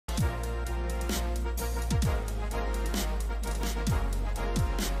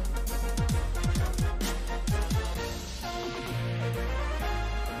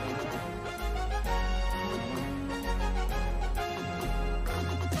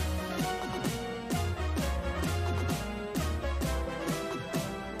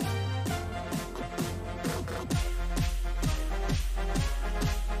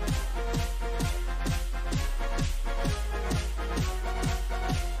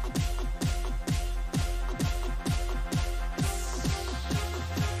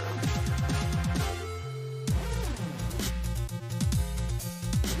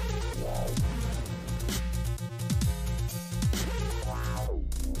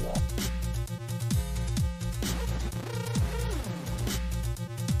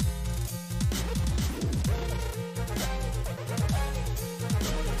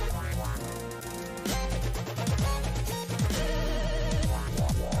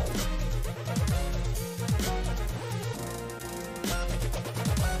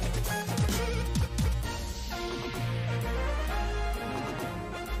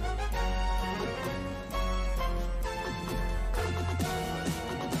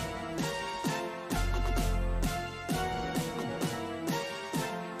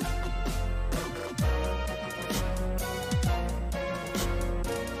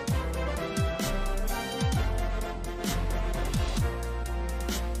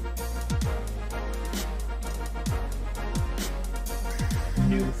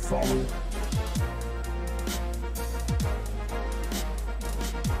new follower.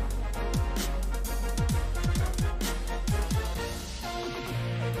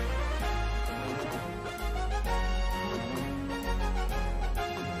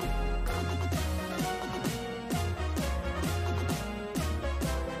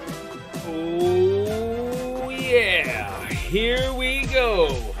 Oh, yeah. Here we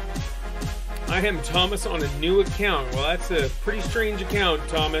go. I am Thomas on a new account. Well, that's a pretty strange account,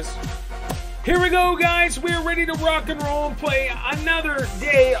 Thomas. Here we go, guys. We're ready to rock and roll and play another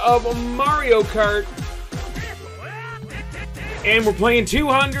day of Mario Kart. And we're playing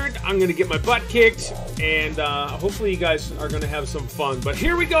 200. I'm going to get my butt kicked. And hopefully you guys are going to have some fun. But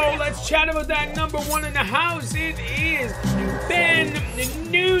here we go. Let's chat about that number one in the house. It is Ben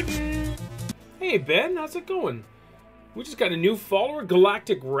Newton. Hey, Ben. How's it going? We just got a new follower,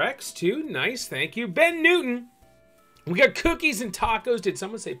 Galactic Rex, too. Nice, thank you. Ben Newton. We got cookies and tacos. Did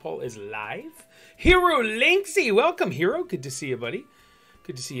someone say Paul is live? Hero Linksy. Welcome, Hero. Good to see you, buddy.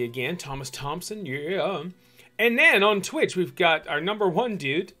 Good to see you again. Thomas Thompson. Yeah. And then on Twitch, we've got our number one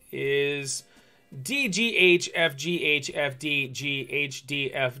dude is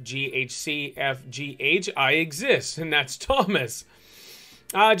DGHFGHFDGHDFGHCFGH. I exist, and that's Thomas.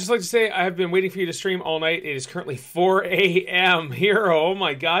 I'd just like to say I have been waiting for you to stream all night. It is currently 4 a.m. Hero, oh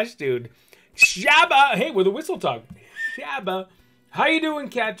my gosh, dude. Shabba! Hey, with a whistle talk. Shabba. How you doing,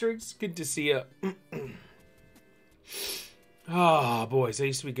 Catrix? Good to see you. Oh, boys, I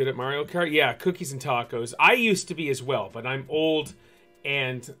used to be good at Mario Kart. Yeah, cookies and tacos. I used to be as well, but I'm old,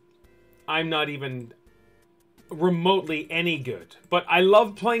 and I'm not even remotely any good. But I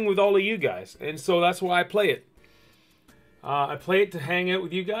love playing with all of you guys, and so that's why I play it. I play it to hang out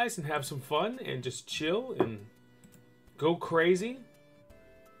with you guys and have some fun and just chill and go crazy.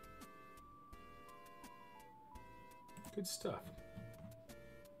 Good stuff.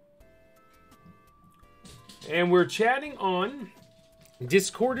 And we're chatting on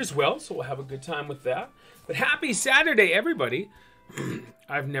Discord as well, so we'll have a good time with that. But happy Saturday, everybody.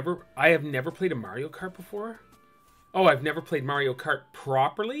 I have never played a Mario Kart before. Oh, I've never played Mario Kart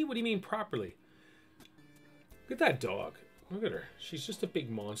properly? What do you mean properly? Look at that dog. Look at her. She's just a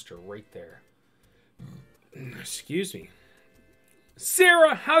big monster right there. Excuse me.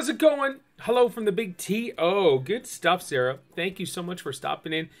 Sarah, how's it going? Hello from the Big T. Oh, good stuff, Sarah. Thank you so much for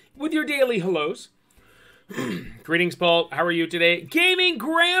stopping in with your daily hellos. Greetings, Paul. How are you today? Gaming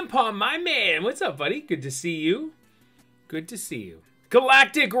Grandpa, my man. What's up, buddy? Good to see you. Good to see you.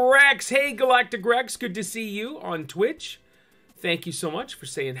 Galactic Rex. Hey, Galactic Rex. Good to see you on Twitch. Thank you so much for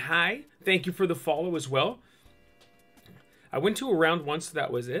saying hi. Thank you for the follow as well. I went to a round once, so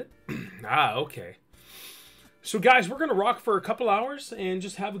that was it. Okay. So, guys, we're going to rock for a couple hours and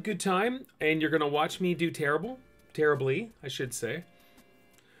just have a good time. And you're going to watch me do terribly, I should say.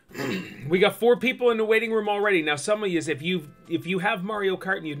 We got 4 people in the waiting room already. Now, some of you, if you have Mario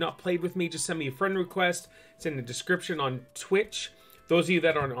Kart and you've not played with me, just send me a friend request. It's in the description on Twitch. Those of you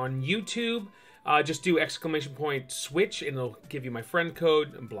that are on YouTube, just do !Switch, and it'll give you my friend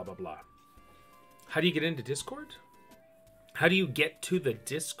code and blah, blah, blah. How do you get into Discord? How do you get to the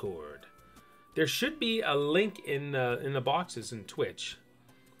Discord? There should be a link in the boxes in Twitch.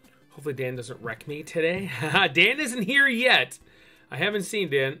 Hopefully Dan doesn't wreck me today. Dan isn't here yet. I haven't seen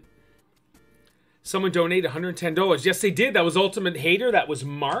Dan. Someone donated $110. Yes, they did. That was Ultimate Hater. That was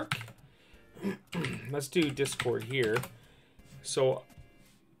Mark. Let's do Discord here. So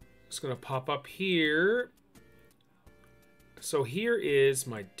it's going to pop up here. So here is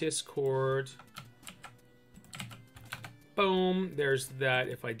my Discord. Boom, there's that.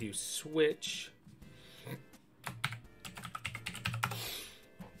 If I do switch.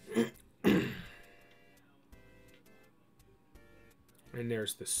 And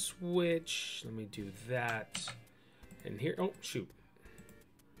there's the switch. Let me do that. And here, oh, shoot.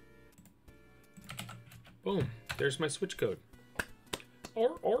 Boom, there's my switch code.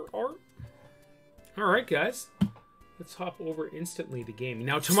 All right, guys. Let's hop over instantly to gaming.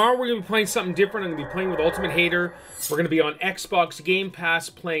 Now, tomorrow we're going to be playing something different. I'm going to be playing with Ultimate Hater. We're going to be on Xbox Game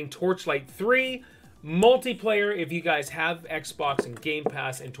Pass playing Torchlight 3. Multiplayer, if you guys have Xbox and Game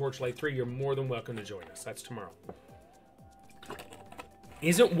Pass and Torchlight 3, you're more than welcome to join us. That's tomorrow.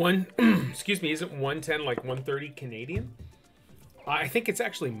 Isn't isn't 110 like 130 Canadian? I think it's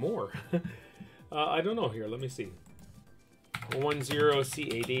actually more. I don't know here. Let me see. 10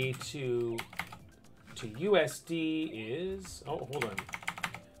 CAD to USD is, oh, hold on.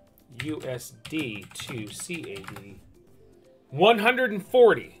 USD to CAD.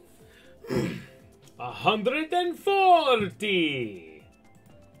 140. 140.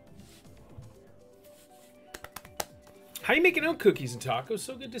 How you making out, Cookies and Tacos?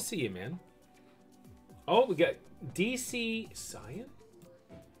 So good to see you, man. Oh, we got DC Cyan.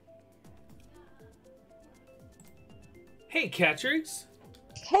 Hey, Catrix.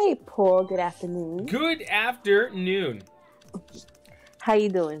 Hey, Paul. Good afternoon. Good afternoon. How you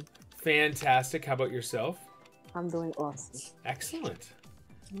doing? Fantastic. How about yourself? I'm doing awesome. Excellent.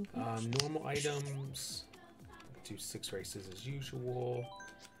 Normal items. Do 6 races as usual.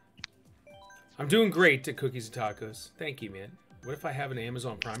 I'm doing great at Cookies and Tacos. Thank you, man. What if I have an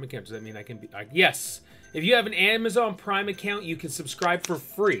Amazon Prime account? Does that mean I can be... yes. If you have an Amazon Prime account, you can subscribe for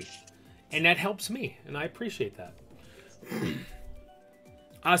free. And that helps me. And I appreciate that.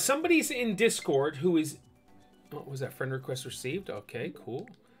 Somebody's in Discord who is... Oh, was that friend request received? Okay, cool.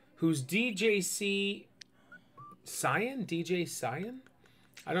 Who's DJC... Cyan? DJ Cyan?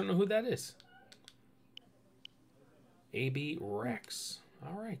 I don't know who that is. AB Rex.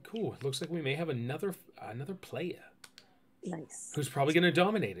 All right, cool. It looks like we may have another player. Nice. Who's probably going to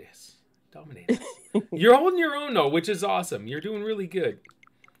dominate us. You're holding your own, though, which is awesome. You're doing really good.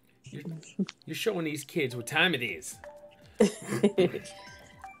 You're showing these kids what time it is.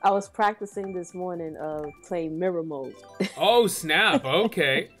 I was practicing this morning playing mirror mode. Oh, snap.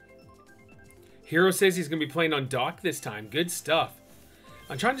 Okay. Hero says he's going to be playing on dock this time. Good stuff.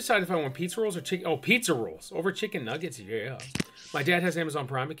 I'm trying to decide if I want pizza rolls or chicken... Oh, pizza rolls over chicken nuggets. Yeah. My dad has Amazon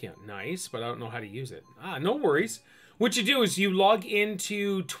Prime account. Nice, but I don't know how to use it. No worries. What you do is you log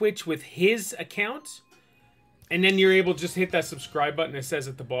into Twitch with his account, and then you're able to just hit that subscribe button. It says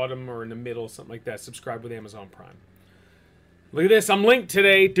at the bottom or in the middle, something like that. Subscribe with Amazon Prime. Look at this. I'm linked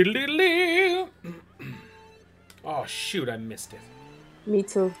today. Oh, shoot. I missed it. Me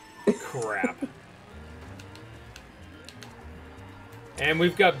too. Crap. And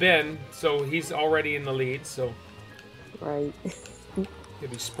we've got Ben, so he's already in the lead, so... Right. He'll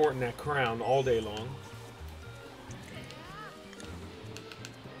be sporting that crown all day long.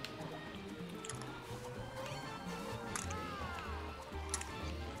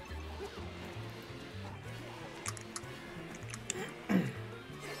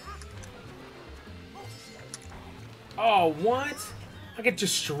 Oh, what? I get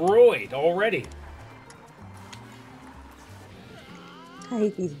destroyed already. I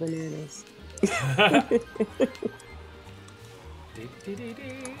hate these bananas.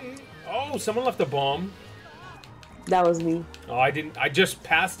 Oh, someone left a bomb. That was me. Oh, I didn't. I just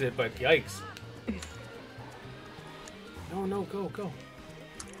passed it, but yikes. No, go.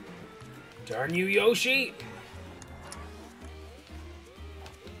 Darn you, Yoshi.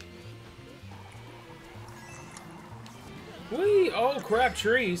 Whee! Oh, crap,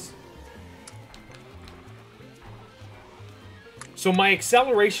 trees. So my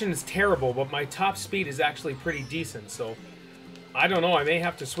acceleration is terrible, but my top speed is actually pretty decent, so... I don't know, I may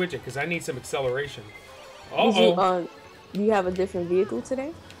have to switch it, because I need some acceleration. Uh-oh. Do you have a different vehicle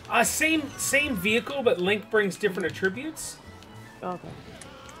today? Same vehicle, but Link brings different attributes. Okay.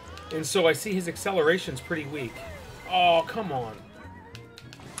 And so I see his acceleration's pretty weak. Oh, come on.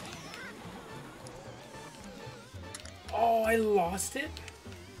 Oh, I lost it?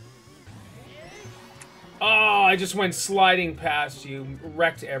 Oh, I just went sliding past you,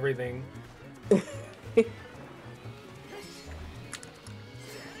 wrecked everything.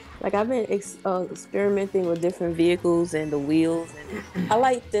 Like, I've been experimenting with different vehicles and the wheels, and I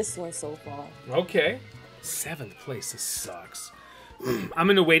like this one so far. Okay. 7th place, this sucks. I'm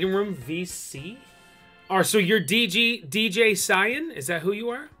in the waiting room, VC. Oh, so you're DJ Cyan? Is that who you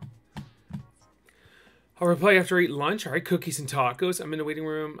are? I'll reply after I eat lunch. All right, Cookies and Tacos. I'm in the waiting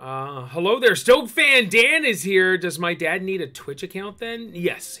room. Hello there. Stoke Fan Dan is here. Does my dad need a Twitch account then?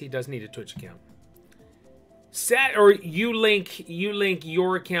 Yes, he does need a Twitch account. Or you link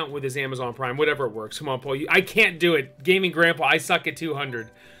your account with his Amazon Prime, whatever it works. Come on, Paul. I can't do it. Gaming Grandpa, I suck at 200.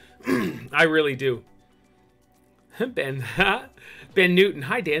 I really do. Ben Newton.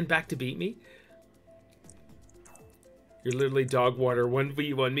 Hi, Dan. Back to beat me. You're literally dog water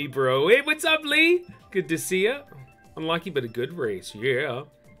 1v1 me, bro. Hey, what's up, Lee? Good to see ya. Unlucky, but a good race. Yeah.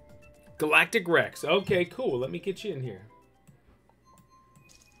 Galactic Rex. Okay, cool. Let me get you in here.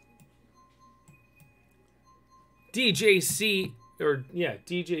 DJC, or yeah,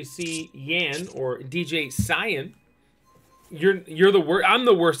 DJC Yan, or DJ Cyan. You're the worst. I'm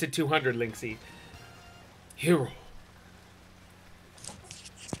the worst at 200, Linksy. Hero.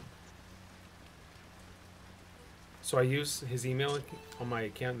 So I use his email on my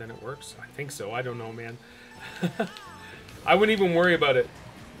account, then it works? I think so. I don't know, man. I wouldn't even worry about it.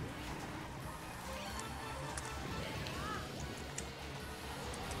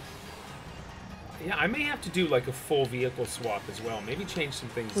 Yeah, I may have to do like a full vehicle swap as well. Maybe change some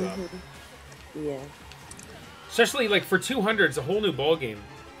things up. Yeah. Especially like for 200, it's a whole new ball game.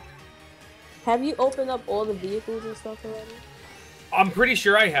 Have you opened up all the vehicles and stuff already? I'm pretty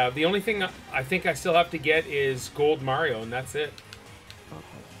sure I have. The only thing I think I still have to get is Gold Mario, and that's it. Okay.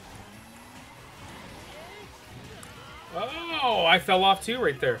 Oh, I fell off too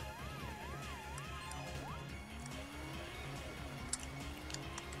right there.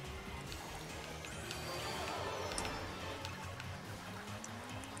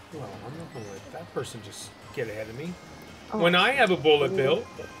 Well, I'm not going to let that person just get ahead of me. Oh, when I have a bullet bill.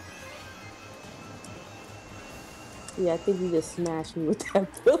 Yeah, I think you just smashed me with that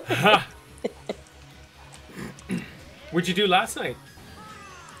bill. What'd you do last night?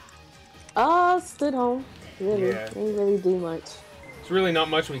 Stood home. Really, Yeah. didn't really do much. It's really not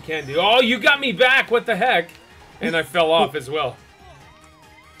much we can do. Oh, you got me back! What the heck? And I fell off as well.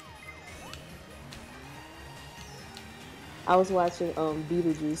 I was watching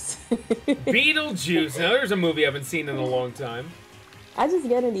Beetlejuice. Beetlejuice. Now there's a movie I haven't seen in a long time. I just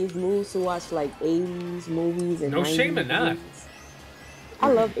get in these moods to watch like 80s movies and No 90s shame in that. movies.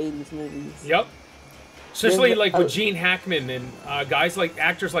 I love 80s movies. Yep. Especially There's like with Gene Hackman and guys like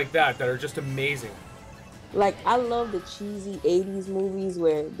actors like that are just amazing. Like I love the cheesy 80s movies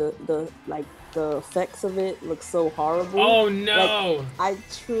where the effects of it look so horrible. Oh no. Like, I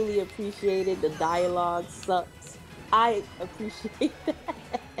truly appreciate it. The dialogue sucks. I appreciate that.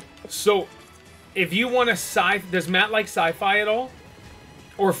 So, if you want a does Matt like sci-fi at all?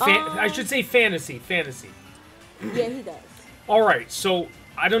 Or I should say fantasy. Fantasy. Yeah, he does. All right. So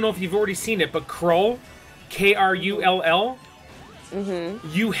I don't know if you've already seen it, but Krull, Krull.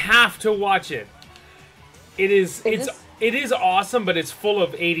 You have to watch it. It is awesome, but it's full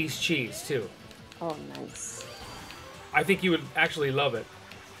of 80s cheese too. Oh, nice. I think you would actually love it.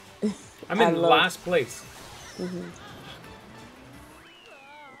 I'm in last place.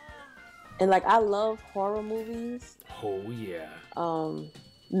 And like I love horror movies. Oh yeah.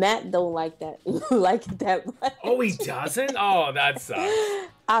 Matt don't like that like that much. Oh, he doesn't? Oh, that sucks.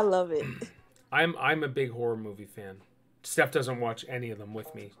 I love it. I'm a big horror movie fan. Steph doesn't watch any of them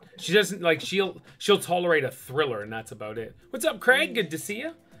with me. She doesn't like she'll tolerate a thriller and that's about it. What's up, Craig? Good to see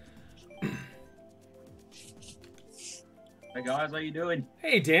you. Hey guys, how you doing?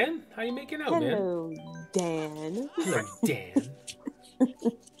 Hey Dan, how you making out, man? Hello, Dan. Hello, Dan.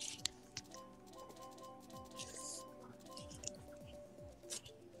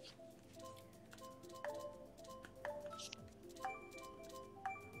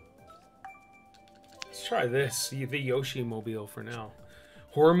 Let's try this, the Yoshi Mobile for now.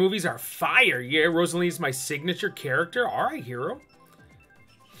 Horror movies are fire. Yeah, Rosalie's my signature character. All right, hero.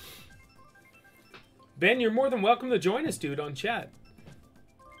 Ben, you're more than welcome to join us, dude, on chat.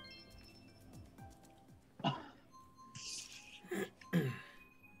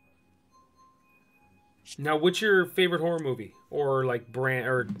 Now, what's your favorite horror movie? Or, like, brand,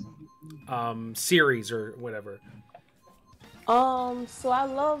 or series, or whatever? So I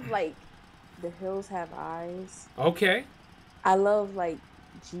love, like, The Hills Have Eyes. Okay. I love, like,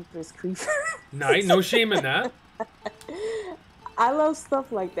 Jeepers Creepers. Nice. No shame in that. I love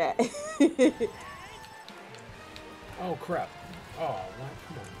stuff like that. Oh, crap. Oh, what?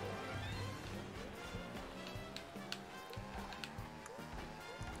 Come on,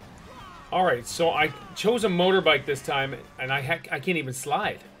 bro. All right, so I chose a motorbike this time, and I can't even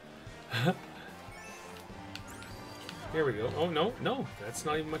slide. Here we go. Oh, no. That's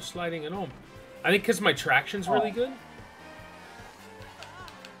not even much sliding at all. I think because my traction's really good.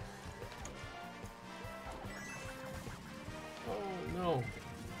 Oh, no.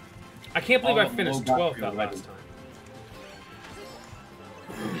 I can't believe I finished 12th that last time.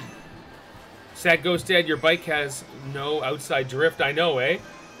 Sad Ghost Dad, your bike has no outside drift. I know, eh?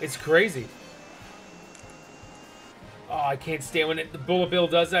 It's crazy. Oh, I can't stand when the Bullet Bill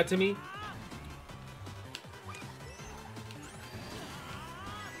does that to me.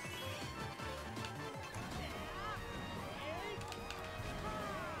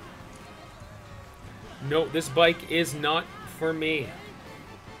 No, this bike is not for me.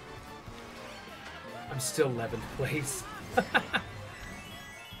 I'm still 11th place.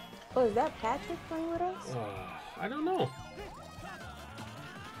 Oh, is that Patrick playing with us? I don't know.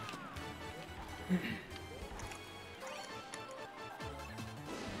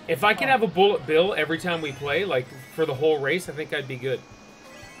 If I could have a Bullet Bill every time we play, like for the whole race, I think I'd be good.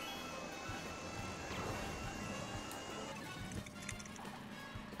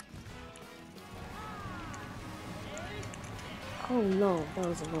 Oh no, that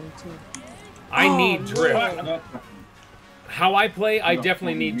was a long time. I need drift. Man. How I play, I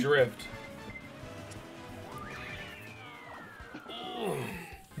definitely need drift.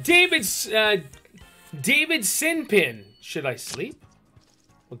 David Sinpin. Should I sleep?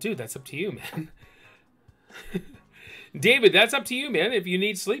 Well, dude, that's up to you, man. David, that's up to you, man. If you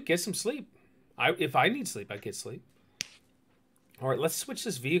need sleep, get some sleep. If I need sleep, I get sleep. All right, let's switch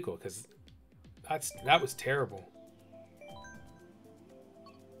this vehicle because that was terrible.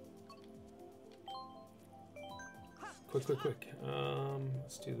 Quick.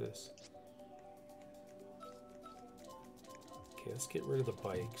 Let's do this. Okay, let's get rid of the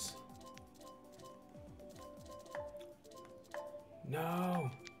bikes.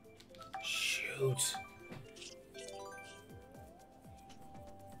 No. Shoot.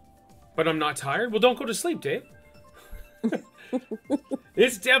 But I'm not tired? Well, don't go to sleep, Dave.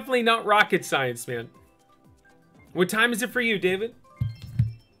 It's definitely not rocket science, man. What time is it for you, David?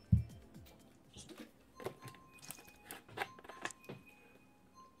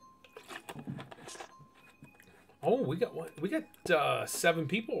 Oh, we got 7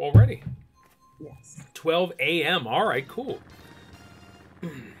 people already. Yes. 12 a.m. All right, cool.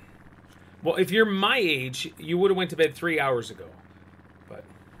 Well, if you're my age, you would have went to bed 3 hours ago. But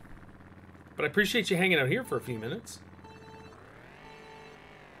I appreciate you hanging out here for a few minutes.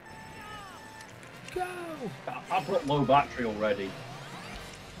 Go! I've got low battery already.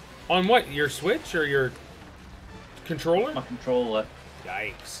 On what? Your Switch or your controller? My controller.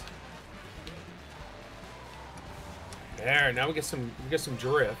 Yikes. There, now we get some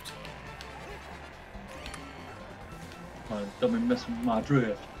drift. Oh, don't be messing with my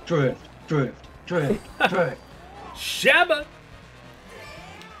drift. Drift. Shabba!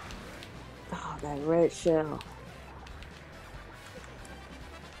 Oh, that red shell.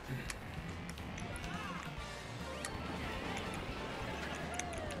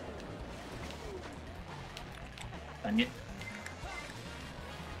 Dang it.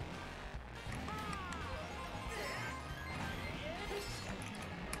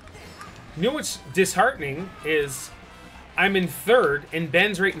 You know what's disheartening is I'm in 3rd and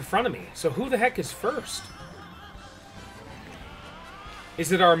Ben's right in front of me. So who the heck is 1st?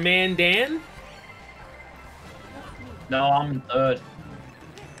 Is it our man Dan? No, I'm in 3rd.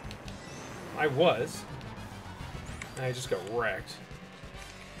 I was. I just got wrecked.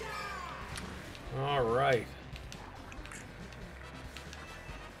 All right.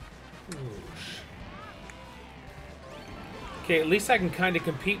 Oosh. Okay, at least I can kind of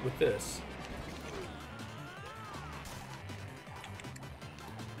compete with this.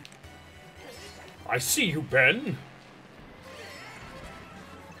 I see you, Ben.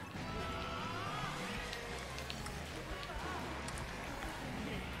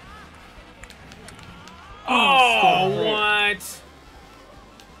 Oh, what?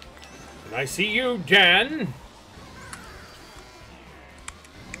 And I see you, Dan.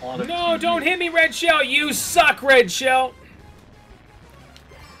 No, don't hit me, Red Shell. You suck, Red Shell.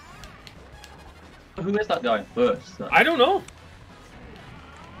 Who is that guy first? I don't know.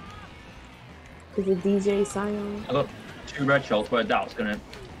 Is it DJ Sion? I got 2 red shells, but that's gonna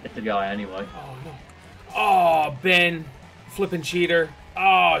hit the guy anyway. Oh, no. Oh, Ben. Flipping cheater.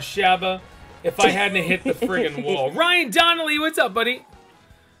 Oh, Shabba. If I hadn't hit the friggin' wall. Ryan Donnelly, what's up, buddy?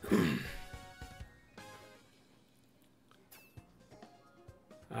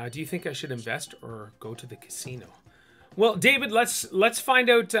 Do you think I should invest or go to the casino? Well, David, let's find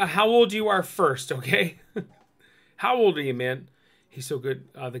out how old you are first, okay? How old are you, man? He's so good,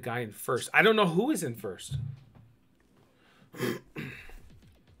 the guy in 1st. I don't know who is in 1st.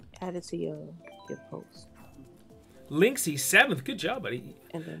 Add it to your post. Linksy, 7th. Good job, buddy.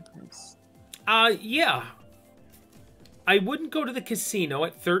 And then press. Yeah. I wouldn't go to the casino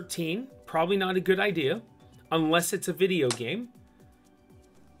at 13. Probably not a good idea. Unless it's a video game.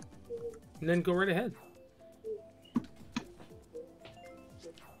 And then go right ahead.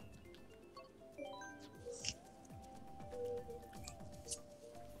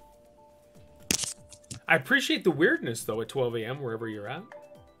 I appreciate the weirdness, though, at 12 a.m., wherever you're at.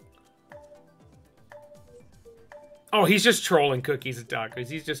 Oh, he's just trolling cookies and tacos.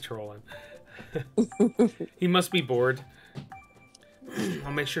 He's just trolling. He must be bored.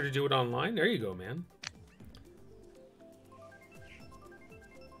 I'll make sure to do it online. There you go, man.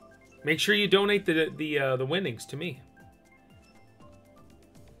 Make sure you donate the winnings to me.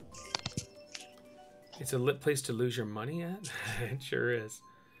 It's a lit place to lose your money at? It sure is.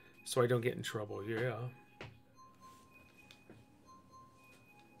 So I don't get in trouble. Yeah.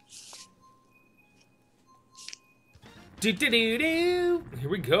 Do-do-do-do. Here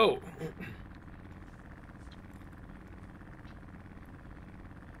we go.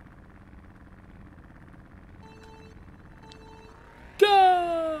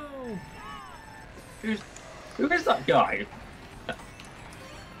 Go! Who is that guy?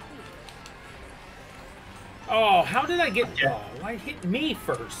 Oh, how did I get... Oh, why hit me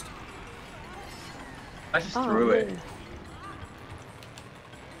first? I just threw it. Man.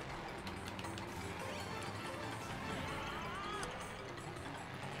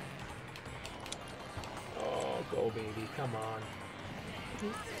 Oh, go, baby. Come on.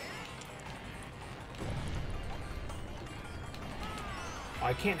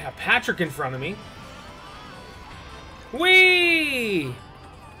 I can't have Patrick in front of me. Whee!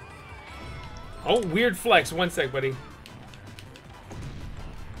 Oh, weird flex. One sec, buddy.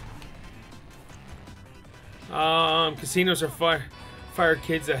 Casinos are fire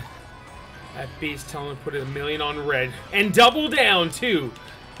kids at base. Tell them to put $1 million on red. And double down, too.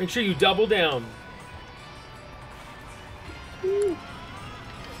 Make sure you double down. Oh,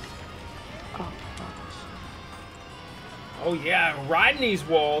 gosh. Oh, yeah. Riding these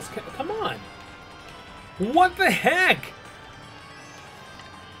walls. Come on. What the heck?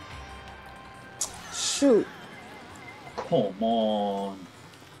 Shoot. Come on.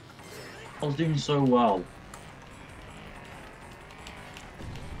 I was doing so well.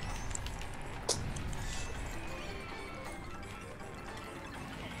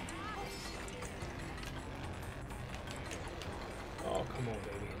 Oh, come on,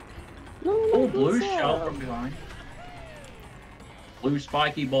 baby. No, Oh, good blue job. shell from behind. Blue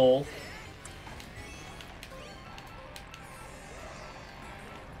spiky ball.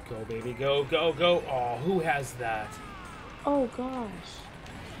 Go, baby. Go, go, go. Oh, who has that? Oh, gosh.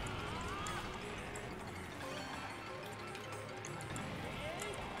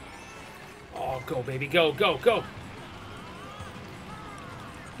 Oh, go, baby. Go, go, go.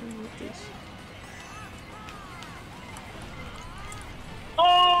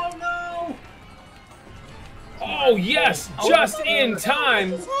 Oh no! Oh, yes. Just in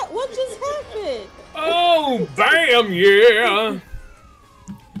time. What just happened? Oh, bam, yeah.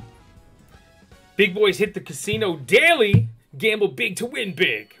 Big boys hit the casino daily. Gamble big to win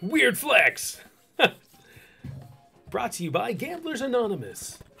big. Weird flex. Brought to you by Gamblers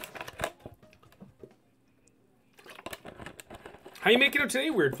Anonymous. How you making out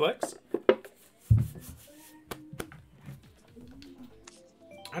today, Weird Flex?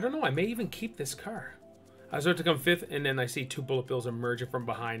 I don't know. I may even keep this car. I was about to come fifth, and then I see two bullet bills emerging from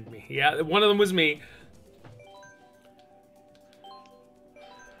behind me. Yeah, one of them was me.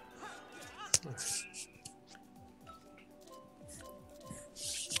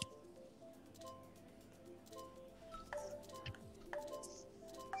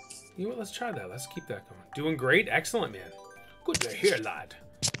 You know what? Let's try that. Let's keep that going. Doing great. Excellent, man. Good to hear, lad.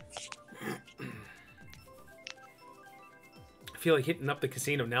 I feel like hitting up the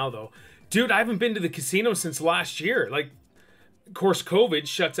casino now, though. Dude, I haven't been to the casino since last year. Like, of course, COVID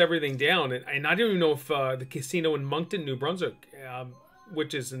shuts everything down. And I don't even know if the casino in Moncton, New Brunswick,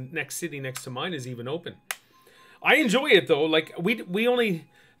 which is the next city next to mine, is even open. I enjoy it, though. Like, we only...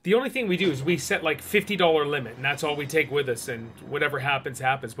 The only thing we do is we set like $50 limit, and that's all we take with us, and whatever happens,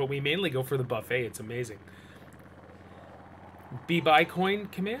 happens. But we mainly go for the buffet. It's amazing. Buy coin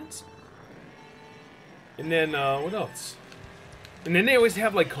commands? And then, what else? And then they always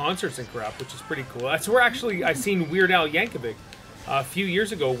have like concerts and crap, which is pretty cool. That's where actually I seen Weird Al Yankovic a few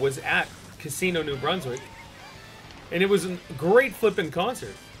years ago, was at Casino New Brunswick. And it was a great flipping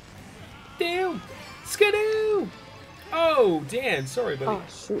concert. Damn! Skidoo! Oh, Dan, sorry, buddy. Oh,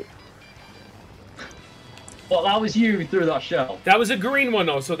 shoot. Well, that was you who threw that shell. That was a green one,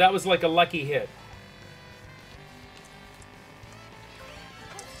 though, so that was like a lucky hit.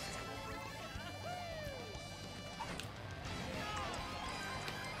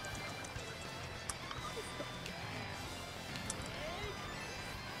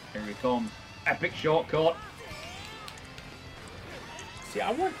 Here he comes. Epic shortcut. See,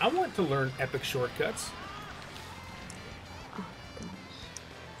 I want to learn epic shortcuts.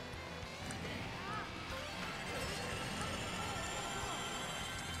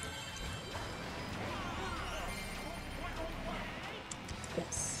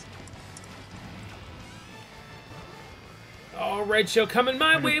 Yes. All right, show coming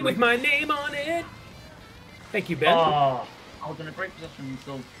my way with my name on it. Thank you, Ben. Oh, I was in a great position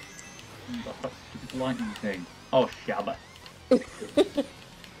until that stupid lightning thing. Oh, shabba.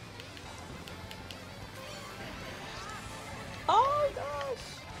 Oh, gosh.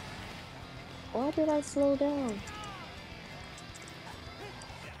 Why did I slow down?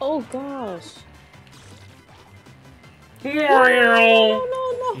 Oh, gosh. No.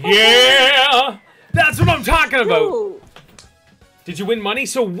 Yeah, that's what I'm talking about. Dude. Did you win money?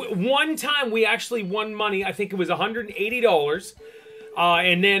 So one time we actually won money. I think it was $180.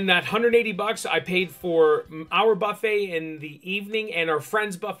 And then that $180 I paid for our buffet in the evening and our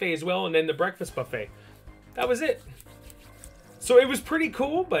friend's buffet as well, and then the breakfast buffet. that was it. So it was pretty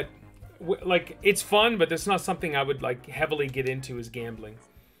cool, but like it's fun, but it's not something I would like heavily get into as gambling.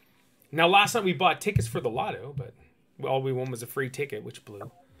 Now, last night we bought tickets for the lotto, but all we won was a free ticket, which blew.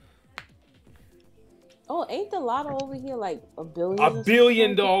 Oh, ain't the lotto over here like $1 billion? $1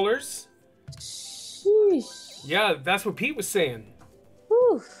 billion? Sheesh. Yeah, that's what Pete was saying.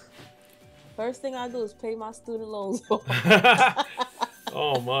 Whew. First thing I do is pay my student loans off.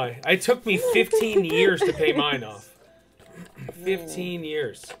 Oh my. It took me 15 years to pay mine off. 15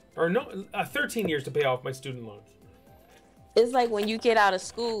 years. Or no, 13 years to pay off my student loans. It's like when you get out of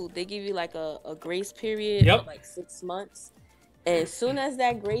school, they give you like a grace period of like 6 months. And as soon as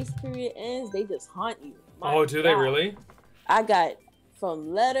that grace period ends, they just haunt you. Oh, do they really? I got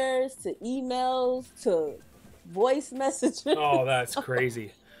from letters to emails to voice messages. Oh, that's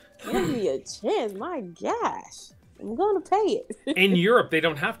crazy. Give me a chance. My gosh. I'm going to pay it. In Europe, they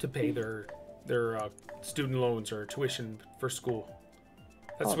don't have to pay their student loans or tuition for school.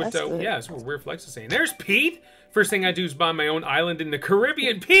 That's what that's what Weird Flex is saying. There's Pete. First thing I do is buy my own island in the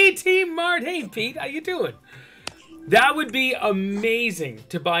Caribbean. PT Mart. Hey, Pete, how you doing? That would be amazing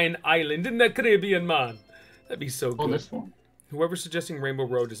to buy an island in the Caribbean, man. That'd be so good. Oh, this one. Whoever's suggesting Rainbow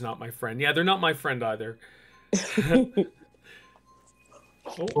Road is not my friend. Yeah, they're not my friend either.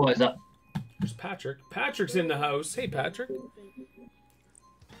 Oh, is that? There's Patrick. Patrick's in the house. Hey, Patrick.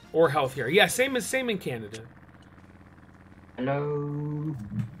 Or health here. Yeah, same in Canada. Hello.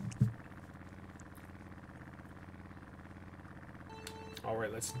 All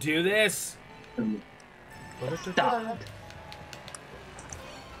right, let's do this. Stop.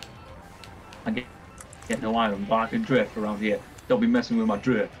 I get no island, but I can drift around here. Don't be messing with my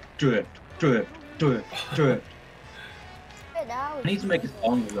drift. Drift. I need to make a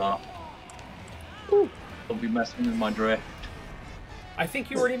song with that. Don't be messing with my drift. I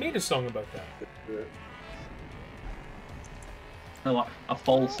think you already made a song about that. No, like a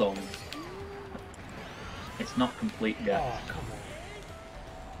full song. It's not complete yet. Oh, come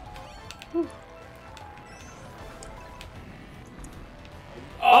on.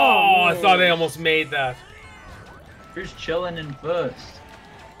 Oh, I thought I almost made that. Who's chilling in first?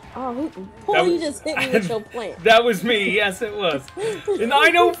 Oh, you just hit me with your plant. That was me. Yes, it was. And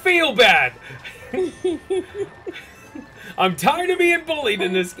I don't feel bad. I'm tired of being bullied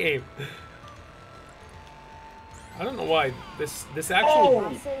in this game. I don't know why this actual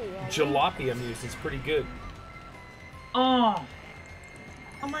jalopy I'm using is pretty good. Oh!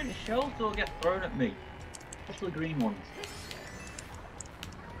 How many shells do I get thrown at me? Especially the green ones.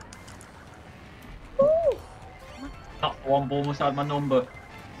 That one almost had my number.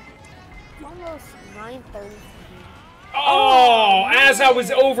 Almost 9:30. Oh, as I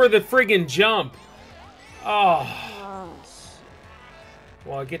was over the friggin' jump. Oh.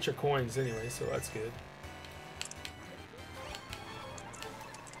 Well, I get your coins anyway, so that's good.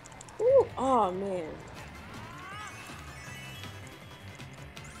 Ooh. Oh, man.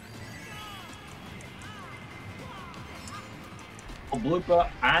 A blooper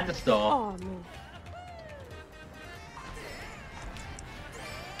and a star. Oh, man.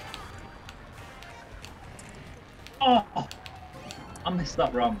 Oh! I missed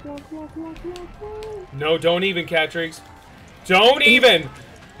that run. No, don't even, Catrix. Don't even!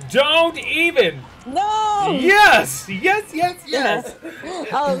 Don't even! No! Yes! Yes! I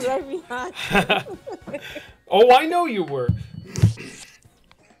was right behind you. Oh, I know you were.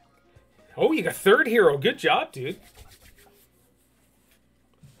 Oh, you got third hero. Good job, dude.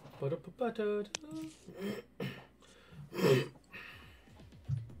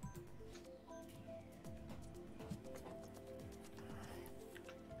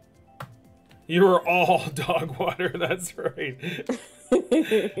 You were all dog water. That's right.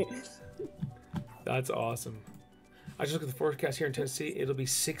 That's awesome. I just looked at the forecast here in Tennessee. It'll be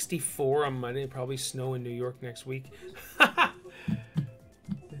 64 on Monday. Probably snow in New York next week.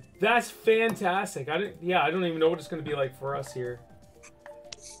 That's fantastic. I don't even know what it's going to be like for us here.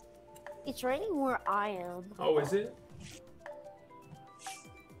 It's raining where I am. Oh, is it?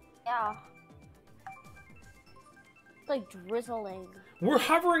 Yeah. It's like drizzling. We're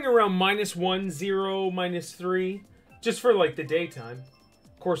hovering around -1, 0, -3, just for like the daytime.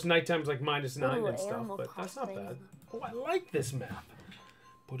 Of course, nighttime's like -9 and stuff, but that's not bad. Oh, I like this map.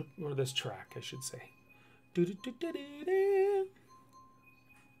 Or this track, I should say.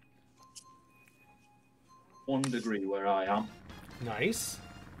 1 degree where I am. Nice.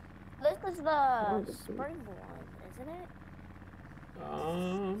 This is the spring one, isn't it? I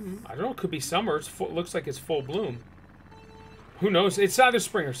don't know. It could be summer. Looks like it's full bloom. Who knows? It's either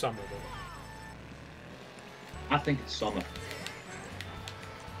spring or summer, though. I think it's summer.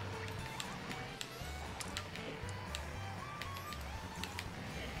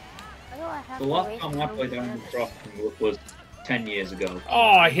 have The to last race time I played so Animal bad. Crossing was 10 years ago.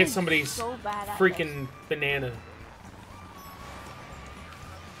 Oh, I hit somebody's so bad at freaking banana.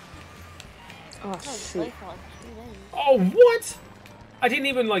 Oh this. I shoot! played for like 2 days. Oh, what? I didn't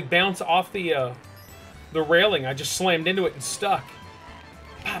even like bounce off the railing. I just slammed into it and stuck.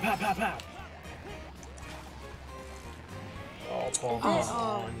 Pow, pow, pow, pow. Oh, Paul, come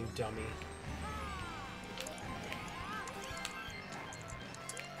on, you dummy.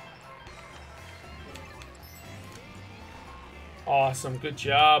 Awesome, good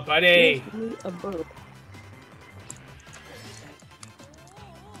job, buddy. Give me a bird.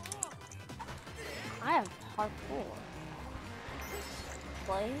 I have parkour.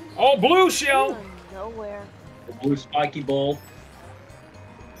 Playing? Oh, blue shell. Nowhere. The blue spiky ball.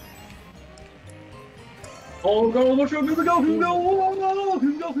 Oh, go, watch out, here we go, here we go, oh, here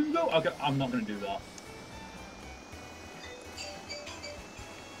we go, here we go. Okay, I'm not gonna do that.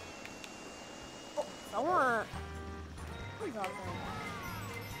 Oh, someone. Who's out there?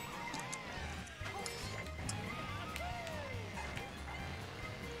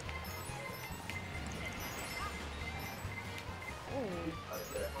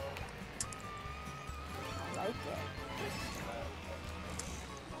 I like it.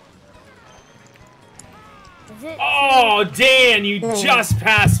 Is it? Oh, Dan, you just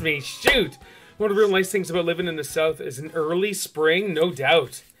passed me. Shoot. One of the real nice things about living in the South is an early spring, no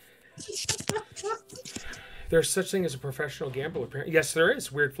doubt. There's such thing as a professional gambler. Apparently. Yes, there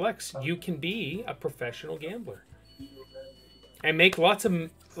is. Weird flex. You can be a professional gambler and make lots of,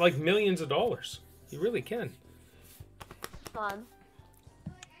 like, millions of dollars. You really can. Fun.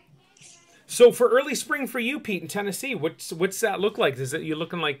 So for early spring for you, Pete, in Tennessee, what's that look like? Is it you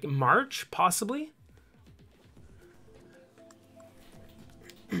looking like March, possibly?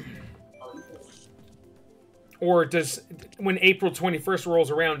 Or does, when April 21st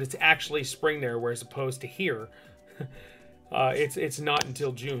rolls around, it's actually spring there, whereas opposed to here, it's not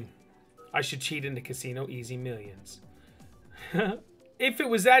until June. I should cheat into casino, easy millions. If it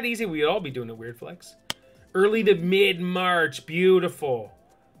was that easy, we'd all be doing a weird flex. Early to mid-March, beautiful.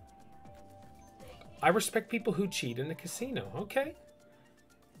 I respect people who cheat in the casino, okay.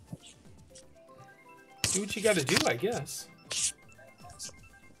 Do what you gotta do, I guess.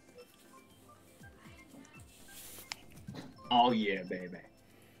 Oh yeah, baby.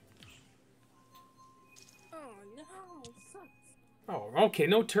 Oh no! Sucks. Oh, okay,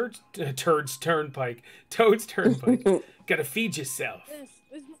 no Toad's Turnpike. Gotta feed yourself.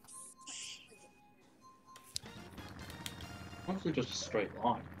 Honestly, just a straight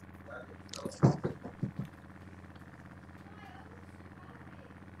line.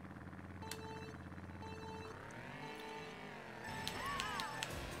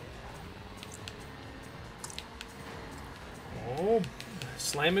 Oh,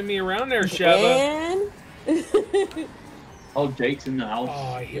 slamming me around there, Sheva. And Oh, Jake's in the house.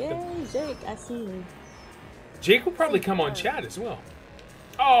 Oh, I hit yeah, Jake, I see him. Jake will probably come on chat as well.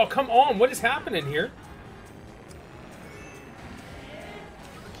 Oh, come on. What is happening here?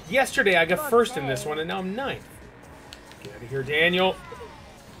 Yesterday, I got first in this one, and now I'm ninth. Get out of here, Daniel.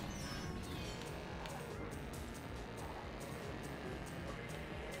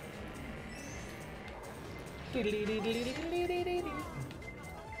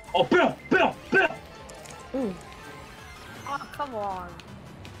 Oh, Bill! Oh, come on.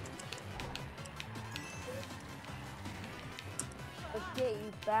 Let's get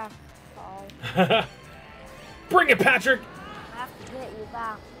you back, Paul. Bring it, Patrick. I have to get you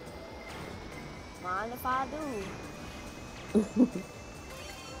back. Mind if I do?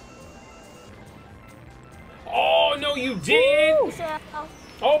 Oh, no, you didn't. Ooh, Shell.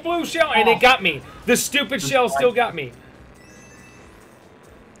 Oh, blue shell, and it got me. The stupid shell still got me.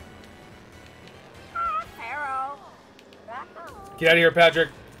 Pharaoh. Get out of here, Patrick.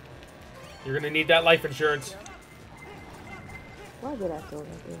 You're going to need that life insurance. Why did I throw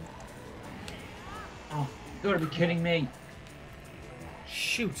that there? Oh, you gotta be kidding me.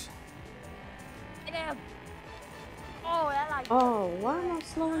 Shoot. Get him. Oh, that like. Oh, why am I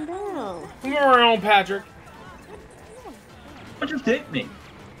slowing down? Come around, Patrick. What just hit me?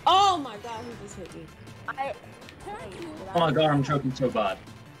 Oh my god, he just hit me. Oh my god, I'm choking so bad.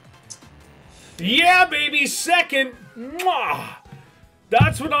 Yeah, baby, second. Mwah.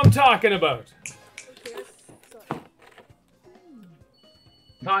 That's what I'm talking about.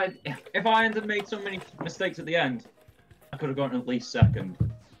 If I hadn't made so many mistakes at the end, I could have gotten at least second.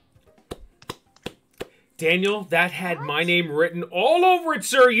 Daniel, that had my name written all over it,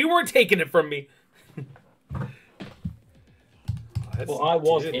 sir. You weren't taking it from me. Well, I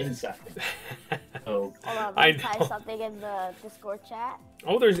was in second. Oh. Hold on, I let me type know. something in the Discord chat.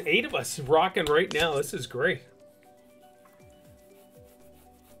 Oh, there's 8 of us rocking right now. This is great.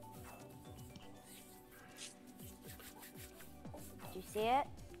 Did you see it?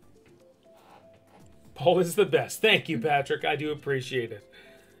 Paul is the best. Thank you, Patrick. I do appreciate it.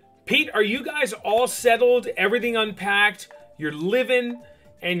 Pete, are you guys all settled? Everything unpacked? You're living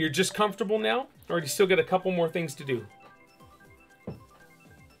and you're just comfortable now? Or do you still got a couple more things to do?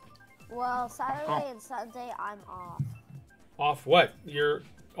 Well, Saturday and Sunday I'm off. Off what?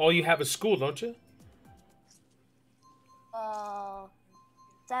 All you have is school, don't you?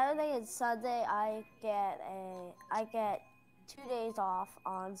 Saturday and Sunday I get 2 days off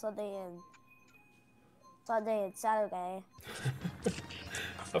on Sunday and Saturday.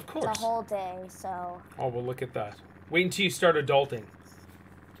 Of course. The whole day, so. Oh, well, look at that. Wait until you start adulting.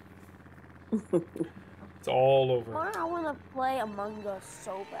 It's all over. I want to play Among Us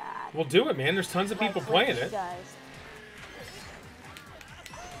so bad. We'll do it, man. There's tons of people playing it.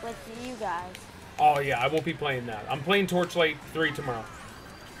 With you guys. Oh, yeah, I won't be playing that. I'm playing Torchlight 3 tomorrow.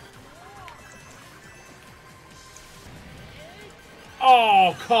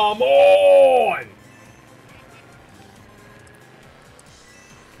 Oh, come on!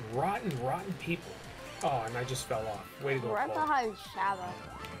 Rotten people. Oh, and I just fell off. Way to go, Right Paul. behind Shabba.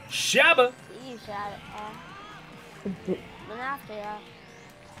 Shabba! See you, Shabba. I'm after ya.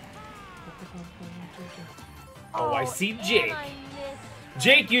 Oh, I see Jake. And I missed.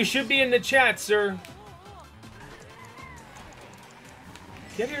 Jake, you should be in the chat, sir.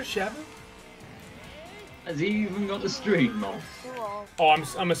 Get here, Shabba. Has he even got the stream, Mo? Cool. Oh,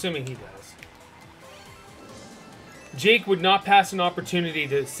 I'm assuming he does. Jake would not pass an opportunity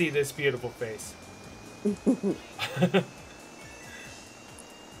to see this beautiful face.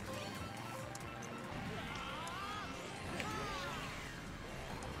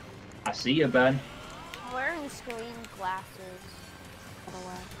 I see you, Ben. I'm wearing screen glasses, by the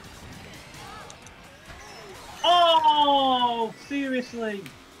way. Oh, seriously.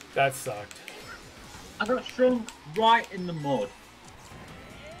 That sucked. I got shrunk right in the mud.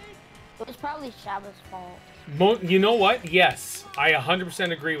 It was probably Shabba's fault. You know what? Yes. I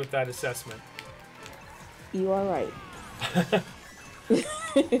 100% agree with that assessment. You are right.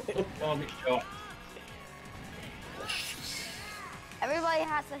 Target shot. Everybody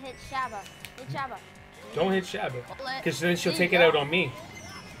has to hit Shabba. Hit Shabba. Don't hit Shabba. Bullet. Because then she'll There take you it out go. on me.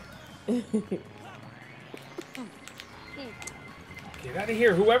 Get out of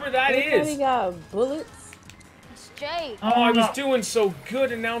here, whoever that Everybody is. got bullets. It's Jake. Oh, I was doing so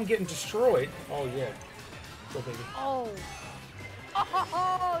good and now I'm getting destroyed. Oh, yeah. Go, baby. Oh.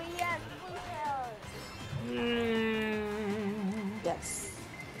 Oh, yes. Blue Yes.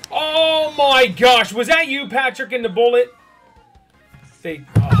 Oh my gosh, was that you, Patrick, in the bullet?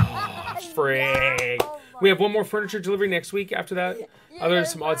 Oh, frig. Oh We have one more furniture delivery next week after that. Other than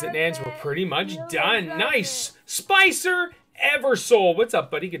Yes, some odds and ends, we're pretty much Yes, done. perfect. Nice. Spicer Eversoul. What's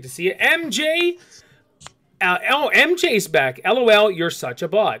up, buddy? Good to see you. MJ. MJ's back. LOL, you're such a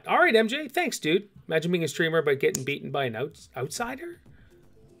bot. All right, MJ. Thanks, dude. Imagine being a streamer but getting beaten by an outsider.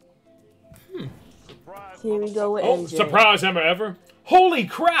 Here we go with Oh, MJ. surprise, Emma ever. Holy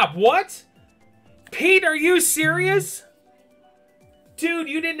crap, what? Pete, are you serious? Dude,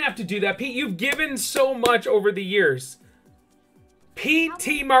 you didn't have to do that. Pete, you've given so much over the years. Pete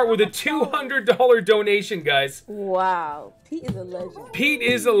T Mart with a $200 donation, guys. Wow. Pete is a legend. Pete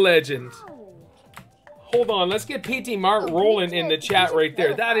is a legend. Hold on, let's get Pete T Mart rolling in the chat right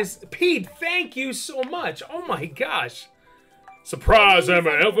there. That is... Pete, thank you so much. Oh my gosh. Surprise,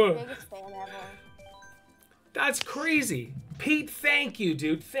 Emma ever. Biggest fan ever. That's crazy. Pete, thank you,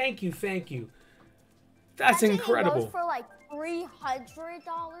 dude. Thank you, thank you. That's Actually, incredible. It goes for like $300.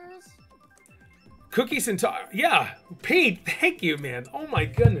 Cookies and yeah, Pete, thank you, man. Oh my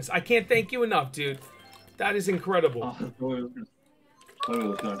goodness, I can't thank you enough, dude. That is incredible. Oh, I thought it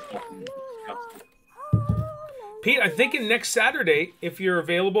was going to fucking disgusting. Pete, I'm thinking next Saturday, if you're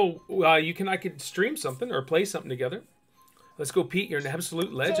available, I could stream something or play something together. Let's go, Pete. You're an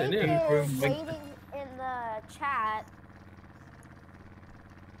absolute legend. Jake Yeah. is waiting in the chat.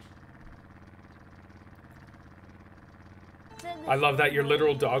 I love that. Your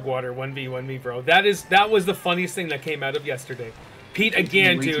literal dog water 1v1v, bro. That was the funniest thing that came out of yesterday. Pete,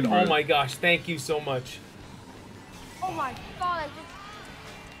 again, dude. Oh my gosh, thank you so much. Oh my god,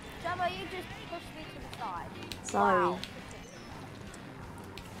 Jabba, you just pushed me to the side. Sorry. Wow.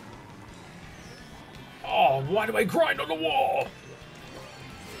 Oh, why do I grind on the wall?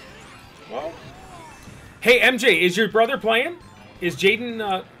 Well, hey, MJ, is your brother playing? Is Jaden,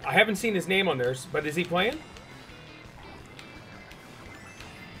 I haven't seen his name on theirs, but is he playing?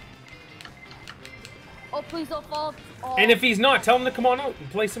 Oh, please don't fall. Oh. And if he's not, tell him to come on out and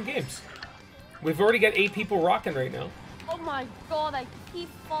play some games. We've already got 8 people rocking right now. Oh my god, I keep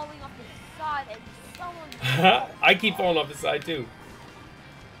falling off the side and someone... I keep falling off the side too.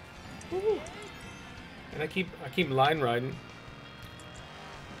 Woo. And I keep line riding.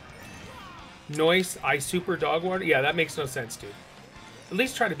 Noise, I super dog water. Yeah, that makes no sense, dude. At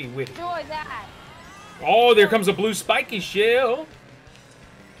least try to be witty. Enjoy that. Oh, there comes a blue spiky shell.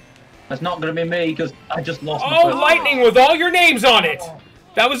 That's not going to be me because I just lost my Oh, first- lightning with all your names on it.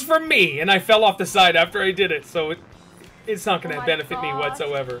 That was from me, and I fell off the side after I did it, so it's not going to benefit me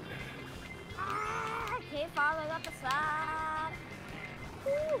whatsoever. Ah, keep falling off the side.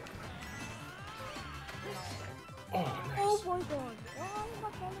 Woo. Oh, Oh nice. my god. Why am I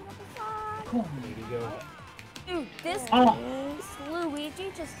falling off the side? Cool. There you go. Dude, this Oh.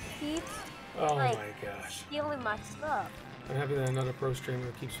 Luigi just keeps Oh like my gosh. stealing my stuff. I'm happy that another pro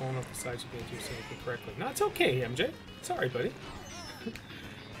streamer keeps falling off the sides of the you saying it correctly. No, it's okay, MJ. Sorry, buddy.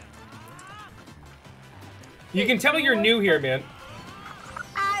 You can tell you're new here, man.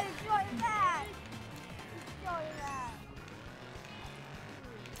 I enjoy that.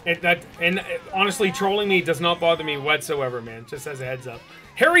 Enjoy that. And honestly, trolling me does not bother me whatsoever, man. Just as a heads up.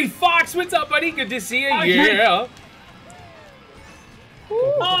 Harry Fox, what's up, buddy? Good to see you. Yeah.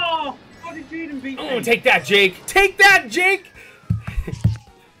 Oh! How did Jaden beat me? Oh, take that, Jake. Take that, Jake.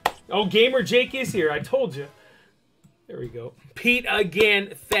 Oh, Gamer Jake is here. I told you. There we go. Pete,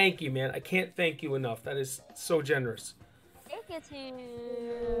 again, thank you, man. I can't thank you enough. That is so generous. Take it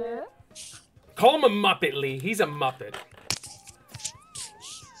here. Call him a Muppet, Lee. He's a Muppet.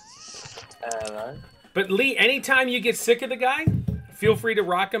 Hello. But Lee, anytime you get sick of the guy, feel free to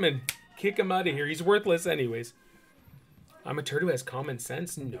rock him and kick him out of here. He's worthless anyways. I'm a turd who has common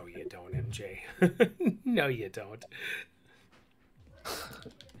sense? No, you don't, MJ. No, you don't.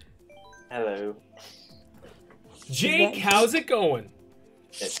 Hello. Jake, how's it going?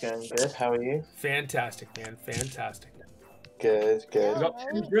 It's going good. How are you? Fantastic, man. Fantastic. Good, good. We've got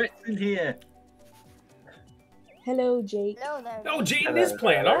 2 Brits in here. Hello, Jake. Hello there. Oh, Jaden is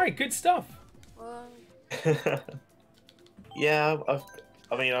playing. All right, good stuff. Yeah,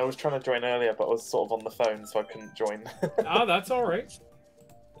 I mean, I was trying to join earlier, but I was sort of on the phone, so I couldn't join. Oh, that's all right.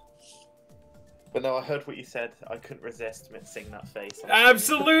 But no, I heard what you said. I couldn't resist seeing that face.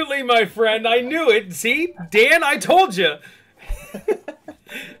 Absolutely, my friend. I knew it. See? Dan, I told you.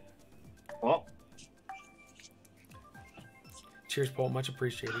 What? Cheers, Paul. Much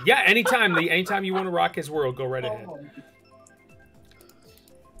appreciated. Yeah, anytime, Lee. Anytime you want to rock his world, go right ahead.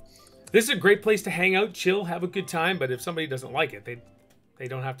 This is a great place to hang out, chill, have a good time, but if somebody doesn't like it, they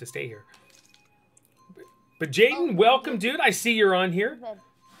don't have to stay here. But Jaden, welcome, dude. I see you're on here.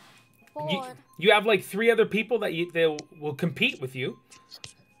 You have like 3 other people that they will compete with you,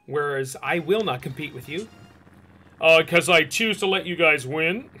 whereas I will not compete with you. Because I choose to let you guys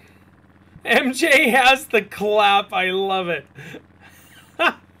win. MJ has the clap. I love it.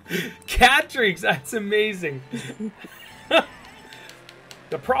 Catrix, that's amazing.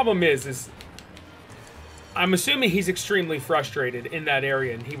 The problem is I'm assuming he's extremely frustrated in that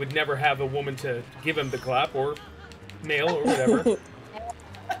area, and he would never have a woman to give him the clap, or male, or whatever.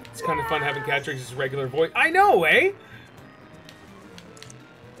 It's kind of fun having Catrix's regular voice. I know, eh?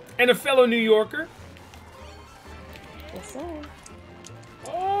 And a fellow New Yorker. Yes, sir.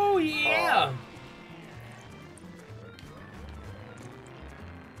 Oh, yeah.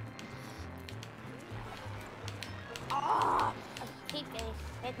 Oh, keep it.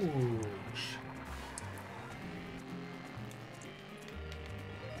 Ooh.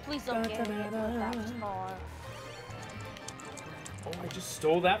 Please don't get me with that star. Oh, I just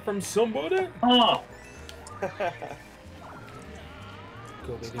stole that from somebody. Oh! Go,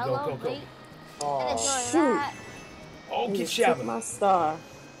 baby, Hello, go, go, go. mate. Oh, Enjoy shoot. that. Oh, You get just took shoving. my star.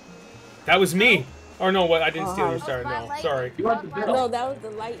 That was me. Or no, what? I didn't steal your Oh, star. No, sorry. You had the bit No, off. that was the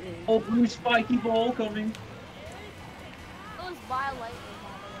lightning. Oh, blue spiky ball coming. It was by lightning, by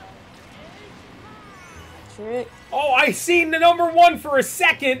Trick. Oh, I seen the #1 for a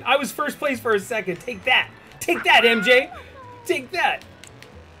second. I was first place for a second. Take that. Take that, MJ. Take that.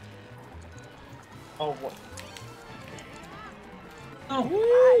 oh, what? Oh,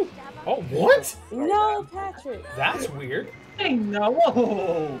 Woo. Oh, what? No, Patrick. That's weird. hey, no.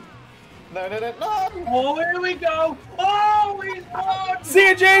 Whoa. No, no, no, no! Oh, here we go. Oh, he's won. See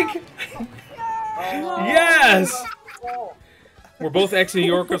ya, Jake. Oh, Yes. oh. We're both ex-New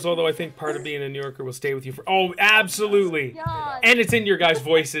Yorkers, although I think part of being a New Yorker will stay with you for... Oh, absolutely. God. And it's in your guys'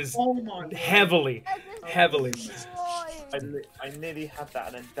 voices Oh, my God. heavily. Heavily. Destroyed. I nearly had that,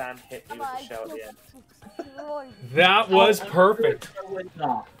 and then Dan hit me with the shell at the end. That was perfect.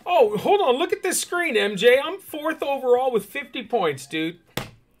 Oh, hold on. Look at this screen, MJ. I'm 4th overall with 50 points, dude.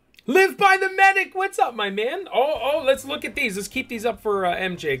 Live by the medic. What's up, my man? Oh, let's look at these. Let's keep these up for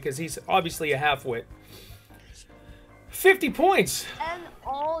MJ, because he's obviously a half-wit. 50 points. And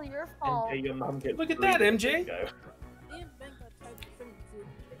all your fault. MJ, your mum gets Look at that, MJ. Go.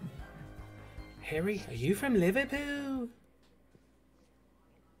 Harry, are you from Liverpool?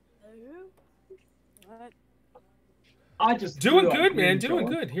 I just Doing good, man. Doing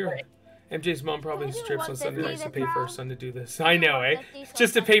good. Here, MJ's mom probably strips on Sunday nights to pay for her son to do this. I know, eh?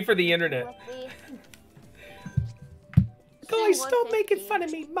 Just to pay for the internet. Guys, stop making fun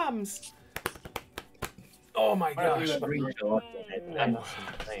of me, mums. Oh my gosh.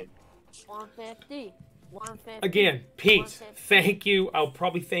 150. 150. Again, Pete, thank you. I'll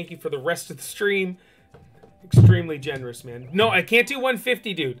probably thank you for the rest of the stream. Extremely generous, man. No, I can't do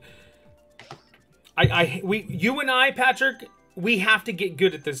 150, dude. You and I, Patrick, we have to get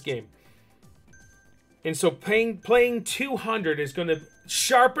good at this game. And so playing 200 is going to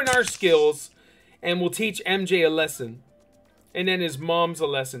sharpen our skills, and will teach MJ a lesson. And then his mom's a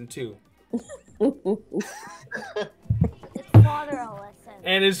lesson, too. His father a lesson.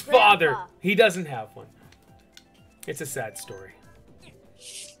 And his Grandpa. father, he doesn't have one. It's a sad story.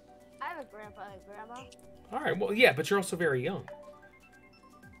 I have a grandpa and grandma. All right, well, yeah, but you're also very young.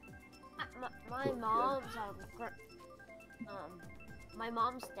 My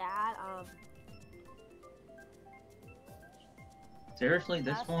mom's dad, Seriously,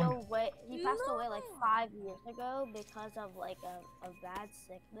 this one? he passed away like 5 years ago because of like a bad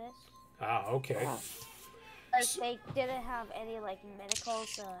sickness. Ah, okay. Like they didn't have any like medical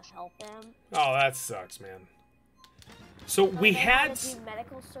to help him. Oh, that sucks, man. So we they had to do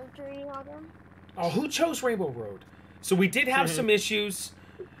medical surgery on him. Oh, who chose Rainbow Road? So we did have some issues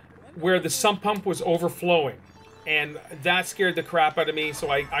where the sump pump was overflowing, and that scared the crap out of me.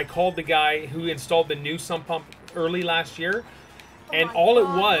 So I called the guy who installed the new sump pump early last year, and all it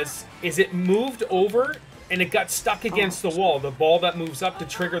was is it moved over and it got stuck against the wall, the ball that moves up to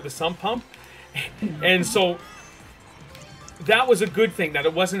trigger the sump pump. And so that was a good thing, that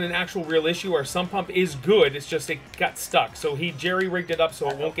it wasn't an actual real issue. Our sump pump is good, it's just it got stuck. So he jerry-rigged it up so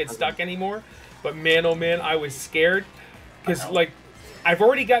it won't get stuck anymore. But man, oh man, I was scared. Because, like, I've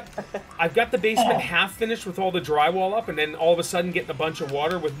got the basement half finished with all the drywall up, and then all of a sudden getting a bunch of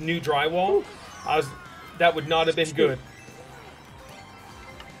water with new drywall. That would not have been good.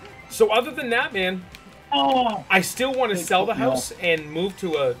 So other than that, man, I still want to sell the house and move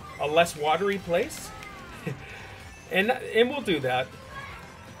to a less watery place. and we'll do that.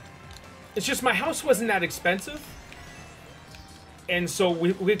 It's just my house wasn't that expensive. And so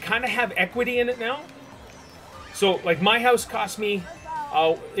we kind of have equity in it now. So, like, my house cost me,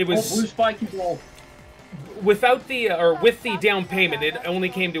 it was... Without the, or with the down payment, it only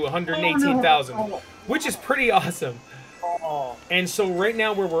came to $118,000, which is pretty awesome. And so right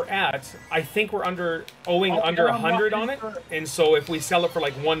now where we're at, I think we're owing under 100 on it. And so if we sell it for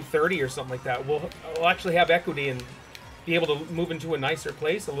like 130 or something like that, we'll actually have equity and be able to move into a nicer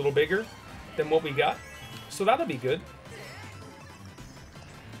place, a little bigger than what we got. So that'll be good.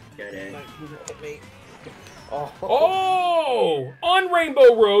 Oh, on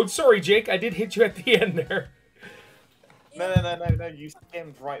Rainbow Road. Sorry, Jake, I did hit you at the end there. No, you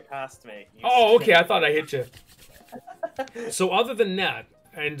skimmed right past me. Oh, okay, I thought I hit you. So other than that,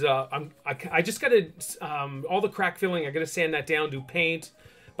 and I just gotta all the crack filling, I gotta sand that down, do paint,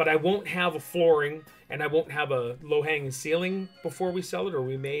 but I won't have a flooring and I won't have a low-hanging ceiling before we sell it, or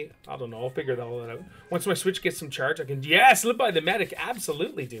we may, I don't know, I'll figure all that out. Once my Switch gets some charge, I can, yes, live by the medic,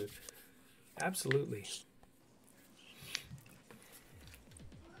 absolutely, dude. Absolutely.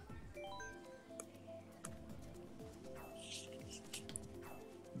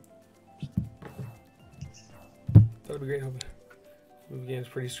 That'd be great. Move again is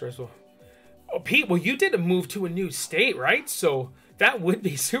pretty stressful. Oh, Pete, well, you did a move to a new state, right? So that would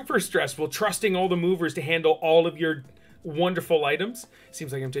be super stressful, trusting all the movers to handle all of your wonderful items.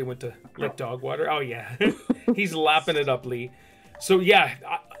 Seems like MJ went to lick dog water. Oh, yeah. He's lapping it up, Lee. So, yeah,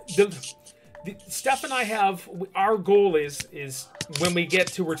 Steph and I have, our goal is when we get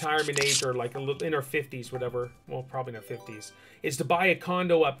to retirement age, or like a little in our 50s, whatever, well, probably not 50s, is to buy a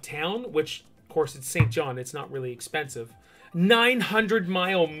condo uptown, which, of course, it's St. John. It's not really expensive.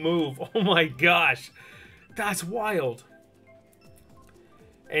 900-mile move. Oh my gosh, that's wild.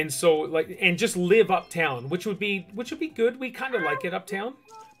 And so, like, and just live uptown, which would be good. We kind of like it uptown,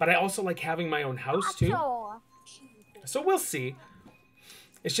 but I also like having my own house too. So we'll see.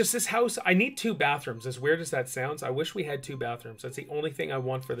 It's just this house. I need 2 bathrooms. As weird as that sounds, I wish we had 2 bathrooms. That's the only thing I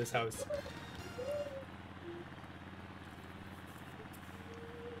want for this house.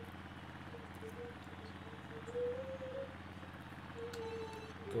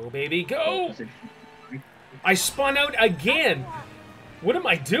 Go, baby, go! I spun out again. What am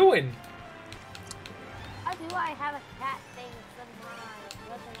I doing? How do I have a cat thing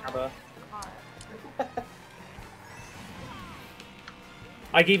somehow?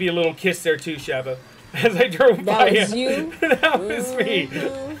 I gave you a little kiss there too, Shaba. As I drove by you. That was you? That was me.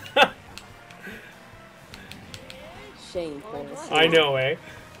 Shameful. I know, eh?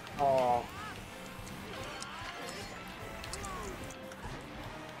 Oh.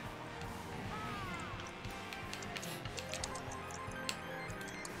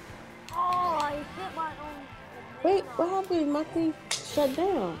 Oh, I hit my own. Wait, what happened? My thing shut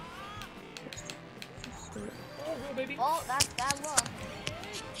down. Oh, that's that one.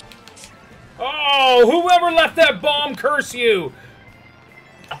 Oh, whoever left that bomb, curse you!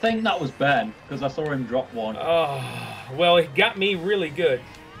 I think that was Ben, because I saw him drop one. Oh, well, it got me really good.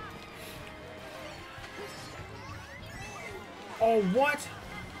 Oh, what?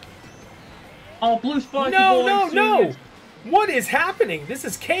 Oh, blue spiky No, boy, no, no! serious? What is happening? This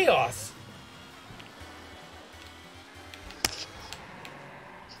is chaos.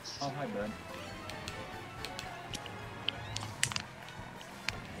 Oh, hi, Ben.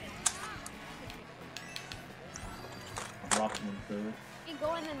 I'm rocking him through. He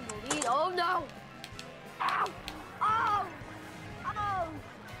going in the lead. Oh no! Ow! Oh! Oh!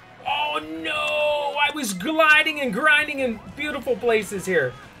 Oh, no! I was gliding and grinding in beautiful places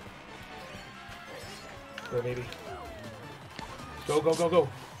here. Go, baby. Go, go, go, go.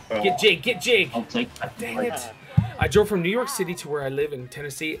 Get Jake, get Jake. I'll take that. Dang it. I drove from New York City to where I live in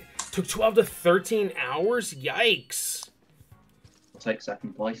Tennessee. Took 12 to 13 hours? Yikes. I'll take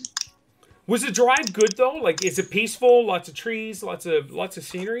second place. Was the drive good though? Like, is it peaceful? Lots of trees, lots of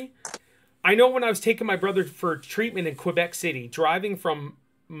scenery? I know when I was taking my brother for treatment in Quebec City, driving from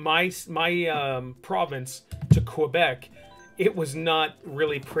my province to Quebec, it was not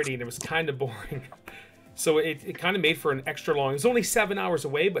really pretty and it was kind of boring. So it kind of made for an extra long. It was only 7 hours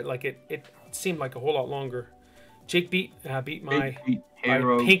away, but like it seemed like a whole lot longer. Jake beat my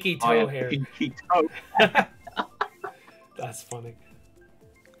pinky toe hair. Pinky toe. That's funny.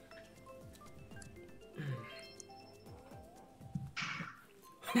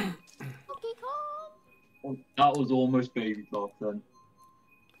 Oh, that was almost baby talk then.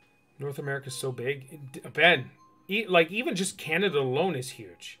 North America's so big. Ben, like even just Canada alone is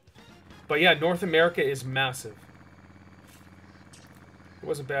huge. But yeah, North America is massive. It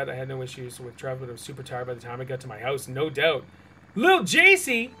wasn't bad. I had no issues with travel, but I was super tired by the time I got to my house. No doubt. Lil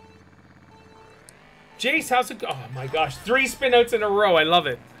JC! Jace, how's it go? Oh my gosh, 3 spin-outs in a row. I love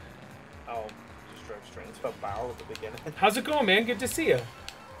it. Oh, just drove straight into a barrel at the beginning. How's it going, man? Good to see you.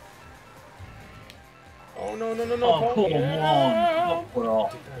 Oh, no, no, no, no. Oh, come on.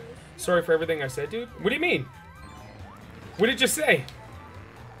 Well, Sorry for everything I said, dude. What do you mean? What did you say?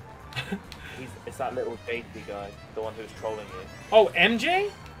 It's that little JT guy, the one who's trolling you. Oh,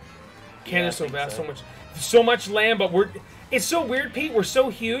 MJ? Canada's so vast, so much land, but it's so weird, Pete. We're so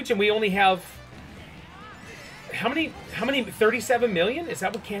huge, and we only have how many? 37 million? Is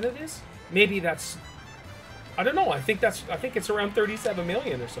that what Canada is? Maybe that's. I don't know. I think it's around 37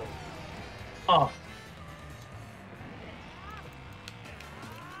 million or so. oh,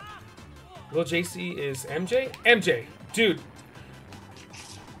 Lil JC is MJ. MJ, dude.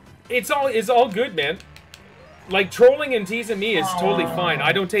 It's all good, man. Like trolling and teasing me is totally fine.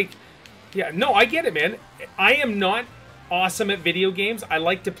 I don't take. Yeah, no, I get it, man. I am not awesome at video games. I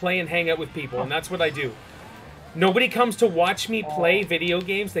like to play and hang out with people, and that's what I do. Nobody comes to watch me play video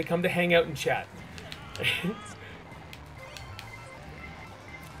games. They come to hang out and chat.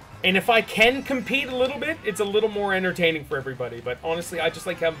 And if I can compete a little bit, it's a little more entertaining for everybody. But honestly, I just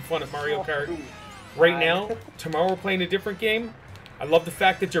like having fun at Mario Kart. Right now, tomorrow we're playing a different game. I love the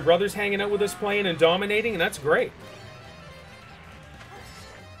fact that your brother's hanging out with us playing and dominating, and that's great.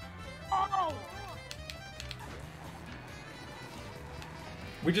 Oh!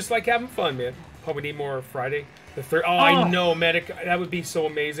 We just like having fun, man. Oh, we need more Friday. The third. Oh, I know, Medic. That would be so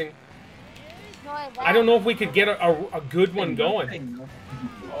amazing. No, I don't know if we could get a good one going.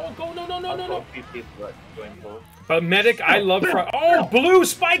 Oh, go, no, no, no, no, no. A few people that joined for. But Medic, I love oh, blue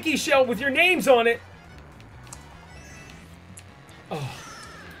spiky shell with your names on it. Oh,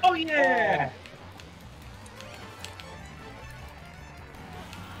 oh yeah!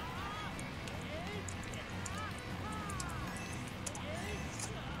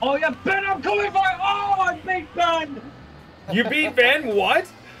 Oh yeah, Ben, I'm coming by! Oh, I beat Ben! You beat Ben? What?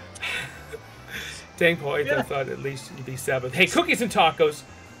 Dang, boy, I thought at least you'd be 7th. Hey, cookies and tacos.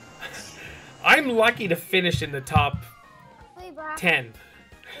 I'm lucky to finish in the top 10.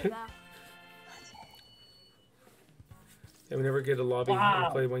 And we never get a lobby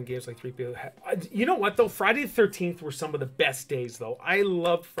and play one games like 3 people. You know what, though? Friday the 13th were some of the best days, though. I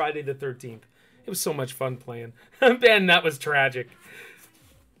loved Friday the 13th. It was so much fun playing. Ben, that was tragic.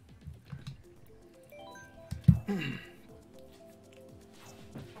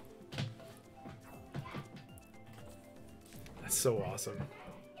 That's so awesome.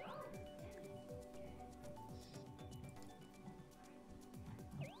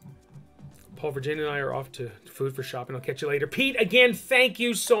 Paul, Virginia and I are off to food for shopping. I'll catch you later. Pete, again, thank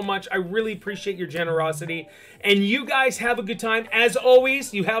you so much. I really appreciate your generosity. And you guys have a good time. As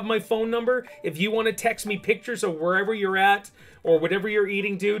always, you have my phone number. If you want to text me pictures of wherever you're at or whatever you're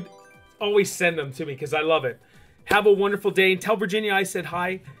eating, dude, always send them to me because I love it. Have a wonderful day. And tell Virginia I said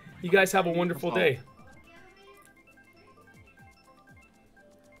hi. You guys have a wonderful day.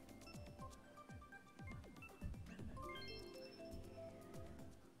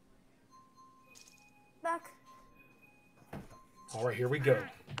 Back. All right, here we go.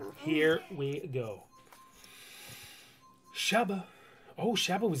 Here we go. Shaba. Oh,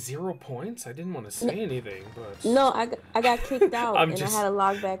 Shaba was 0 points? I didn't want to say anything, but... No, I got kicked out I had to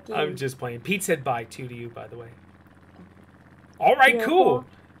log back in. I'm just playing. Pete said bye to you, by the way. All right, yeah, cool.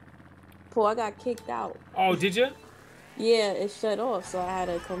 Paul, I got kicked out. Oh, did you? Yeah, it shut off, so I had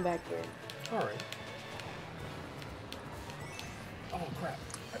to come back in. All right. Oh, crap.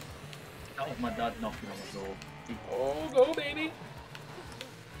 That was my dad knocking on the door. Oh, go, baby.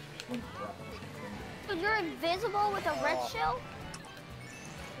 So you're invisible with a red shell?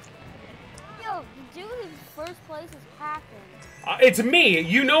 Yo, the dude in first place is hacking. It's me.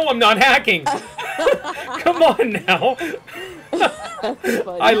 You know I'm not hacking. Come on now.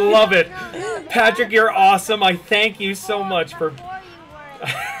 I love it. No, Patrick, you're awesome. I thank you so much for...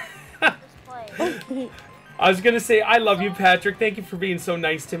 I was going to say, I love you, Patrick. Thank you for being so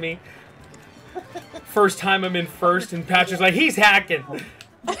nice to me. First time I'm in first, and Patrick's like, he's hacking.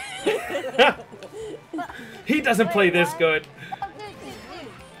 He doesn't play this good. The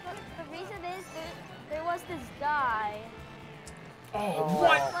reason is there was this guy. Oh,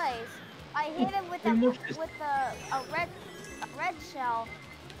 what? I hit him with a red shell,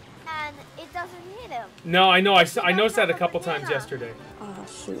 and it doesn't hit him. No, I know. I noticed that a couple times yesterday. Oh,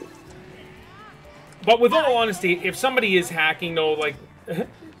 shoot. But with all honesty, if somebody is hacking, though, like,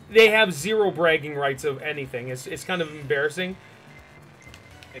 they have zero bragging rights of anything. It's kind of embarrassing.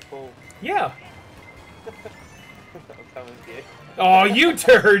 Hey, cool. Yeah. I'm coming to you. Oh, you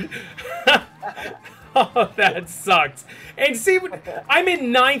turd! Oh, that sucks. And see, I'm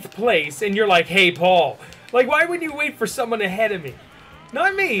in 9th place, and you're like, hey, Paul. Like, why wouldn't you wait for someone ahead of me?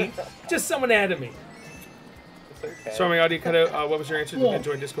 Not me, just someone ahead of me. Okay. Sorry, my audio cut out. What was your answer to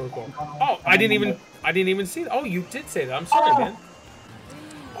join Discord call? Oh, I didn't even see that. Oh, you did say that. I'm sorry, man.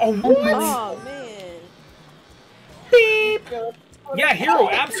 Oh, what? Oh, man. Beep. Yeah, Hero,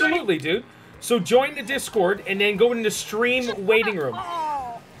 absolutely, dude. So join the Discord and then go into stream waiting room.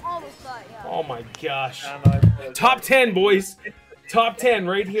 Oh my gosh. Top 10, boys. Top 10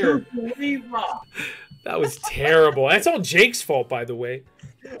 right here. That was terrible. That's all Jake's fault, by the way.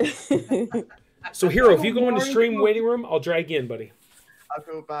 So, Hero, if you go into stream waiting room, I'll drag you in, buddy. I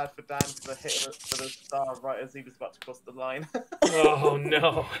feel bad for Dan for hitting for the star right as he was about to cross the line. Oh,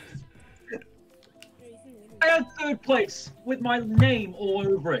 no. I had 3rd place with my name all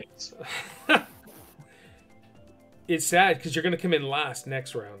over it. It's sad because you're going to come in last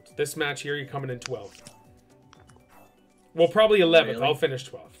next round. This match here, you're coming in 12th. Well, probably 11th. Really? I'll finish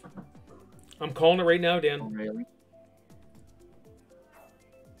 12th. I'm calling it right now, Dan. Oh, really?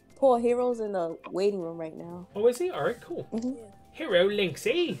 Paul, Hero's in the waiting room right now. Oh, is he? All right, cool. Mm-hmm. Hero,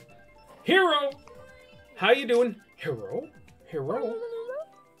 Linksy. Hero! How you doing? Hero? Hero?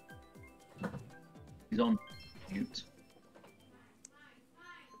 He's on mute.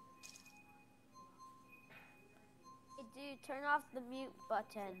 Hey, dude, turn off the mute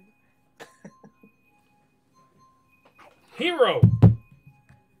button. Hero!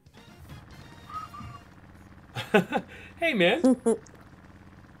 Hey, man.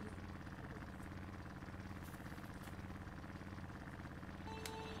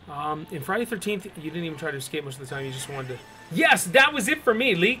 In Friday 13th, you didn't even try to escape most of the time. You just wanted to... Yes, that was it for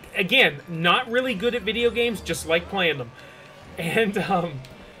me, Leak. Again, not really good at video games, just like playing them. And,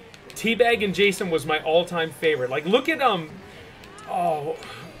 Teabag and Jason was my all-time favorite. Like, look at, oh...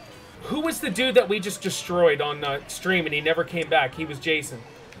 Who was the dude that we just destroyed on stream and he never came back? He was Jason.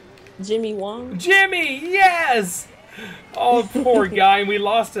 Jimmy Wong? Jimmy, yes! Oh, poor guy. And we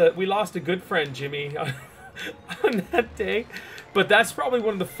lost a good friend, Jimmy, on that day. But that's probably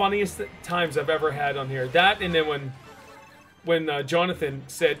one of the funniest times I've ever had on here. That, and then when Jonathan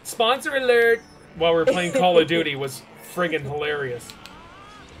said, "Sponsor alert," while we were playing Call of Duty was friggin' hilarious.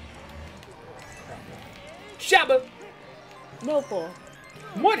 Shabba! No, Paul.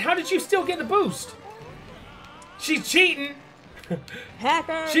 What? How did you still get the boost? She's cheating!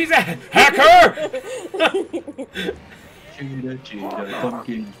 Hacker! She's a hacker! Cheetah,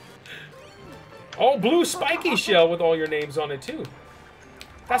 pumpkin. Oh, blue spiky shell with all your names on it, too.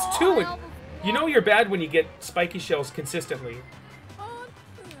 That's two. You know you're bad when you get spiky shells consistently. Oh,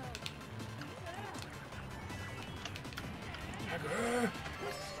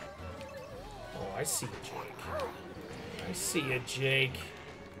 I see you, Jake. I see you, Jake.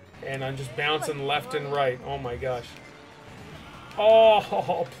 And I'm just bouncing left and right. Oh, my gosh.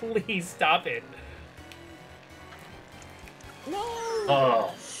 Oh, please stop it. No!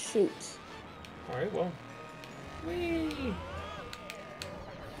 Oh. Shoot. Alright, well. Whee!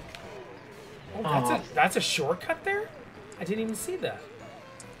 Oh, that's a shortcut there? I didn't even see that.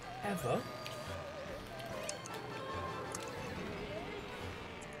 Eva.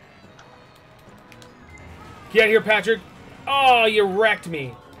 Get out here, Patrick. Oh, you wrecked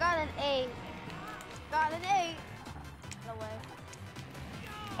me. Got an A. Got an A. No way.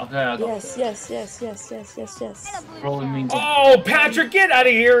 Okay, I got Yes. rolling means. Oh, Patrick, get out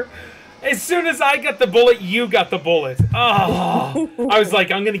of here. As soon as I got the bullet, you got the bullet. Oh, I was like,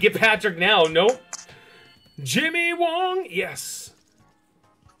 I'm going to get Patrick now. Nope. Jimmy Wong. Yes.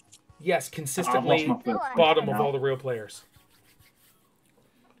 Yes, consistently bottom of all the real players.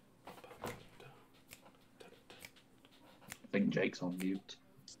 I think Jake's on mute.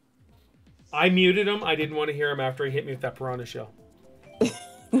 I muted him. I didn't want to hear him after he hit me with that piranha shell. See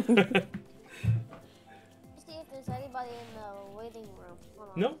if there's anybody in the waiting room. Hold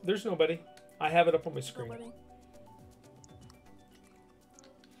on. No, there's nobody. I have it up on my screen. Nobody.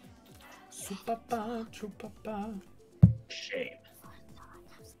 Shame.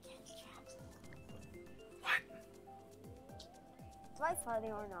 What? Am I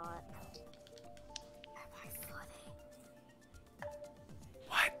funny or not?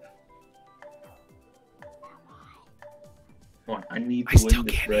 What? Come on, I need I to still win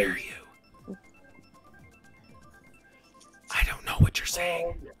this can't hear race. you. I don't know what you're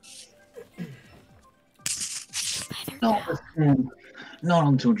saying. Not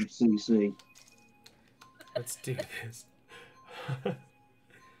on 200cc. Let's do this.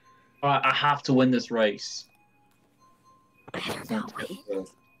 Alright, I have to win this race.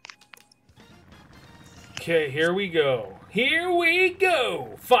 Okay, here we go. Here we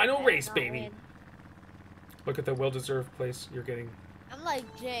go. Final race, baby. Look at the well-deserved place you're getting. I'm like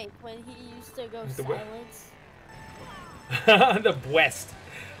Jake when he used to go The silence. The West.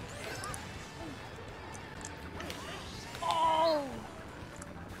 Oh!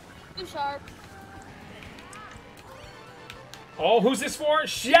 Too sharp. Oh, who's this for?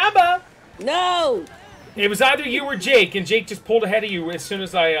 Shabba! No! It was either you or Jake, and Jake just pulled ahead of you as soon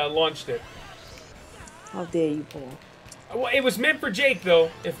as I launched it. How dare you, Paul? Well, it was meant for Jake,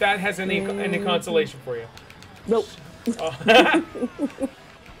 though, if that has any consolation for you. Nope. Oh,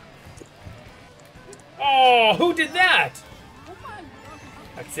 oh, who did that?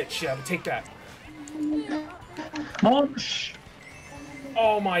 That's it, Shabba. Take that. Munch!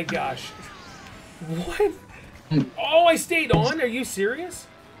 Oh my gosh. What? Oh, I stayed on? Are you serious?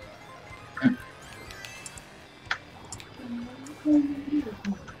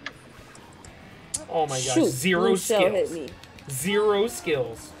 Oh my gosh. Shoot, Zero blue shell skills. hit me. Zero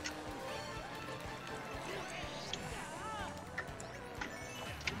skills.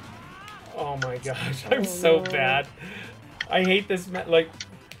 Oh my gosh. I'm so bad. I hate this. Like,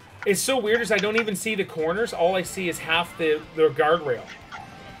 it's so weird as I don't even see the corners. All I see is half the guardrail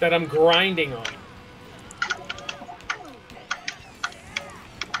that I'm grinding on.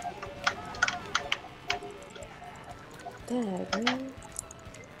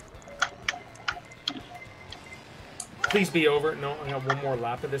 Please be over. No, I got one more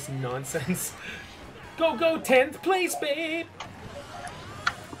lap of this nonsense. Go, 10th place, babe.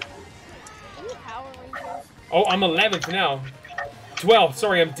 Any Power Rangers? Oh, I'm 11th now. 12th.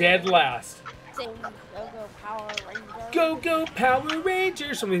 Sorry, I'm dead last. Sing Go Power Rangers. Go, Power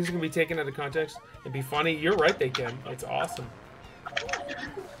Rangers. Some of these are going to be taken out of context and be funny. You're right, they can. It's awesome.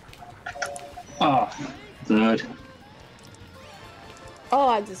 Oh, third. Oh,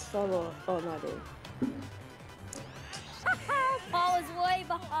 I just fell off. Oh, no, I didn't. Paul is way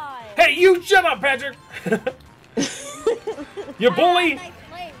behind. Hey, you shut up, Patrick. You bully. Nice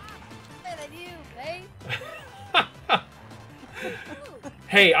play. Better than you, babe.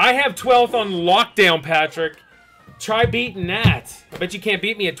 Hey, I have 12th on lockdown, Patrick. Try beating that. I bet you can't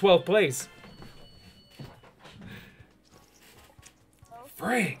beat me at 12th place.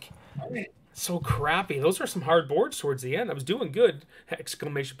 Frank. So crappy. Those are some hard boards towards the end. I was doing good.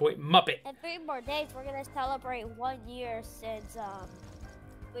 Exclamation point. Muppet. In 3 more days, we're gonna celebrate 1 year since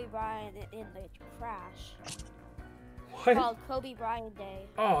Kobe Bryant in the crash. What? It's called Kobe Bryant Day.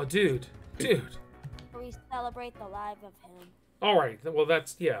 Oh, dude. Dude. Where we celebrate the life of him. All right. Well,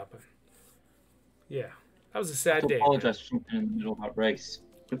 that's, yeah. But yeah. That was a sad day. I apologize for something in the middle of that race.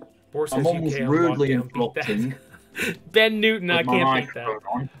 Boar says I'm almost UK on rudely lockdown. Beat that. interrupting. Ben Newton, I with my can't beat that.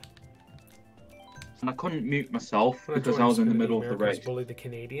 microphone on. And I couldn't mute myself What because I was in the middle of the Americans race. bully the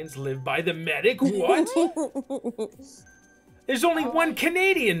Canadians, live by the medic. What? There's only one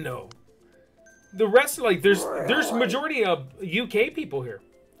Canadian though. The rest, like, there's majority of UK people here.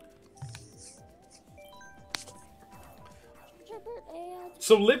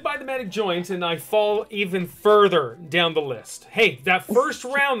 So live by the medic joins, and I fall even further down the list. Hey, that first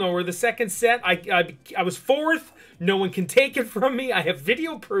round though, or the second set, I was 4th. No one can take it from me. I have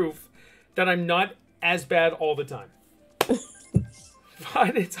video proof that I'm not as bad all the time.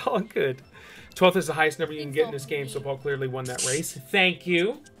 But it's all good. 12th is the highest number you can get in this game, so Paul clearly won that race. Thank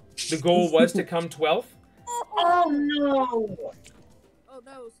you. The goal was to come 12th. Oh no! Oh,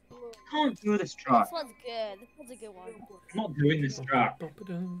 that was cool. I can't do this track. This one's good. This one's a good one. I'm not doing this track.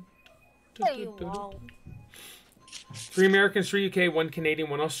 No, you won't. 3 Americans, 3 UK, 1 Canadian,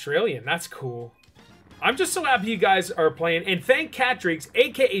 1 Australian. That's cool. I'm just so happy you guys are playing. And thank Catrix,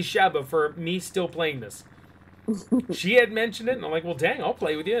 a.k.a. Shaba, for me still playing this. She had mentioned it, and I'm like, well, dang, I'll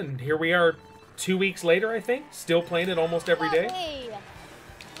play with you. And here we are 2 weeks later, I think. Still playing it almost every day. Hey.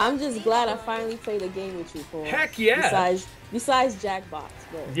 I'm just glad I finally played a game with you, Paul. Heck yeah. Besides Jackbox.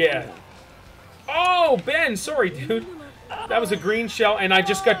 But, Yeah. Oh, Ben, sorry, dude. That was a green shell, and I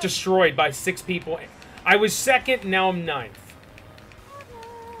just got destroyed by 6 people. I was 2nd, now I'm 9th.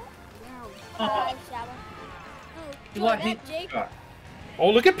 Oh,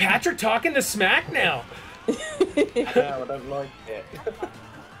 look at Patrick talking to smack now. No, I don't like it.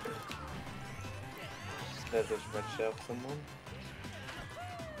 There's this red shell for someone.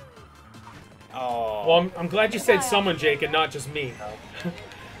 Oh. Well, I'm glad you said someone, Jake, and not just me.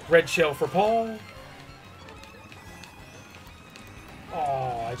 Red shell for Paul.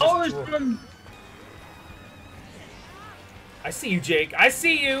 Oh, I just I see you, Jake. I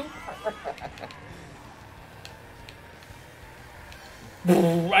see you.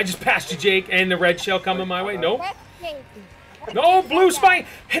 I just passed you, Jake, and the red shell coming my way. Nope. No, blue spike.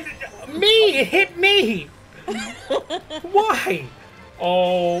 Me, it hit me. Why?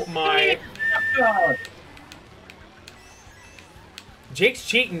 Oh my. Jake's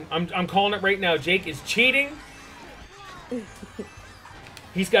cheating. I'm calling it right now. Jake is cheating.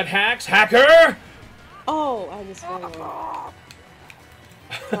 He's got hacks. Hacker! Oh, I just ran away. Gosh,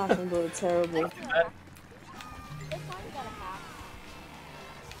 I'm doing terrible.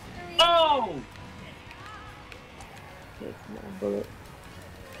 Oh! Take my bullet.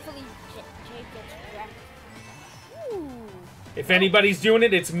 If anybody's doing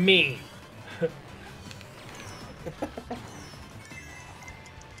it, it's me.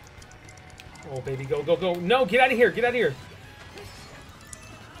 Oh, baby, go, go, go. No, get out of here. Get out of here.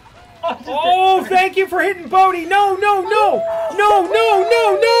 Oh, thank you for hitting Bodie. No, no, no. No, no,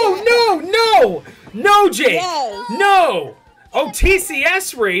 no, no, no, no. No, Jake. Yes. No. Oh,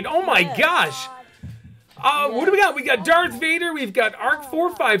 TCS raid. Oh, my gosh. What do we got? We got Darth Vader. We've got Arc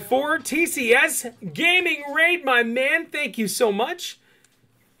 454. TCS Gaming raid, my man. Thank you so much.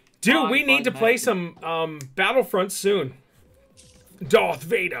 Dude, we need to play some Battlefront soon. Darth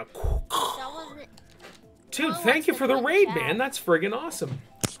Vader. Dude, thank you for the raid, man. That's friggin' awesome.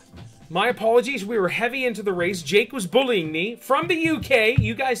 My apologies. We were heavy into the race. Jake was bullying me from the UK.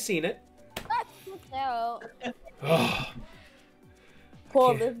 You guys seen it. No.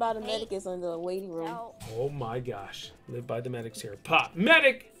 Paul, Live by the Medic is in the waiting room. Oh my gosh. Live by the Medics here. Pop.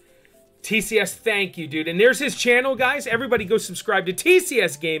 Medic! TCS, thank you, dude. And there's his channel, guys. Everybody go subscribe to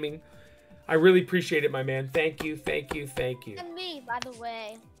TCS Gaming. I really appreciate it, my man. Thank you, thank you, thank you. And me, by the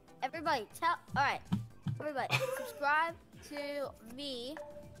way. Everybody, alright. Everybody, subscribe to me.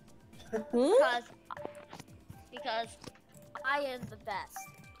 Because I am the best.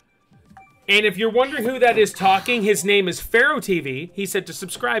 And if you're wondering who that is talking, his name is Pharaoh TV. He said to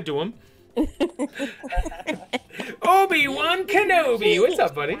subscribe to him. Obi-Wan Kenobi. What's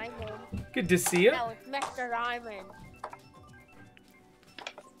up, buddy? Good to see you. No, it's Mr. Diamond.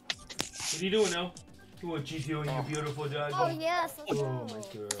 What are you doing now? What you doing, you beautiful dog? Oh, yes. Oh, my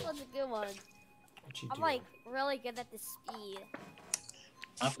girl. That's a good one. I'm like really good at the speed.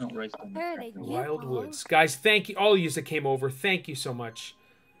 I've not raced on Where are they? Wild Woods. Guys, thank you. All of you that came over, thank you so much.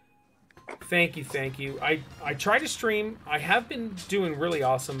 Thank you, thank you. I try to stream. I have been doing really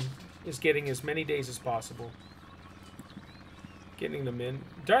awesome, is getting as many days as possible. Getting them in.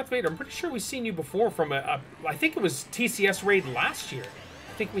 Darth Vader, I'm pretty sure we've seen you before from I think it was TCS raid last year.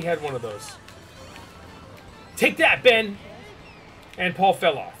 I think we had one of those. Take that, Ben! And Paul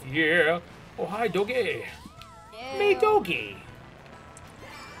fell off. Yeah. Oh, hi, Doggy. Yeah. Me, Doggy.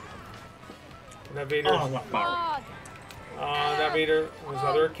 That Vader. That Vader was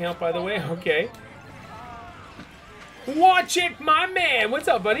other account, by the way. Okay. Watch it, my man. What's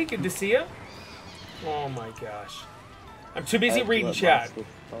up, buddy? Good to see you. Oh my gosh. I'm too busy reading chat.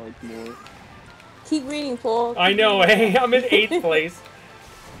 Keep reading, Paul. I know. Hey, I'm in 8th place.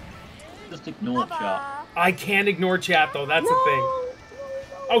 Just ignore chat. I can't ignore chat though. That's the thing.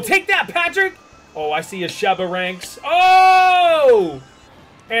 Oh, take that, Patrick. Oh, I see a Sheba ranks. Oh,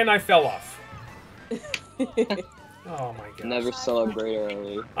 and I fell off. Oh my god. Never celebrate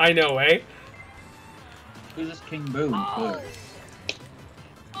early. I know, eh? Who's this King Boom? Oh, and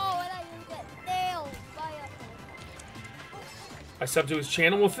I just got nailed by a... I subbed to his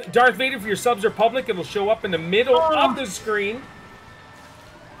channel. Well, Darth Vader, if your subs are public, it'll show up in the middle of the screen.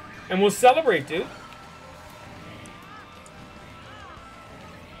 And we'll celebrate, dude.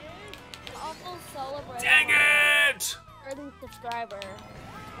 Also celebrate. Dang it! 30 subscriber.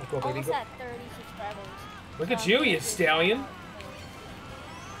 Go, baby, Almost go. at 30 subscribers. Look at you, you stallion.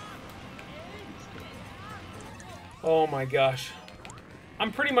 Oh my gosh.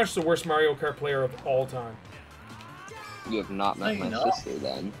 I'm pretty much the worst Mario Kart player of all time. You have not met my sister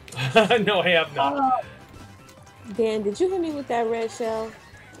then. No, I have not. Dan, did you hit me with that red shell?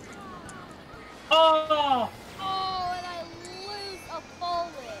 Oh! Oh, and I lose a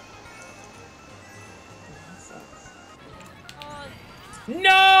bullet.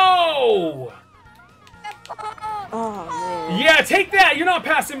 No! Oh, man. Yeah, take that! You're not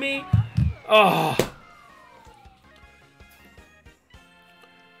passing me! Oh.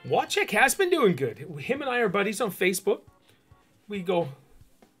 Wachek has been doing good. Him and I are buddies on Facebook. We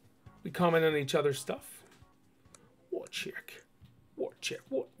comment on each other's stuff. Wachek. Wachek.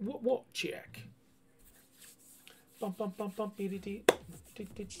 Bum bum bum bum dee dee dee.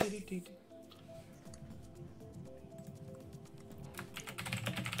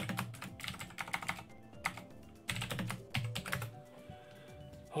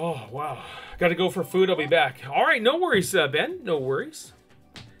 Oh, wow. Got to go for food. I'll be back. All right, no worries, Ben. No worries.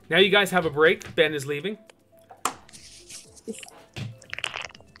 Now you guys have a break. Ben is leaving.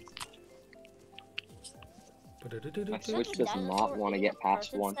 My Switch does not want to get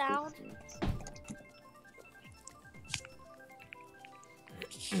past 1.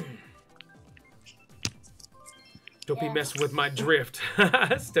 Don't be messing with my drift.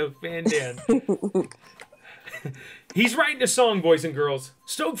 Stoke Van Dan. He's writing a song, boys and girls.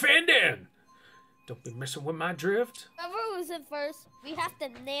 Stoke Van Dan. Don't be messing with my drift. Whoever was in first, we have to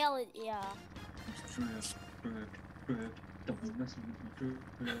nail it, yeah.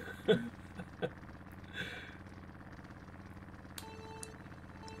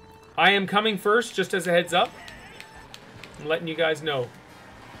 I am coming first, just as a heads up. I'm letting you guys know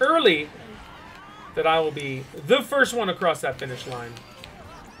early that I will be the first one across that finish line.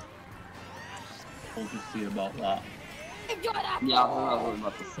 I'll just see about that. Enjoy that. Yeah, I was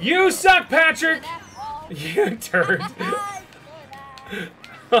about to say. You suck, Patrick! You turd.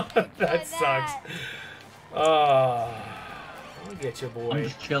 That sucks. I'll get you, I'm boy.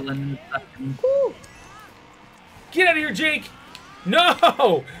 just chilling. Get out of here, Jake!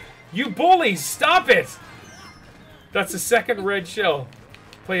 No! You bullies, stop it! That's the second red shell.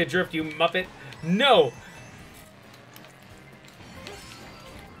 Play a drift, you muppet. No!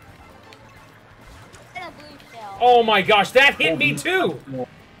 And a blue shell. Oh my gosh, that hit me too!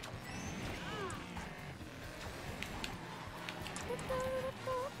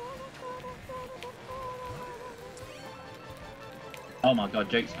 Oh my god,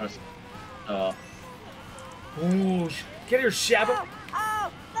 Jake's first. Ooh, get here, Shabba.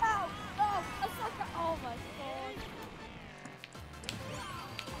 Oh, no, no, a sucker. Oh my god.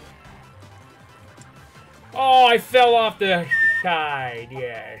 Oh, I fell off the side,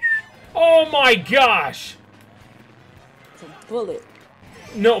 yes. Oh my gosh! It's a bullet.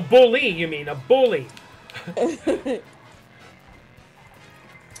 No, bully, you mean, a bully.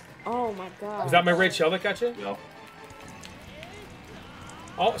 Oh my god. Was that my red shell that got you? Yeah.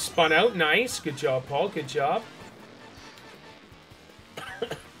 Oh, spun out, nice. Good job, Paul, good job.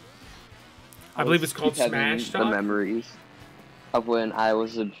 I believe it's called Keep having Smash the Talk. memories of when I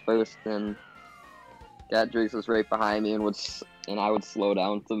was in first and Dad Driggs was right behind me and and I would slow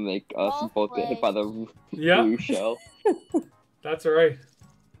down to make us both get hit by the blue shell. That's alright.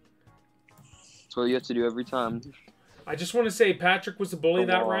 That's what you have to do every time. I just want to say Patrick was the bully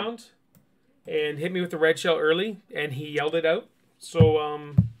that round and hit me with the red shell early, and he yelled it out.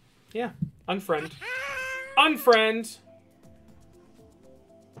 So, yeah, unfriend. Unfriend!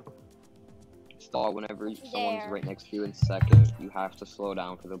 Start whenever someone's right next to you in second. You have to slow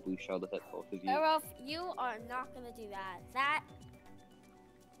down for the blue shell to hit both of you. Pharaoh, you are not gonna do that. That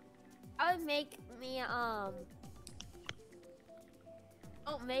would make me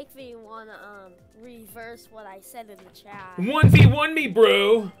don't make me wanna reverse what I said in the chat. 1v1 me,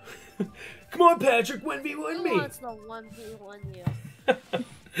 bro! Come on, Patrick, 1v1 me! Who wants to 1v1 you?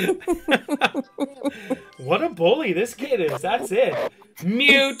 What a bully this kid is, that's it.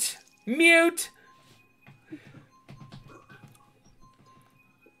 Mute! Mute!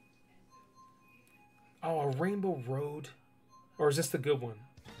 Oh, a Rainbow Road? Or is this the good one?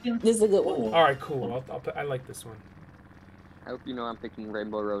 This is a good one. Alright, cool. I like this one. I hope you know I'm picking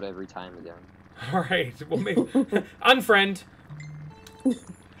Rainbow Road every time again. Alright, well, maybe... Unfriend!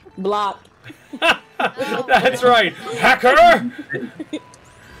 Block. That's right! Hacker!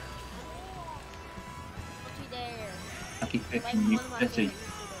 I keep picking you, Betty.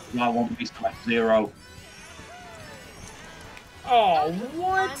 I want to be select 0. Oh,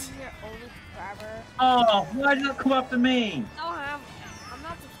 what? I'm your only subscriber. Oh, why did that come after me? No, I'm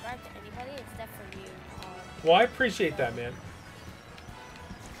not subscribed to anybody except for you. Well, I appreciate that, man.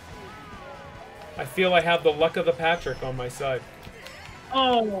 I feel I have the luck of the Patrick on my side.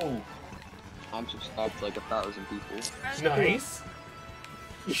 Oh! I'm subscribed to like 1,000 people. Nice.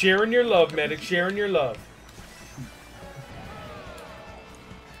 Sharing your love, medic. Sharing your love.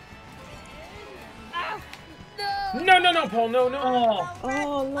 No, no, no, Paul. No, no. Oh!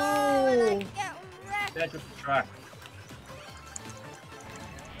 Oh no. That's just the track.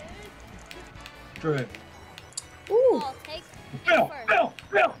 True. Ooh. Take Bill! Bill!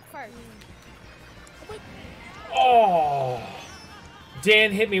 Bill! first. Oh.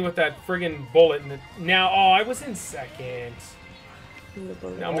 Dan hit me with that friggin' bullet. Now, oh, I was in second.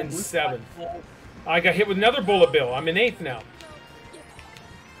 Now I'm in 7th. I got hit with another bullet bill. I'm in 8th now.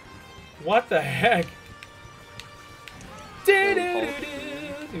 What the heck? Yay!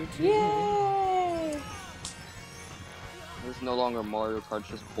 This is no longer Mario Kart,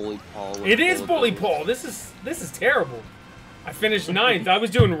 just Bully Paul. It is Bully Paul. This is terrible. I finished 9th. I was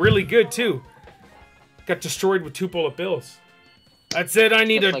doing really good too. Got destroyed with 2 bullet bills. That's it. I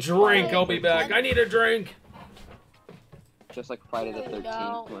need a drink. I'll be back. I need a drink. Just like Friday the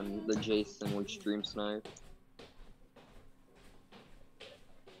 13th when the Jason would stream snipe.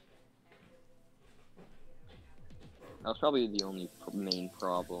 That was probably the only main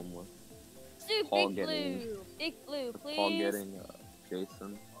problem with Paul getting Big blue, please. Paul getting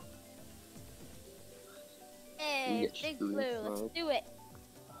Jason. Hey, Big Blue, let's do it.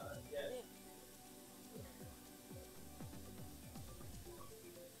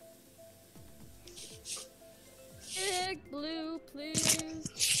 Big Blue,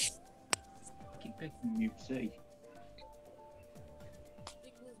 please. Keep picking Mute C.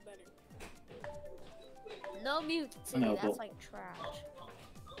 Big Blue's better. No mute, No, that's but- like trash.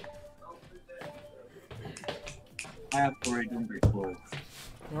 I have already done before.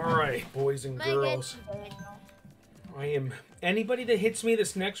 All right, boys and girls. I am anybody that hits me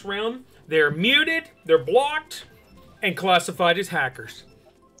this next round. They're muted, they're blocked, and classified as hackers.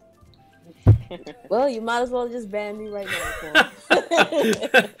 Well, you might as well just ban me right now,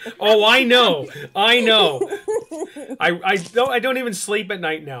 Paul. Oh, I know. I know. I don't even sleep at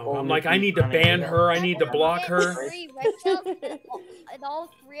night now. I'm like, I need to ban her. I need to block her. And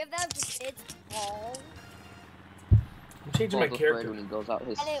all 3 of them just hit Paul. I'm changing my Paul's character. afraid when he goes out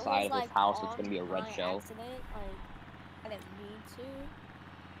his And it side was of his house, it's gonna be a red by shell. accident, I didn't mean to.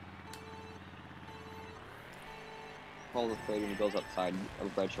 Paul's afraid when he goes outside, a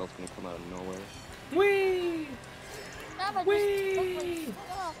red shell's gonna come out of nowhere. Whee! Stop it, Whee!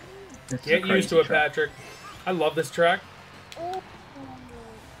 It's Get a used to crazy it, track. Patrick. I love this track. Oh.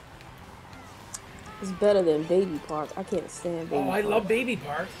 It's better than Baby Park. I can't stand Baby Oh, Park. I love Baby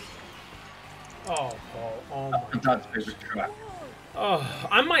Park. Oh, Paul. Oh, my. That's Dad's favorite track. Oh,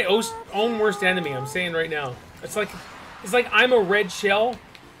 I'm my own worst enemy. I'm saying right now. It's like I'm a red shell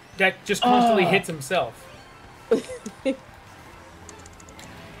that just constantly hits himself.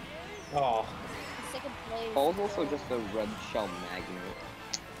 Oh, Second place. Paul's also just a red shell magnet.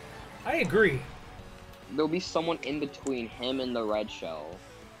 I agree. There'll be someone in between him and the red shell,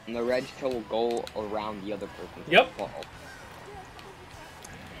 and the red shell will go around the other person. Yep. Paul.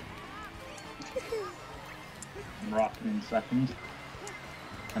 I'm rocking in second.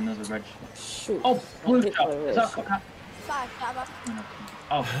 And there's a red shell. Shoot. Oh, blue shell. Red Is that shell. Sorry, Baba.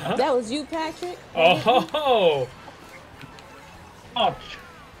 Oh, Huh? That was you, Patrick? Oh, oh,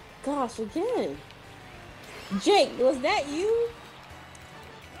 Gosh, again. Jake, was that you?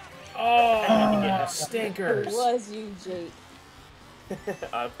 oh, yeah, It stinkers. was you, Jake.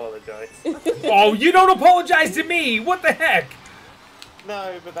 I apologise. Oh, you don't apologize to me. What the heck?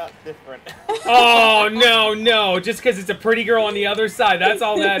 No, but that's different. Oh, no, no. Just because it's a pretty girl on the other side. That's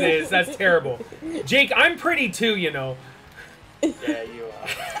all that is. That's terrible. Jake, I'm pretty too, you know. Yeah, you are.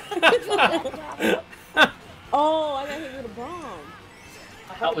 Oh, I got hit with a bomb.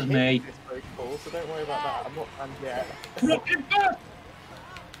 that was me. It's very cool, so don't worry about that. I'm not done yet.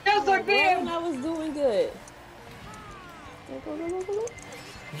 Yes, I When I was doing good. Go.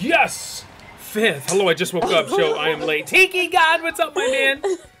 Yes! Fifth. Hello, I just woke up, so I am late. Tiki God, what's up, my man?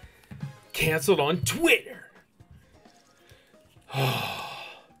 Cancelled on Twitter.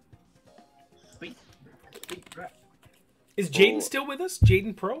 Is Jaden still with us?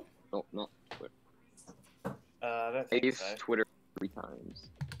 Jaden Pro? No, not Twitter. I don't I think used so. Twitter 3 times.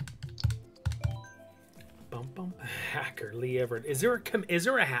 Bum bum. Hacker Lee Everett. Is there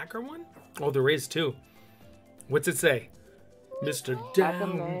a hacker one? Oh, there is too. What's it say? Mr.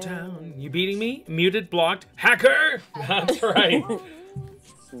 Downtown. You beating me? Muted, blocked. Hacker! That's right.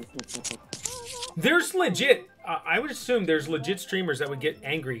 There's legit. I would assume there's legit streamers that would get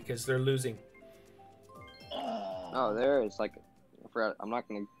angry because they're losing. Oh, there is like, I forgot, I'm not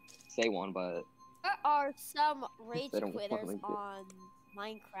gonna say one, but There are some rage They don't quitters want me to. on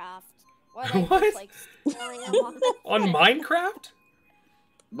Minecraft. Where they What? just, like, slam on On Minecraft?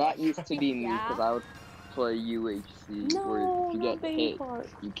 that used to be me Yeah. because I would play UHC where No, if you no get baby hit, part.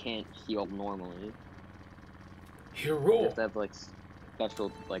 you can't heal normally. You Hero. have to have like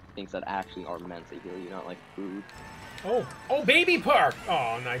special like things that actually are meant to heal you, not like food. Oh, baby park.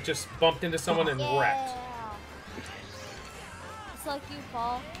 Oh, and I just bumped into someone and wrecked. Yeah. It's like you,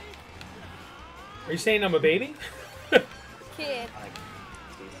 Paul. Are you saying I'm a baby? Kid.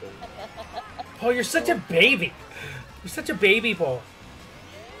 Paul, you're such a baby. You're such a baby, Paul.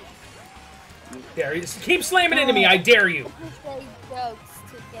 There, you keep slamming into me. I dare you. You say jokes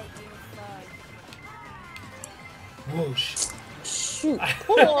to get you fun. Whoosh. Shoot.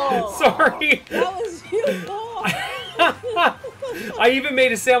 Sorry. That was you, Paul. I even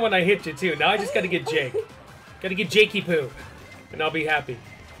made a sound when I hit you, too. Now I just gotta get Jake. Gotta get Jakey Poo. And I'll be happy.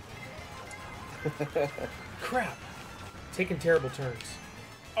 Crap. Taking terrible turns.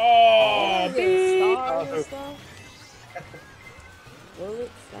 Oh, beep. Stars and stuff.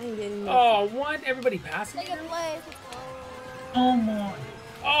 Bullets. I ain't getting nothing. Oh, what? Everybody passing? Take a play. Oh my.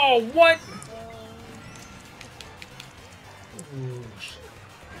 Oh, what? Whoosh.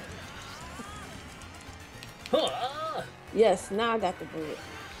 Huh. Yes, now I got the bullet.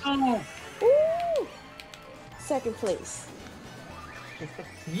 Oh. Woo! Second place.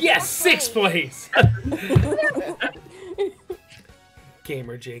 Yes, sixth place.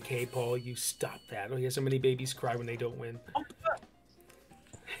 Gamer JK Paul, you stop that. Oh, yeah, so many babies cry when they don't win.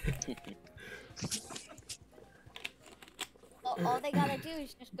 All they gotta do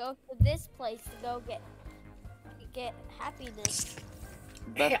is just go to this place to go get happiness.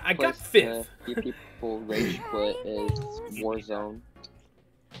 Hey, I got place fifth. to keep people rage quit is Warzone.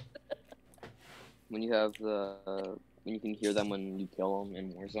 When you have the when you can hear them when you kill them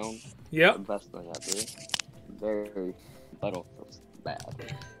in Warzone. Yep. The best thing ever. Very, I don't feel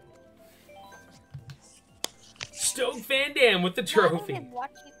bad. Stoke Van Dam with the trophy.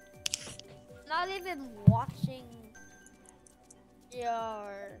 Not even watching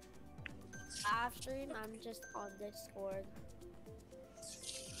your live stream. I'm just on Discord.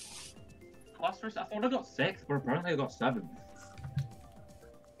 Clusters? I thought I got 6, but apparently I got 7.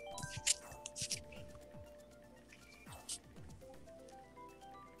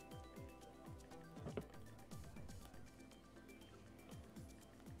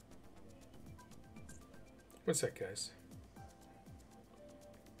 What's that, guys?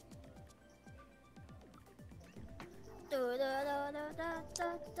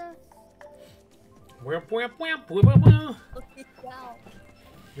 Wamp, wamp, wamp, wamp, wamp, wamp. Wow.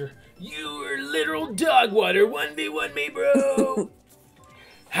 You're literal dog water. 1v1 me, bro.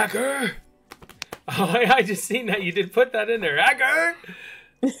 Hacker. Oh, I just seen that. You did put that in there. Hacker.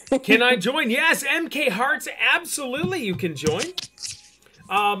 Can I join? Yes, MK Hearts. Absolutely, you can join.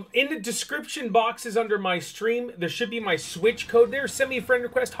 In the description boxes under my stream, there should be my Switch code there. Send me a friend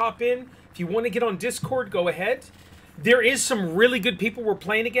request. Hop in. If you want to get on Discord, go ahead. There is some really good people we're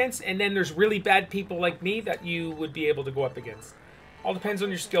playing against, and then there's really bad people like me that you would be able to go up against. All depends on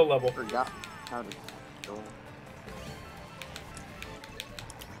your skill level. Forgot how to go.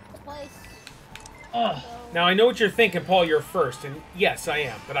 place. Oh. Now, I know what you're thinking, Paul. You're first, and yes, I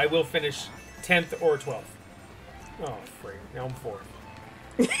am. But I will finish 10th or 12th. Oh, freak. Now I'm 4th.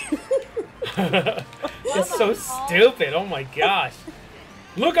 It's so stupid. Oh, my gosh.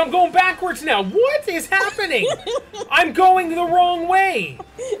 Look, I'm going backwards now. What is happening? I'm going the wrong way.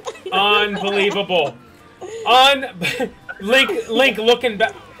 Unbelievable. Link looking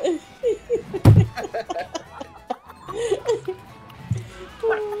back.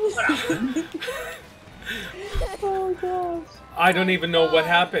 Oh gosh. I don't even know what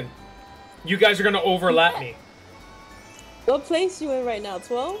happened. You guys are going to overlap me. What place you in right now?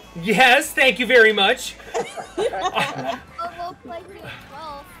 12? Yes, thank you very much. What place you in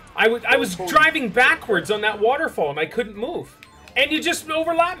 12? I was driving backwards on that waterfall and I couldn't move. And you just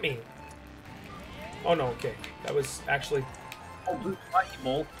overlapped me. Oh no, okay. That was actually... Oh, right,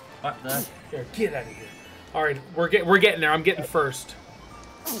 Mole. Back there. Here, get out of here. Alright, we're getting there. I'm getting first.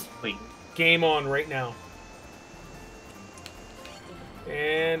 Wait. Game on right now.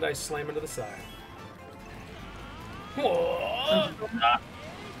 And I slam into the side. Whoa.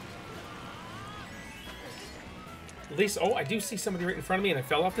 At least, oh, I do see somebody right in front of me and I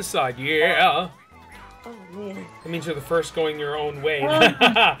fell off the side. Yeah. Oh, man. That means you're the first going your own way.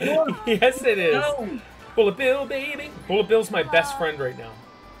 Yes, it is. No. Bullet Bill, baby. Bullet Bill's my best friend right now.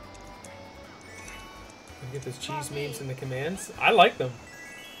 Get those cheese memes and the commands. I like them.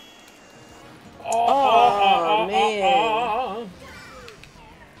 Oh, man.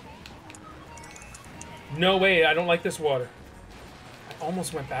 No way, I don't like this water. I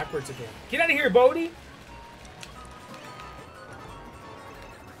almost went backwards again. Get out of here, Bodie!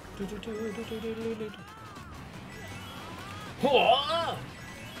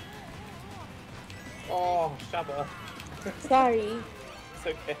 Oh, Shabba. Sorry. It's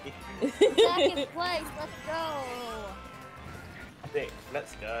okay. Second place, let's go. Dick,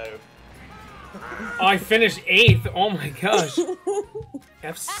 let's go. Oh, I finished 8th. Oh my gosh.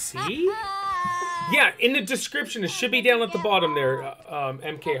 FC? Yeah, in the description. It should be down at the bottom there,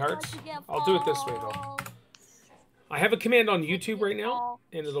 MK Hearts. I'll do it this way, though. I have a command on YouTube right now,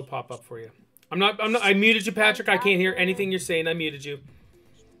 and it'll pop up for you. I muted you, Patrick. I can't hear anything you're saying. I muted you.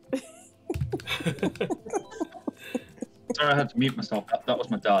 Sorry, I had to mute myself. That was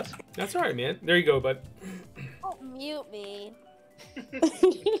my dad. That's all right, man. There you go, bud. Don't mute me.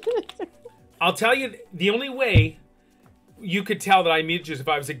 I'll tell you, the only way you could tell that I muted you is if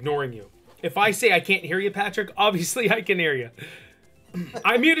I was ignoring you. If I say I can't hear you, Patrick, obviously I can hear you.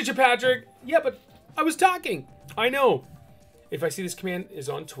 I muted you, Patrick. Yeah, but I was talking. I know. If I see this command is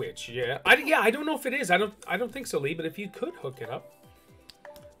on Twitch, yeah. I don't know if it is. I don't think so, Lee, but if you could hook it up.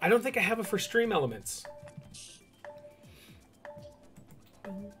 I don't think I have it for stream elements.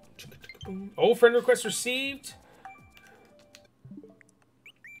 Oh, friend request received.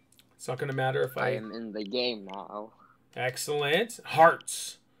 It's not going to matter if I am in the game now. Excellent.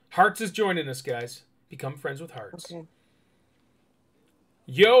 Hearts. Hearts is joining us, guys. Become friends with Hearts. Okay.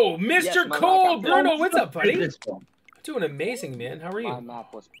 Yo, Mr. Yes, Cole Bruno, what's up, buddy? One. Doing amazing, man. How are you? My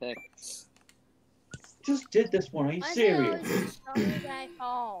map was picked. Just did this one. Are you serious? Really,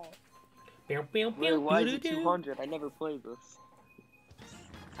 why is it 200? I never played this.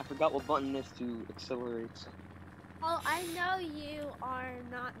 I forgot what button is to accelerate. Well, I know you are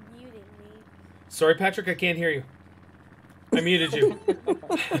not muting me. Sorry, Patrick, I can't hear you. I muted you.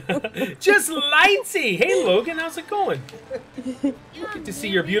 Just Lightsy! Hey, Logan, how's it going? Good to see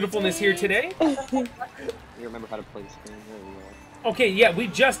your beautifulness here today. You remember how to play this game? There we go. Okay, yeah, we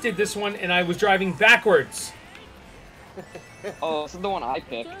just did this one, and I was driving backwards. Oh, this is the one I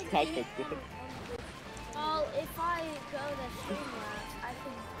picked. I picked it. Well, if I go to Streamlabs, I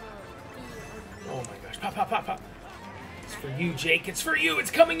can be Oh my gosh. Pop, pop, pop, pop. It's for you, Jake. It's for you.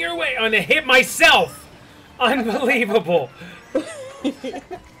 It's coming your way. I'm gonna hit myself. Unbelievable.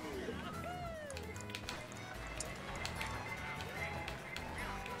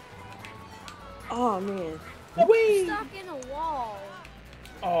 Oh, man. Whee! stuck in a wall.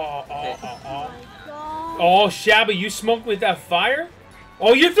 Oh, Oh my god. Oh, Shabba, you smoked with that fire?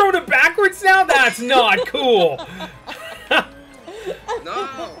 Oh, you're throwing it backwards now? That's not cool. No,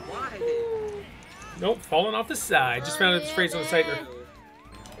 why? Nope, falling off the side. Just found this phrase on the site.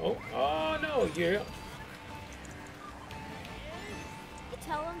 Oh, oh no, yeah.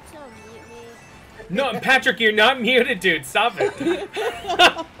 Tell him to mute me. No, Patrick, you're not muted, dude. Stop it.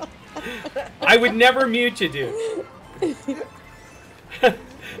 I would never mute you, dude. You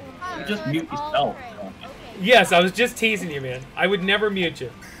just mute yourself. Yes, I was just teasing you, man. I would never mute you.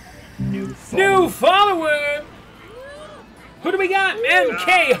 New follower! Who do we got?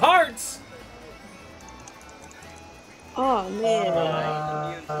 MK Hearts! Oh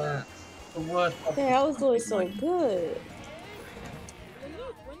man. The worst. Hey, I was doing so good.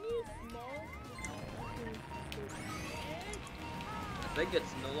 I think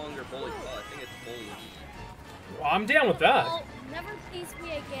it's no longer bully ball. I think it's bullying. Well, I'm down with that. Oh, never tease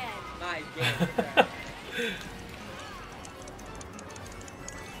me again. Nice game.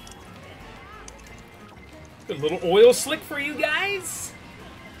 Good little oil slick for you guys.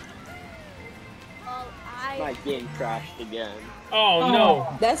 Well, My game crashed again. Oh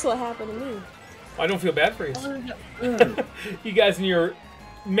no. That's what happened to me. I don't feel bad for you. You guys and your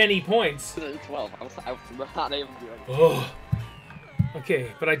many points. 12. I was not able to do it. Oh.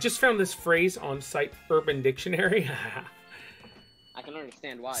 Okay, but I just found this phrase on site Urban Dictionary. I can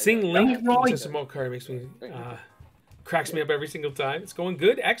understand why. Sing but- Link, just a small card makes me cracks me up every single time. It's going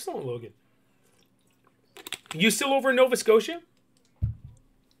good. Excellent, Logan. You still over in Nova Scotia?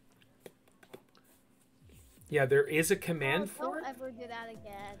 Yeah, there is a command for it. Don't ever do that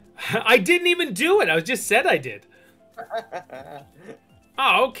again. I didn't even do it. I just said I did.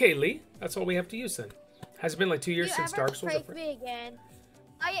 Oh, okay, Lee. That's all we have to use then. Has it been like 2 years since Dark Souls? If you ever prank me again,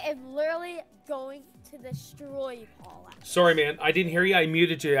 I am literally going to destroy you, Paul. Sorry, man. I didn't hear you. I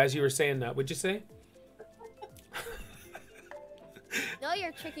muted you as you were saying that. What'd you say? No,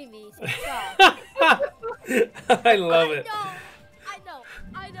 you're tricking me. So stop. I love it.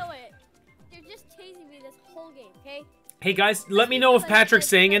 I know it. You're just teasing me this whole game, okay? Hey, guys, let me know if Patrick's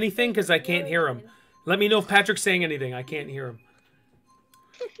saying anything because I can't hear him. Let me know if Patrick's saying anything. I can't hear him.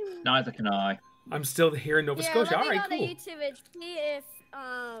 Neither can I. I'm still here in Nova Scotia. All right, let me cool. go to YouTube and see if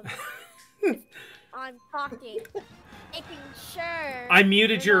I'm talking, making sure. I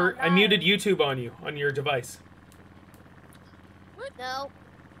muted you're not I muted YouTube on your device. No,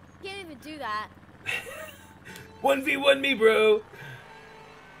 can't even do that. 1v1 me, bro.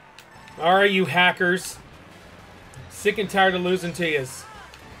 All right, you hackers. Sick and tired of losing to yous.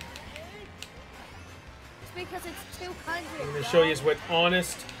 It's because it's 200. I'm gonna show you what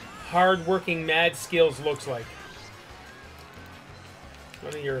honest, hard-working, mad skills looks like.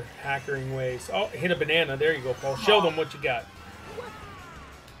 One of your hackering ways. Oh, hit a banana. There you go, Paul. Show them what you got.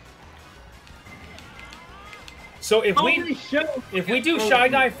 So if we do Shy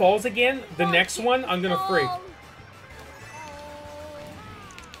Guy Falls again, the next one, I'm gonna freak.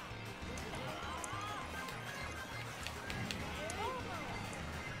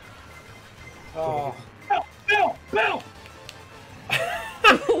 Oh. Bill! Bill!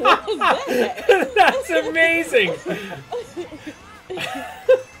 What was that? That's amazing.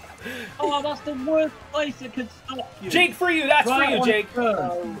 Oh, that's the worst place that could stop you. Jake, for you. That's for you, Jake.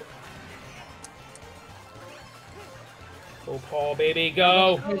 Turn. Go, Paul, baby,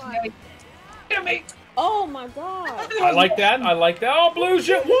 go. Get me! Oh my god. I like that. I like that. Oh, blue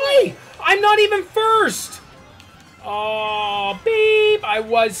shit. Why? I'm not even first. Oh, beep. I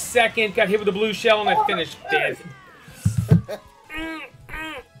was second. Got hit with a blue shell, and I finished dead.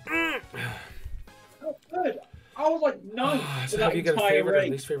 Good. I was like, no. So have you got a favorite or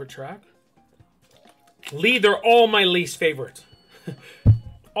least favorite track? Lee, they're all my least favorite.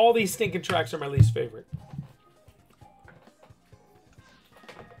 All these stinking tracks are my least favorite.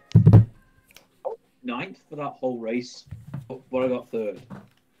 Ninth for that whole race, but I got third.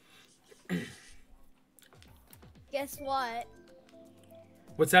 Guess what?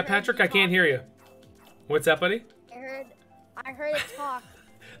 What's that, Patrick? I can't hear you. What's that, buddy? I heard it talk.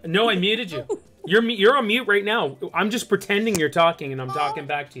 No, I muted you. You're on mute right now. I'm just pretending you're talking, and I'm talking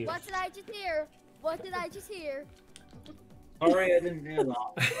back to you. What did I just hear? What did I just hear? Sorry, I didn't hear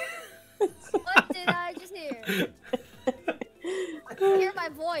that. What did I just hear? I hear my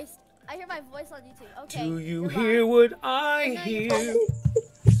voice. I hear my voice on YouTube. Okay. Do you goodbye. hear what I hear?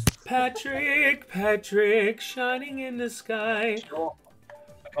 Patrick, Patrick, shining in the sky. Sure.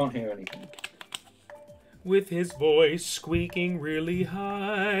 I can't hear anything. With his voice squeaking really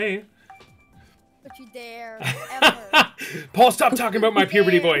high. Don't you dare. Ever. Paul, stop talking about my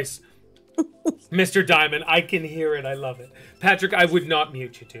puberty voice. Mr. Diamond, I can hear it. I love it. Patrick, I would not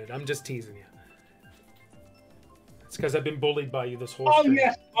mute you, dude. I'm just teasing you. It's because I've been bullied by you this whole Oh, stream.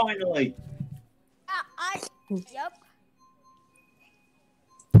 yes, finally. Yep.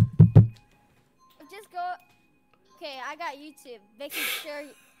 Just go. Okay, I got YouTube. Making sure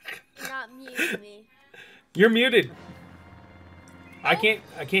you're not muting me. You're muted. I can't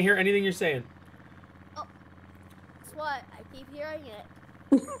hear anything you're saying. Oh, guess what? I keep hearing it.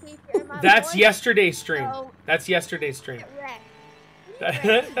 Keep hearing my That's voice. yesterday's stream. So, That's yesterday's stream. get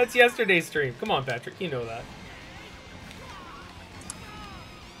wrecked. That's yesterday's stream. Come on, Patrick. You know that.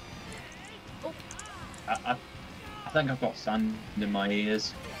 I think I've got sand in my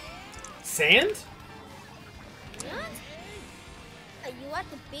ears. Sand? What? Are you at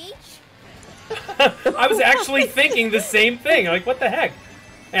the beach? I was actually thinking the same thing. Like, what the heck?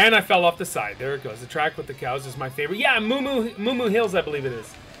 And I fell off the side. There it goes. The track with the cows is my favorite. Yeah, Moo Hills, I believe it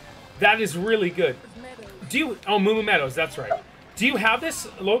is. That is really good. Do you... Oh, Moo Meadows, that's right. Do you have this,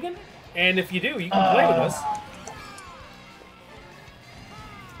 Logan? And if you do, you can play with us.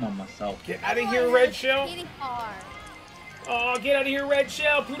 Not myself. Get out of here, Red Shell. Car. Oh, get out of here, Red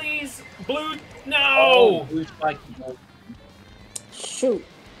Shell, please. Blue... No! Oh, blue spike. Shoot.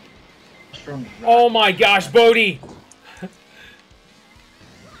 Oh my gosh, Bodie!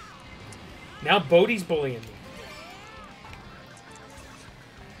 Now Bodie's bullying me.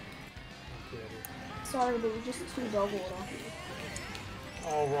 Sorry, but we're just too double off.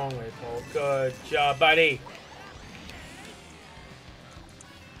 Oh, wrong way, Paul. Good job, buddy.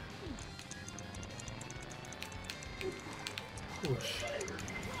 Whoosh.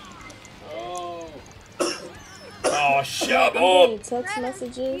 Oh, shut up! Text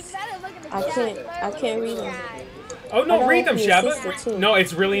messages. I can't read them. Oh no, read them, Shabba. No,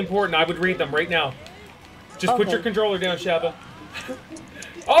 it's really important. I would read them right now. Just put your controller down, Shabba.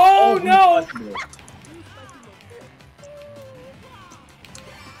 Oh no!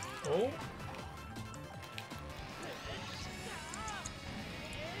 Oh.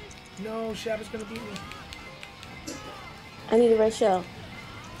 No, Shabba's gonna beat me. I need a red shell.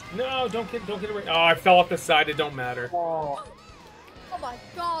 No, don't get it right. Oh, I fell off the side. It don't matter. Oh my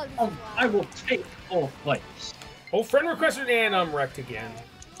god. Oh, I will take fourth place. Oh, friend requested, and I'm wrecked again.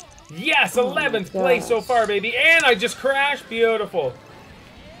 Yes, 11th place so far, baby. And I just crashed. Beautiful.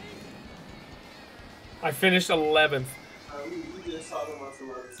 I finished 11th.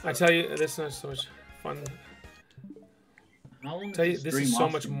 I tell you, this is so much fun. I tell you, this is so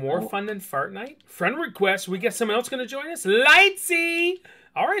much more fun than Fart Night. Friend request. We get someone else going to join us. Lightsy.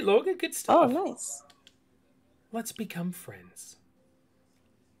 All right, Logan. Good stuff. Oh, nice. Let's become friends.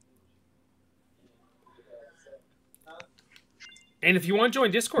 And if you want to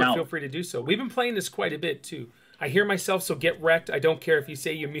join Discord, feel free to do so. We've been playing this quite a bit, too. I hear myself, so get wrecked. I don't care if you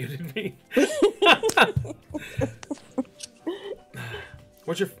say you muted me.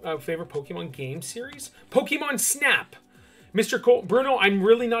 What's your favorite Pokemon game series? Pokemon Snap. Mr. Cole, Bruno, I'm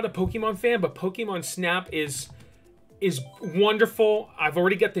really not a Pokemon fan, but Pokemon Snap is wonderful. I've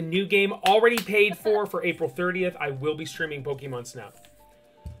already got the new game already paid for April 30th. I will be streaming Pokemon Snap.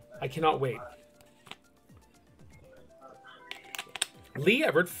 I cannot wait. Lee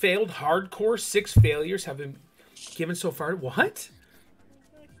Everett failed hardcore. 6 failures have been given so far. What?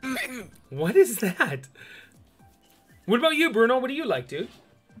 What is that? What about you, Bruno? What do you like, dude?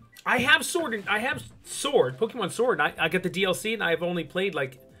 I have Sword. Pokemon Sword. I got the DLC, and I've only played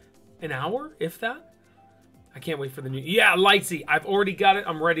like an hour, if that. I can't wait for the new. Yeah, Lightsy. I've already got it.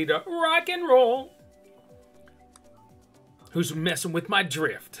 I'm ready to rock and roll. Who's messing with my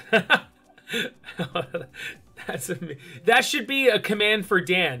drift? That should be a command for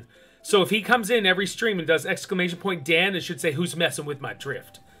Dan. So if he comes in every stream and does exclamation point Dan, it should say, who's messing with my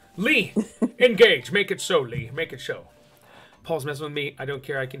drift? Lee, engage. Make it so, Lee. Make it so. Paul's messing with me. I don't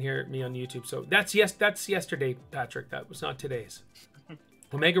care. I can hear me on YouTube. So that's yesterday, Patrick. That was not today's.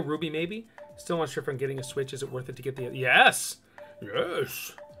 Omega Ruby, maybe? Still not sure if I'm getting a Switch. Is it worth it to get the... Yes!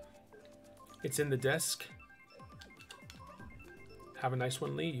 Yes! It's in the desk. Have a nice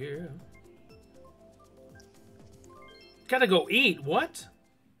one, Lee. Yeah. Gotta go eat. What?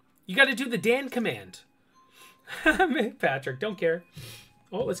 You gotta do the Dan command. Patrick, don't care.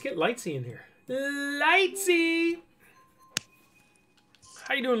 Oh, let's get Lightsy in here. Lightsy!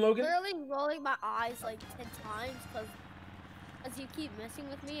 How you doing, Logan? Literally rolling my eyes like 10 times because you keep messing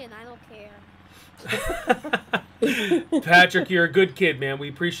with me and I don't care. Patrick, you're a good kid, man. We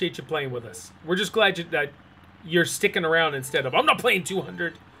appreciate you playing with us. We're just glad that you're sticking around instead of, I'm not playing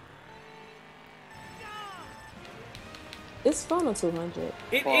 200. It's fun on 200.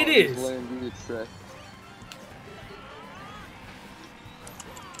 It is.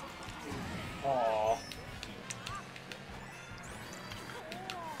 Aww.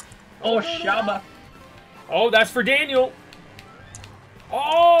 Oh, Shabba. Oh, that's for Daniel.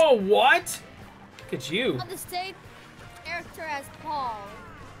 Oh, what? Look at you. I'm the same character as Paul.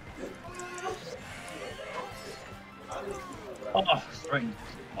 Oh, strange.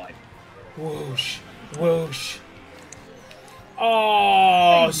 Whoosh. Whoosh.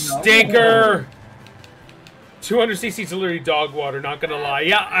 Oh, stinker. 200cc is literally dog water, not gonna lie.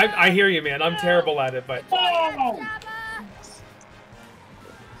 Yeah, I hear you, man. I'm terrible at it, but... Oh!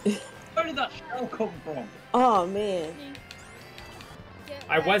 Where did that shell come from? Oh, man.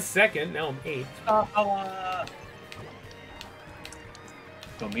 I was second, now I'm 8th.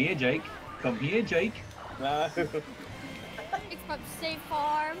 Come here, Jake. Come here, Jake. No. It's from State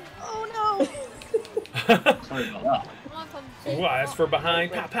Farm. Oh Sorry about that. One from State Ooh, that's for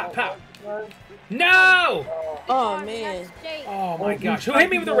behind. Pop, pop, pop. No. No! Oh Farm, man. that's State. Oh my gosh. Who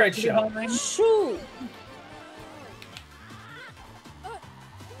hit me with a red shell? Shoot.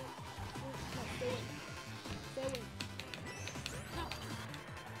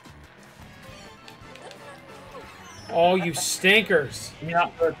 Oh, you stinkers. Give me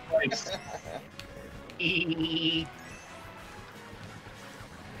that first place.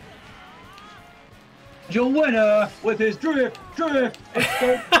 Your winner with his drift.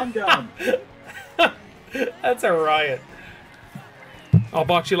 Come down. That's a riot. I'll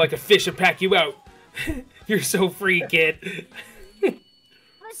box you like a fish and pack you out. You're so free, kid. I'm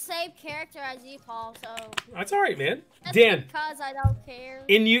the same character as you, Paul, so That's all right, man. that's Dan, because I don't care.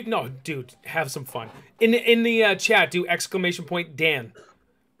 no, dude, have some fun. In the chat, do exclamation point Dan.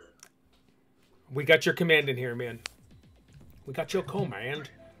 We got your command in here, man. We got your command.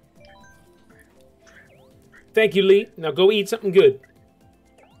 Thank you, Lee. Now go eat something good.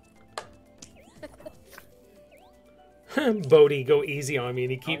 Bodie, go easy on me,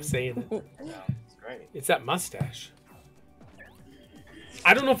 and he keeps saying it. Yeah, it's great. It's that mustache.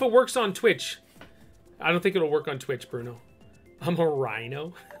 I don't know if it works on Twitch. I don't think it'll work on Twitch, Bruno. I'm a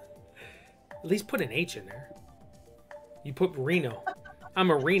rhino. At least put an H in there. You put Reno. I'm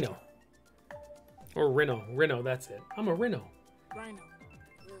a Reno. Or Reno. Reno, that's it. I'm a Reno. Rhino.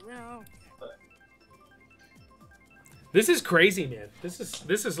 This is crazy, man. This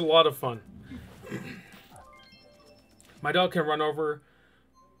is a lot of fun. My dog can run over.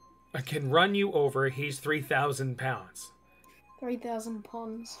 Can run you over. He's 3,000 pounds. 3,000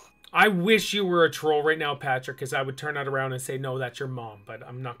 pounds. I wish you were a troll right now, Patrick, because I would turn that around and say, no, that's your mom, but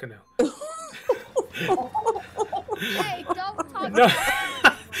I'm not gonna. Hey, don't talk No.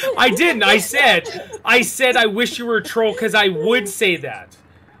 about I didn't. I said I wish you were a troll because I would say that.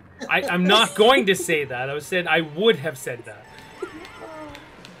 I'm not going to say that. I said I would have said that.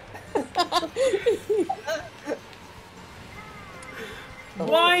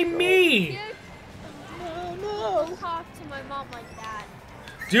 Why me? Don't talk to my mom like that.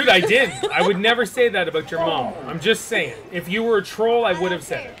 Dude, I didn't. I would never say that about your mom. I'm just saying. If you were a troll, I would have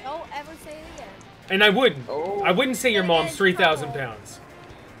said it. Don't ever say it again. And I wouldn't. Oh. I wouldn't say your mom's 3,000 pounds.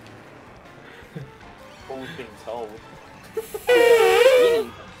 Always being told.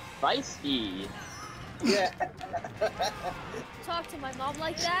 Feisty. Yeah. Talk to my mom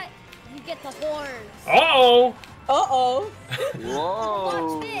like that, you get the horns. Uh-oh. Uh-oh.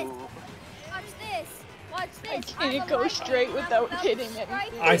 Whoa. Watch this. Watch this. Watch this. I can't go straight without hitting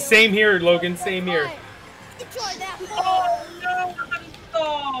anything. Same here, Logan. Same here. Enjoy that Oh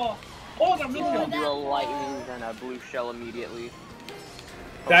no! Oh, the You million. do a lightning and a blue shell immediately.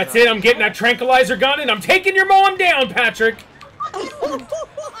 That's it. I'm getting that tranquilizer gun and I'm taking your mom down, Patrick. I don't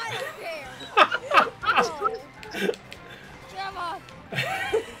care. Oh. Gemma.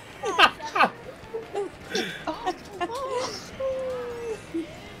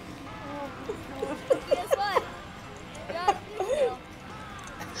 Guess what? Got you.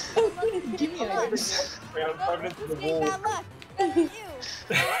 Give me a We have 5 minutes to the wall. Bad luck. You.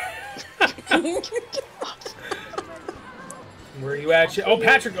 Where are you at? Oh,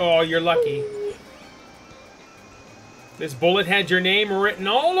 Patrick. Oh, you're lucky. This bullet had your name written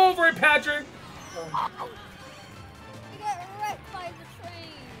all over it, Patrick. You got wrecked by the train.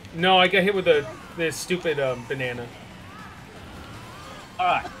 No, I got hit with this stupid banana.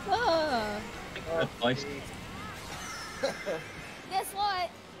 Alright. Ah. Nice. Guess what?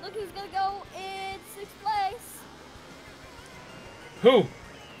 Look who's gonna go in 6th place. Who?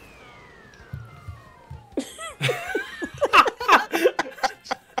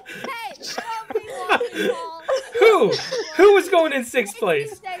 Hey, don't be walking, Paul. Who? Who was going in 6th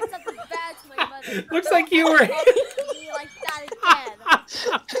place? If you say something bad to my mother, Looks like you were. I'll be like that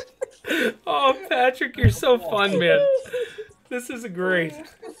again. Oh, Patrick, you're so fun, man. This is great.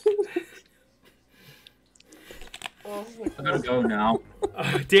 I gotta go now.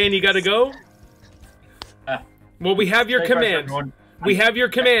 Dan, you gotta go? Well, we have your Stay fresh, command. everyone. We have your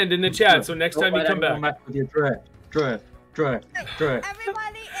command in the chat, so next time you come back. Mess with your drift.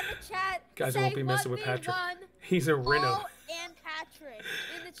 Everybody in the chat, Guys, I say won't be messing with 1v1 Patrick. He's a Reno. Paul and Patrick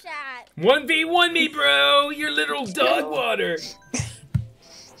in the chat. 1v1 me, bro! Your little dog water!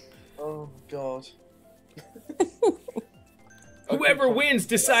 Oh god. Whoever wins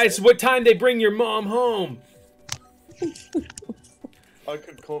decides what time they bring your mom home. I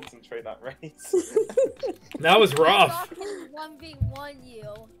could concentrate that race. That was rough. My dog can 1v1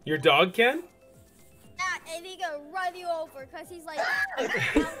 you. Your dog can? Yeah, and he gonna run you over because he's like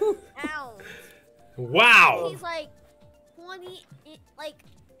 1,000 pounds. Wow. He's like 20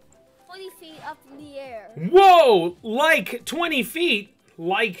 feet up in the air. Whoa! Like 20 feet?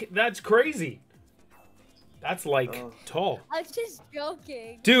 Like, that's crazy. That's like tall. I was just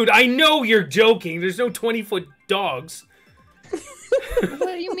joking. Dude, I know you're joking. There's no 20-foot dogs. What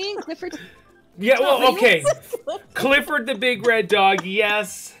do you mean, Clifford? Yeah, well, okay. Clifford the big red dog,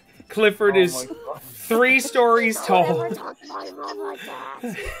 yes. Clifford is 3 stories tall.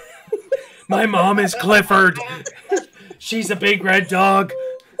 My mom is Clifford. She's a big red dog.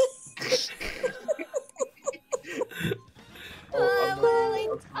 I'm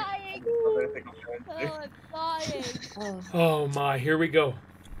dying. I'm dying. Oh my, here we go.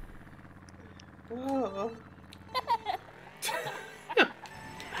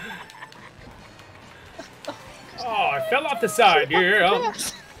 Oh, I fell off the side here.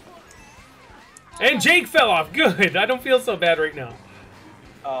 And Jake fell off. Good. I don't feel so bad right now.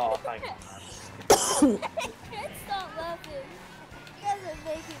 Oh, thank you. Can't stop laughing. You guys are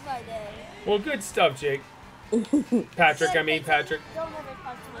making my day. Well, good stuff, Jake. Patrick. Don't ever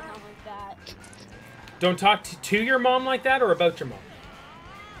talk to my mom like that. Don't talk to your mom like that or about your mom?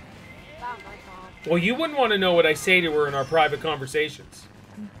 About my mom. Well, you wouldn't want to know what I say to her in our private conversations.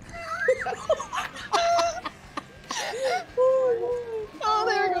 Oh,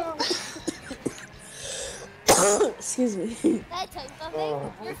 there we go. Excuse me. Can I tell you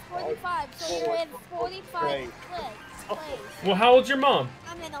something? You're 45, so you're in 45 place. Well, how old's your mom?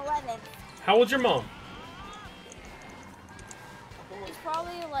 I'm in 11. How old's your mom? She's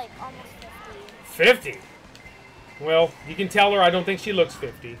probably like almost 50? Well, you can tell her I don't think she looks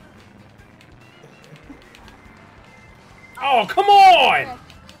 50. Oh, come on!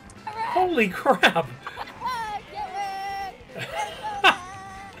 Holy crap!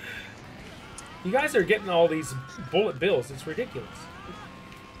 You guys are getting all these bullet bills. It's ridiculous.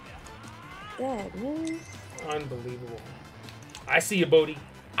 Dad, really? Unbelievable. I see you, Bodie.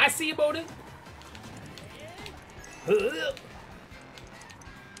 I see you, Bodie.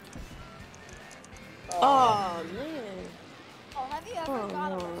 Oh, man. Oh, have you ever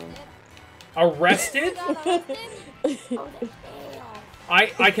got Arrested? arrested? Oh, damn.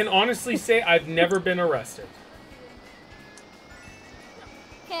 I can honestly say I've never been arrested.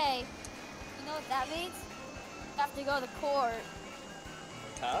 Okay, you know what that means? You have to go to court.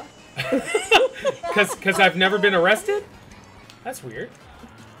 Huh? Because I've never been arrested? That's weird.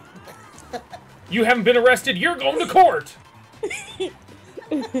 You haven't been arrested, you're going to court!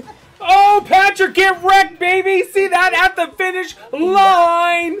 Oh, Patrick, get wrecked, baby! See that at the finish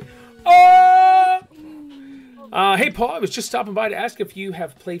line! Oh! Hey, Paul, I was just stopping by to ask if you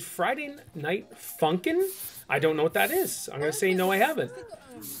have played Friday Night Funkin'. I don't know what that is. I'm going to say no, I haven't.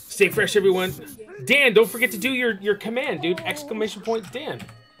 Stay fresh, everyone. Dan, don't forget to do your command, dude. Exclamation point Dan.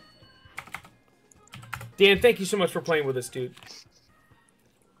 Dan, thank you so much for playing with us, dude.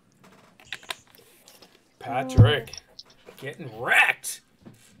 Patrick, getting wrecked.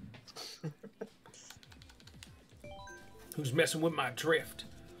 Who's messing with my drift?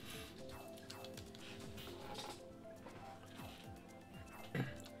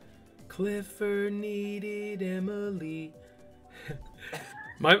 Clifford needed Emily.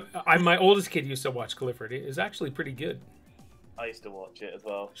 My oldest kid used to watch Clifford. It was actually pretty good. I used to watch it as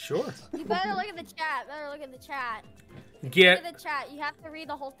well. Sure. You better look at the chat. Look at the chat. Get. Look at the chat. You have to read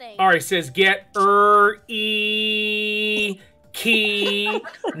the whole thing. All right, says get key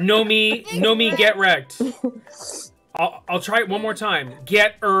no me get wrecked. I'll try it one more time.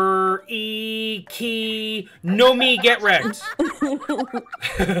 Get key no me get wrecked.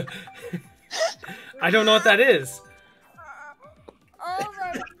 I don't know what that is. Oh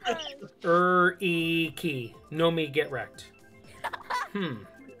my god. Key no me get wrecked.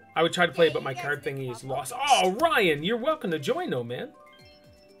 I would try to play, but my card thingy is lost. Oh, Ryan, you're welcome to join, though, man.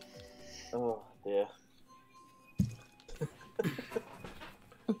 Oh, dear.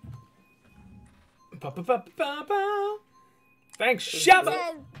 Thanks,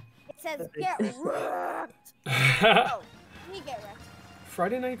 Shabba. It says get wrecked. Oh, me get wrecked.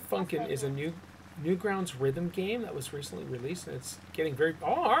 Friday Night Funkin' is a Newgrounds rhythm game that was recently released, and it's getting very...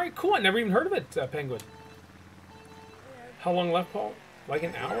 Oh, all right, cool. I never even heard of it, Penguin. How long left, Paul? Like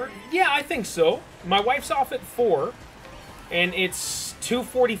an hour? Yeah, I think so. My wife's off at 4, and it's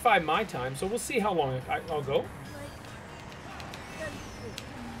 2:45 my time, so we'll see how long I'll go.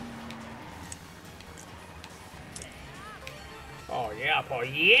 Oh, yeah, Paul.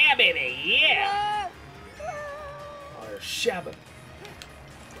 Yeah, baby. Yeah. Oh, you're Shabba.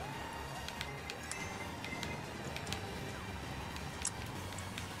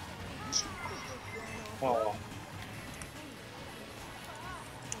 Oh.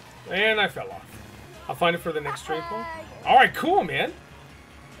 And I fell off. I'll find it for the next stream. All right, cool, man.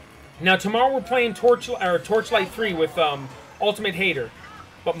 Now tomorrow we're playing Torchlight 3 with Ultimate Hater,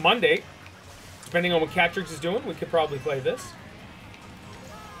 but Monday, depending on what Catrix is doing, we could probably play this.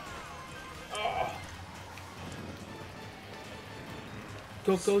 Oh.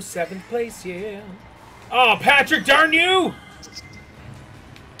 Go 7th place, yeah. Oh, Patrick, darn you!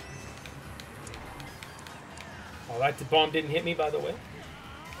 Oh, that bomb didn't hit me, by the way.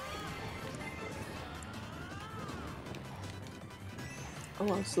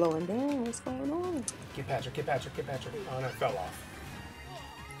 Oh, I'm slowing down. What's going on? Get Patrick, get Patrick, get Patrick. Oh, and I fell off.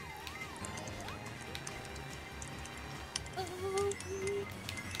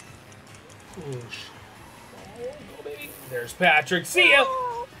 Whoosh. Oh, go, baby. There's Patrick. See ya!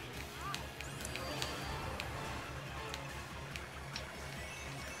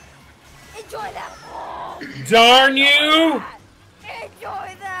 Enjoy that. Darn you!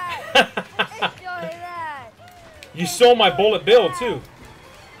 Enjoy that. Enjoy that. You stole my bullet bill, too. Enjoy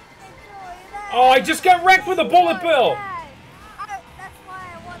that. Oh, I just got wrecked with a bullet Enjoy bill! that. That's why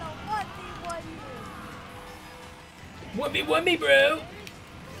I want to 1v1 you. 1v1 me, bro!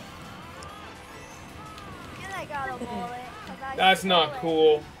 And I got a bullet. 'cause I That's not stole it.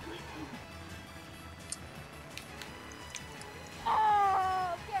 cool.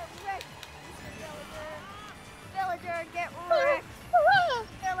 Oh, get wrecked, Mr. Villager. Villager, get wrecked.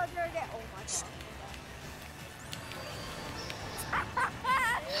 Villager, get. Oh my god.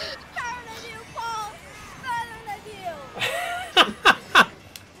 Better than you, Paul. Better than you.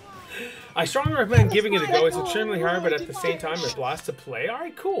 I strongly recommend giving it a go. It's extremely hard, but at the same time, it's a blast to play.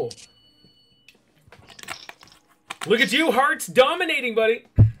 Alright, cool. Look at you, Hearts, dominating, buddy.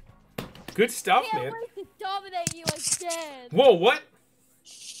 Good stuff, Can't man. wait to dominate you again. Whoa, what?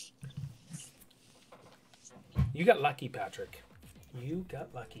 You got lucky, Patrick. You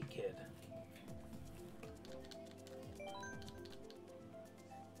got lucky, kid.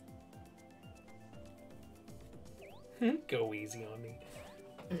 Go easy on me.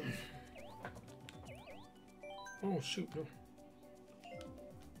 Oh, shoot. No.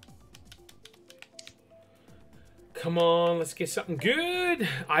 Come on, let's get something good.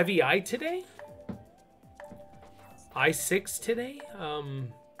 IVI today? I6 today?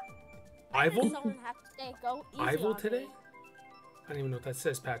 Ival? Someone has to say, go easy Ival on today? me. I don't even know what that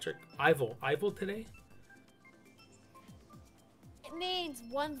says, Patrick. Ival. Ival today? It means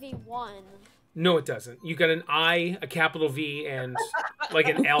 1v1. No, it doesn't. You got an I, a capital V, and like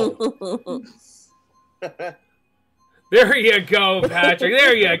an L. There you go, Patrick.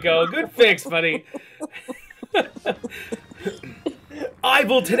 There you go. Good fix, buddy.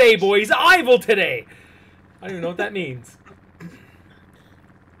 Ival today, boys. Ival today. I don't even know what that means.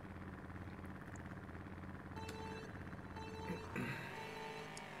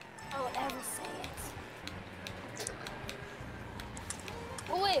 I would ever say it.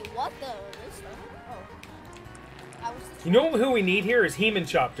 Oh wait, what the? This stuff? Oh. I was just You know who we need here is Heman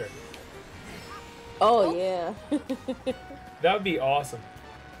Chopter. Oh, yeah. That would be awesome.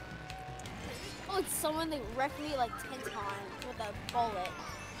 Oh, it's someone that wrecked me like 10 times with a bullet.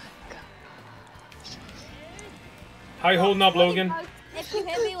 How you holding up, Logan? If you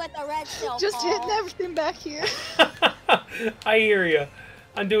hit me with a red shell, Just Paul. hitting everything back here. I hear you.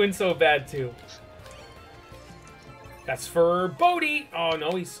 I'm doing so bad too. That's for Bodie. Oh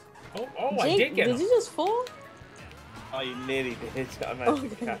no, he's. Oh, I Jake, did get him. Did you just fall? Oh, you nearly did. I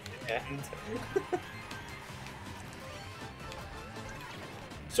managed to catch the end.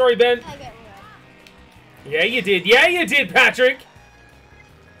 Sorry, Ben. I get wrecked. Yeah, you did. Yeah, you did, Patrick.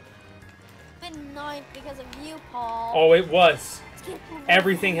 I'm in 9th because of you, Paul. Oh, it was. Get wrecked.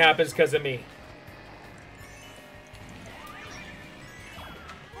 Everything happens because of me.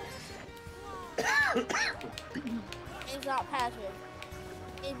 It's not Patrick.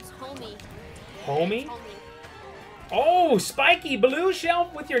 It's homie. Homie? Homie. Oh, spiky blue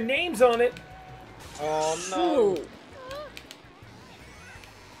shelf with your names on it. Oh no. Shoot.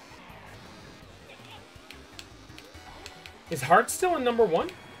 Is Heart still in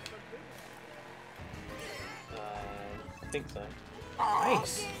 #1? I think so.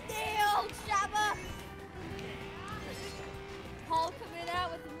 Nice. Good deal, Shabba. Paul coming out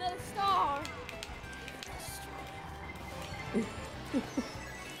with another star.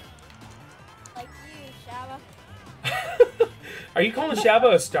 Like you, Shabba. Are you calling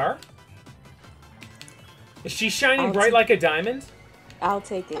Shabba a star? Is she shining bright like a diamond? I'll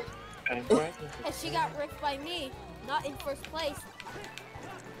take it. Anyway. And she got wrecked by me, not in first place.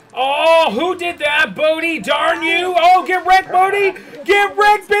 Oh, who did that, Bodie? Darn you! Oh, get wrecked, Bodie! Get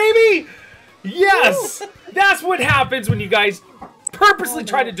wrecked, baby! Yes! That's what happens when you guys purposely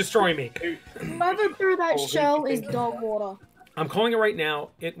tried to destroy me. Whoever threw that shell is dog water. I'm calling it right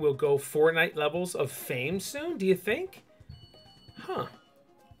now. It will go Fortnite levels of fame soon, do you think? Huh.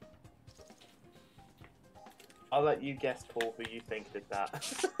 I'll let you guess, Paul, who you think did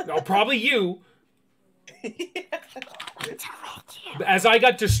that. No, probably you. As I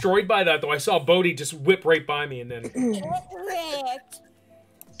got destroyed by that, though, I saw Bodhi just whip right by me, and then... No.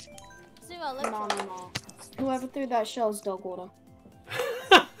 Whoever threw that shell is dog water.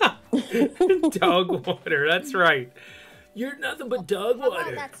 Dog water, that's right. You're nothing but dog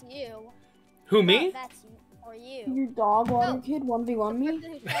water. That's you. Who, me? That's for you. You dog water kid, 1v1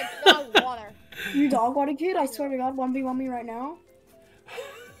 me? Dog water. You dog water kid, I swear to God, 1v1 me right now.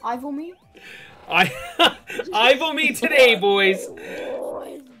 Ivo me? Ivo me today, boys.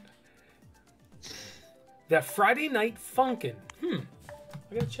 That Friday Night Funkin'. I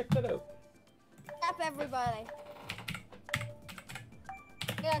gotta check that out. Tap everybody.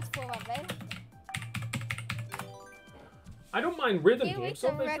 Yeah, that's cool, baby. I don't mind rhythm Can't wait games, so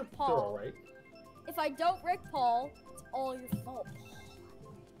to wreck they're Paul. all right. If I don't wreck Paul, it's all your fault.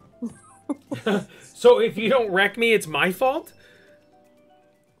 So if you don't wreck me, it's my fault?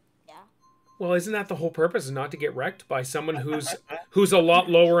 Yeah. Well, isn't that the whole purpose, is not to get wrecked by someone who's a lot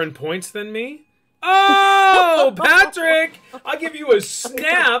lower in points than me? Oh, Patrick! I'll give you a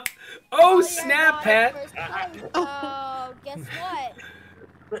snap. Oh, snap, Pat. Oh, guess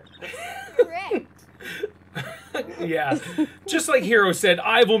what? Correct. Yeah. Just like Hero said,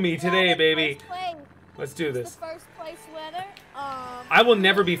 Ivo me today, baby. Let's do this. The first place winner. I will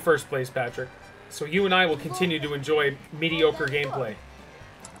never be first place, Patrick. So you and I will continue to enjoy mediocre gameplay.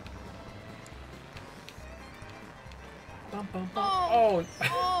 Oh,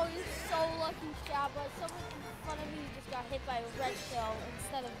 you're so lucky, Shab, but someone in front of me just got hit by a red shell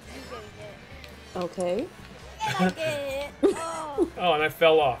instead of you getting it. Okay. And I get it. Oh. Oh, and I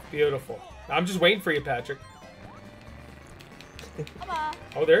fell off. Beautiful. I'm just waiting for you, Patrick. Come on.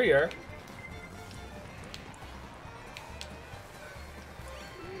 Oh, there you are.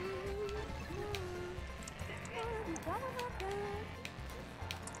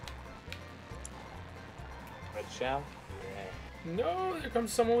 Red shell? No, there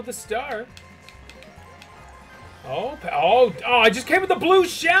comes someone with a star. Oh, I just came with the blue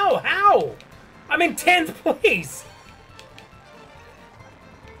shell. How? I'm in 10th place.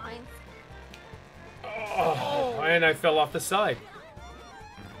 Oh, and I fell off the side.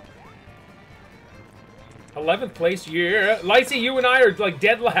 11th place, yeah. Lacey, you and I are like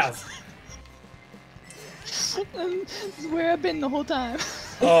dead last. This is where I've been the whole time.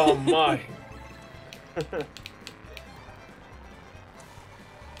 Oh my.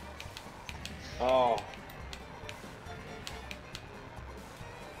 Oh.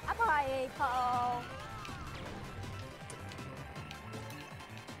 Bye, Paul.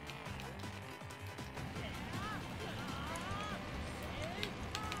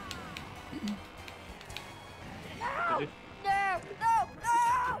 No!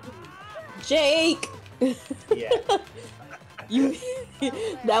 Jake! Yeah. You.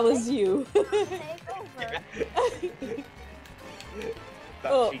 That was you. Take over.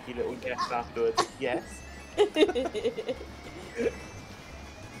 That cheeky little guess afterwards. Yes.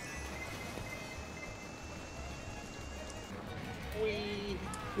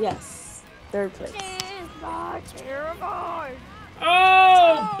 Yes. Third place.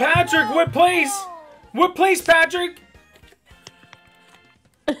 Oh, Patrick, what place? What place, Patrick?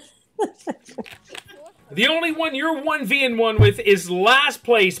 The only one you're 1v1 with is last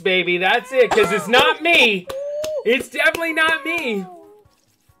place, baby. That's it, because it's not me. It's definitely not me.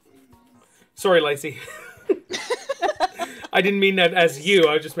 Sorry, Lacey. I didn't mean that as you.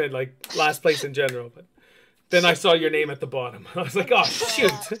 I just meant like last place in general. But then I saw your name at the bottom. I was like, oh,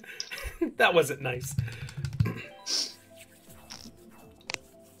 shoot. That wasn't nice.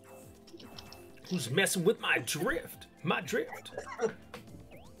 Who's messing with my drift? My drift.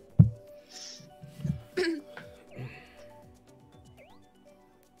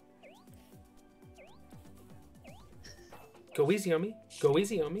 Go easy on me. Go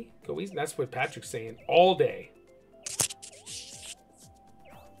easy on me. Go easy. That's what Patrick's saying all day.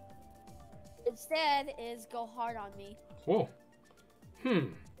 Instead is go hard on me. Whoa.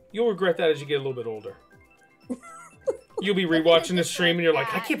 You'll regret that as you get a little bit older. You'll be rewatching the stream and you're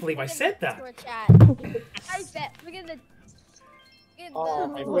like, I can't believe I said that. I bet. Look at the.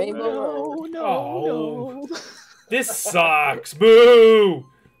 Rainbow. No. This sucks. Boo.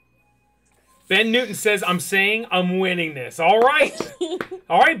 Ben Newton says, I'm saying I'm winning this. All right.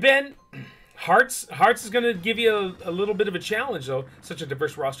 All right, Ben. Hearts is going to give you a little bit of a challenge, though. Such a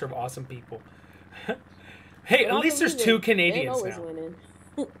diverse roster of awesome people. Hey, at least there's 2 They Canadians always now. winning.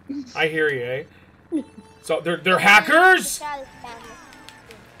 I hear you, eh? So they're hackers.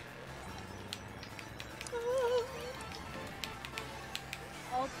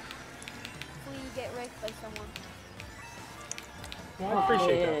 Hopefully you get wrecked by someone. Well, I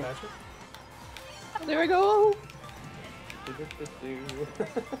appreciate yeah. that, Patrick. There we go.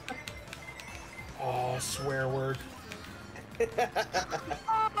 Oh, swear word. Oh, and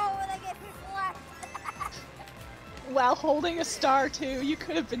I get flat. While holding a star too, you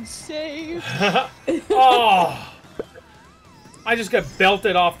could have been saved. Oh! I just got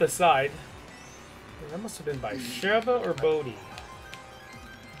belted off the side. That must have been by Sheva or Bodhi.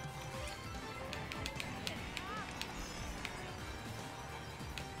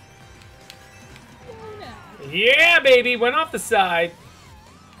 Yeah, baby! Went off the side.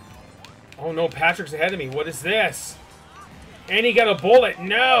 Oh no, Patrick's ahead of me. What is this? And he got a bullet.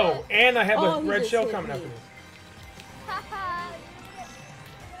 No! And I have Oh, a he red just shell hit coming me. after me. Haha, you're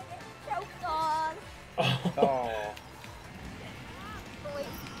gonna get choked on. Oh. Oh. Wait.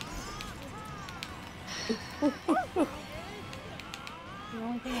 The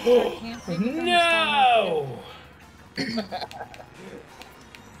only thing is I can't think of No!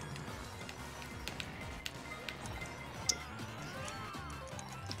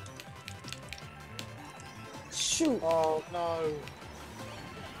 Shoot. Oh no.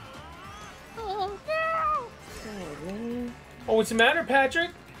 Oh, Oh, man. Oh, what's the matter,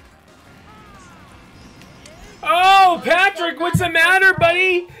 Patrick? Oh, Patrick, what's the matter,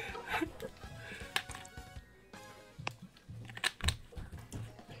 buddy?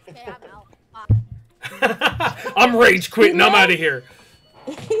 Okay, I'm out. I'm rage quitting. I'm out of here.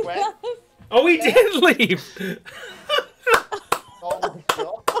 Wait. Oh, he did leave. Oh my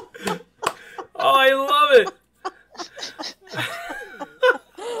god. Oh, I love it.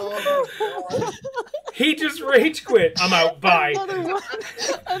 Oh my god. He just rage quit. I'm out. Bye.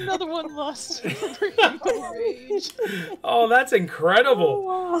 another one lost freaking rage. Oh, that's incredible.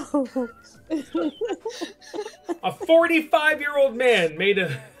 Oh, wow. A 45-year-old man made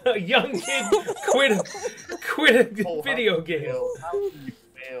a young kid quit a Oh, video how do you game. feel? How do you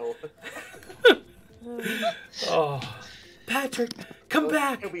feel? Oh, Patrick, come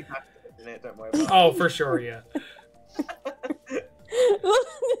back. He'll be back in it, don't worry about it. Oh, for sure, yeah.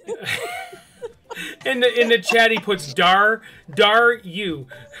 In the chat, he puts dar you.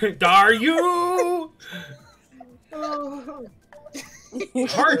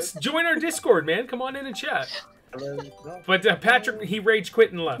 Hearts, join our Discord, man. Come on in and chat. But Patrick, he rage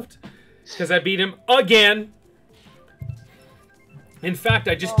quit and left because I beat him again. In fact,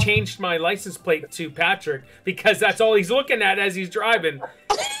 I just changed my license plate to Patrick because that's all he's looking at as he's driving.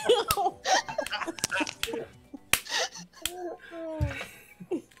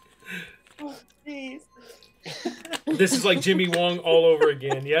 Jeez. This is like Jimmy Wong all over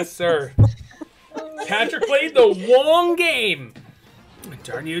again. Yes, sir. Patrick played the Wong game.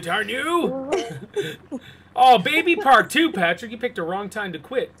 Darn you, darn you. Oh, baby part 2, Patrick. You picked the wrong time to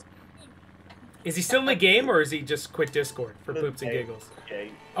quit. Is he still in the game or is he just quit Discord for poops and giggles?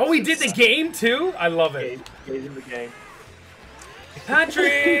 Game. Oh, he did the game too? I love it. He's in the game.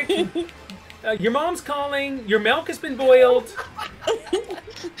 Patrick! Your mom's calling. Your milk has been boiled.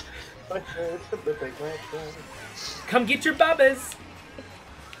 The big red one. Come get your bubbas.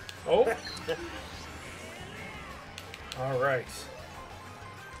 Oh. All right.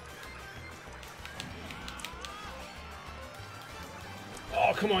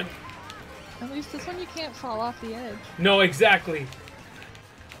 Oh, come on. At least this one you can't fall off the edge. No, exactly.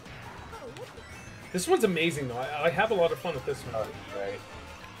 This one's amazing, though. I have a lot of fun with this one. Oh, right.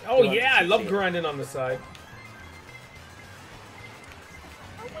 Oh, yeah, I love grinding on the side.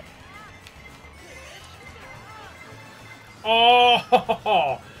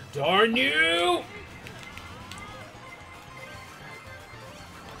 Oh, darn you!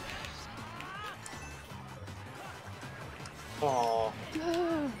 Oh.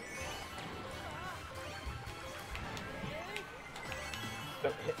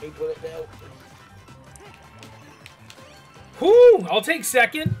 Don't hit me with it now. Whoo! I'll take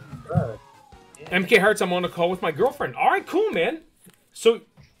second. Yeah. MK Hearts, I'm on a call with my girlfriend. All right, cool, man. So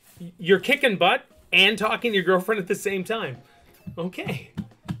you're kicking butt and talking to your girlfriend at the same time. Okay.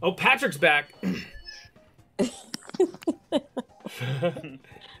 Oh, Patrick's back.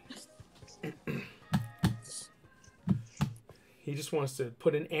 He just wants to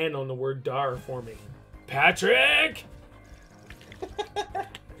put an N on the word dar for me. Patrick!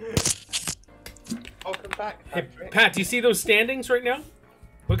 Welcome back, Hey, Patrick. Pat, do you see those standings right now?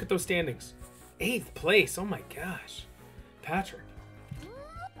 Look at those standings. 8th place. Oh my gosh. Patrick.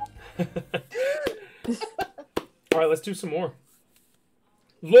 All right, let's do some more.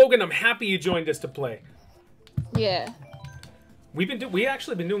 Logan, I'm happy you joined us to play. Yeah. We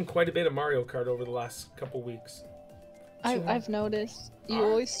actually been doing quite a bit of Mario Kart over the last couple weeks. I've noticed. You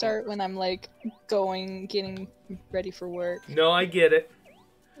always start when I'm like getting ready for work. No, I get it.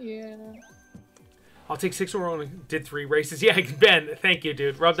 Yeah. I'll take 6 or only did 3 races. Yeah, Ben, thank you,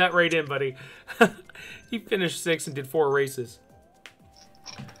 dude. Rub that right in, buddy. He finished 6 and did 4 races.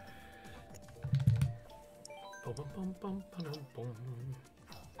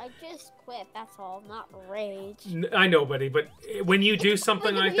 I just quit, that's all, not rage. I know, buddy, but when you do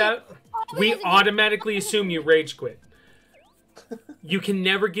something like that, we automatically assume you rage quit. You can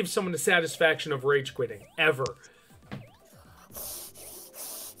never give someone the satisfaction of rage quitting, ever.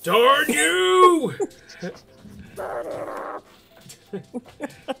 Darn you!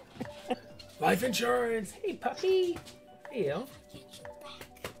 Life insurance. Hey, puppy. Hey, yo.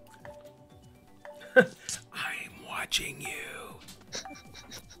 I'm watching you.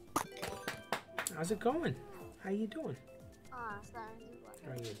 How's it going? How you doing? How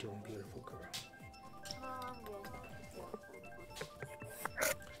you doing, beautiful girl?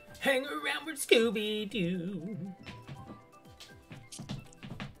 Hang around with Scooby-Doo.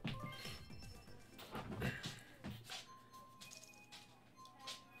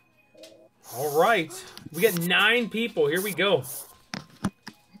 All right. We got 9 people. Here we go.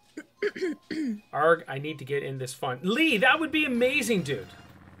 Arg, I need to get in this fun. Lee, that would be amazing, dude.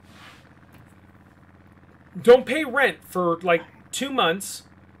 Don't pay rent for like 2 months.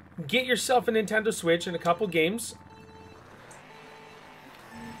 Get yourself a Nintendo Switch and a couple games.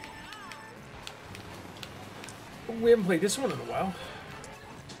 We haven't played this one in a while.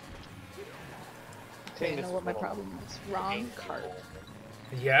 Okay, you know what my problem is? Wrong card.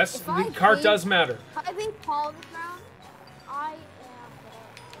 Yes, the cart does matter. If I beat Paul this round, I am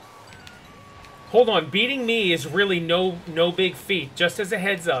Hold on, beating me is really no big feat. Just as a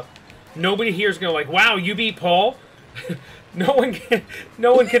heads up, nobody here is gonna like, wow, you beat Paul. no one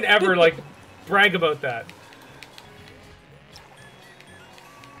can ever like brag about that.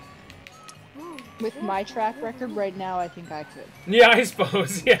 With my track record right now, I think I could. Yeah, I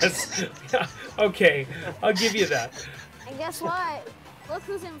suppose. Yes. Yeah, okay, I'll give you that. And guess what? Look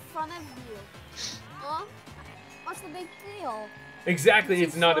who's in front of you. Huh? What's the big deal? Exactly,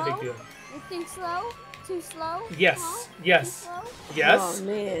 it's not a big deal. You think slow? Too slow? Yes. Huh? Yes. Too slow? Yes. Oh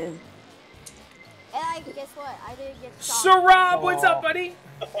man. And guess what? I didn't get shot. Sarab, what's up, buddy?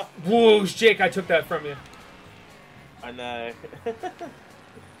 Whoosh, Jake, I took that from you. I know.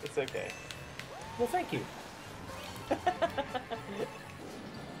 It's okay. Well, thank you.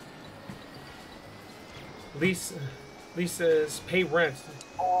 Lisa's pay rent,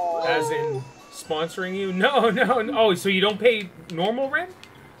 as in sponsoring you? No. Oh, so you don't pay normal rent?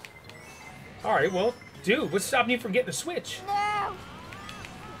 All right, well, dude, what's stopping you from getting a Switch? No.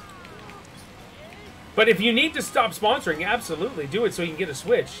 But if you need to stop sponsoring, absolutely do it so you can get a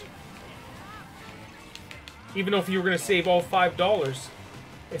Switch. Even though if you were going to save all $5,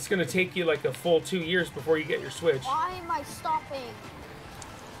 it's going to take you like a full 2 years before you get your Switch. Why am I stopping?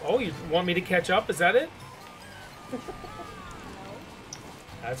 Oh, you want me to catch up? Is that it? No.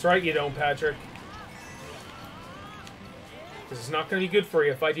 That's right, you don't, Patrick. This is not going to be good for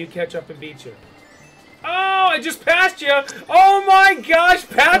you if I do catch up and beat you. Oh, I just passed you! Oh my gosh,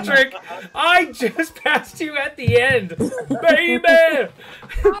 Patrick! I just passed you at the end! Baby!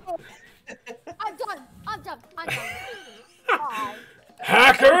 I'm done. Bye.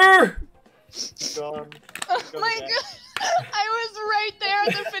 Hacker! Gone. Oh my god! I was right there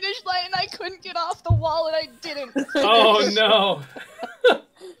at the finish line and I couldn't get off the wall and I didn't. Oh no!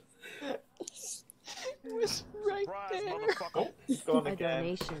 It was right there. Oh, gone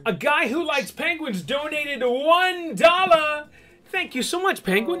again. A guy who likes penguins donated $1! Thank you so much,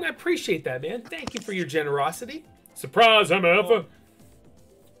 Penguin. I appreciate that, man. Thank you for your generosity. Surprise, I'm Alpha.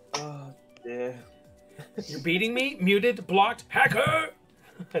 Oh, dear. You're beating me? Muted, blocked, hacker!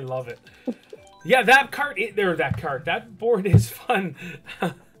 I love it. Yeah, that cart, that board is fun.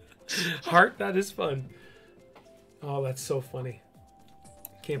 Heart, that is fun. Oh, that's so funny.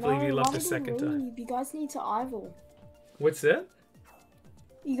 Can't believe you left a second time. You guys need to Ival. What's that?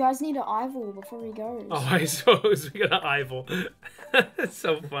 You guys need to Ival before he goes. Oh, I suppose we got an Ival. That's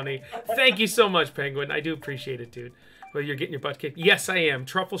so funny. Thank you so much, Penguin. I do appreciate it, dude. Well, you're getting your butt kicked. Yes, I am.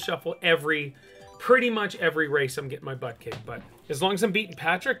 Truffle Shuffle pretty much every race I'm getting my butt kicked. But as long as I'm beating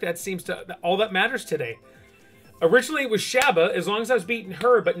Patrick, that seems to all that matters today. Originally it was Shaba, as long as I was beating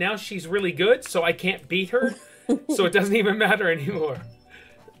her, but now she's really good, so I can't beat her. So it doesn't even matter anymore.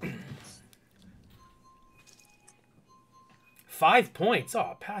 5 points.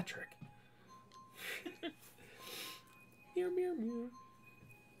 Oh, Patrick. Meow, meow, meow.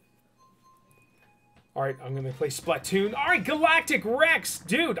 Alright, I'm gonna play Splatoon. Alright, Galactic Rex!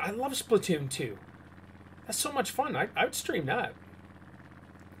 Dude, I love Splatoon 2. That's so much fun. I would stream that.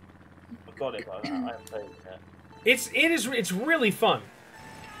 I got it, but I haven't played it yet. It's really fun.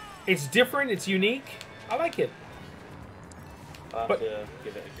 It's different, it's unique. I like it. I'll have to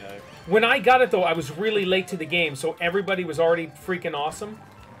give it a go. When I got it though, I was really late to the game, so everybody was already freaking awesome.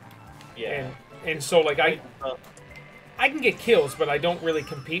 Yeah. And so like I can get kills, but I don't really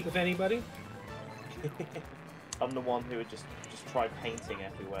compete with anybody. I'm the one who would just try painting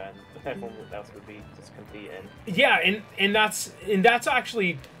everywhere, and everyone else would be just competing. Yeah, and that's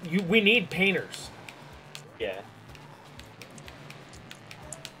actually we need painters. Yeah.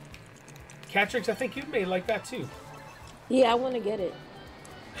 Catrix, I think you may like that too. Yeah, I want to get it.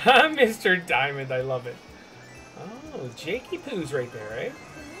 Mr. Diamond, I love it. Oh, Jakey Poo's right there, eh?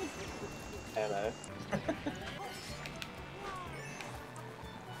 Hello.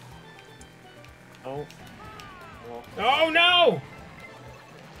 Oh. Oh no!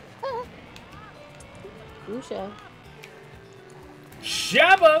 Usha.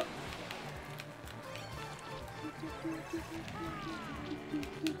 Shabba!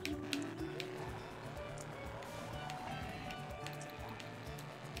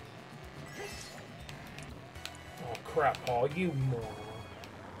 Oh crap, Paul, you moron.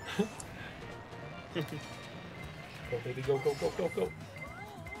 Go, baby, go, go, go, go, go.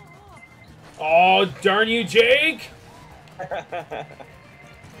 Oh, darn you, Jake!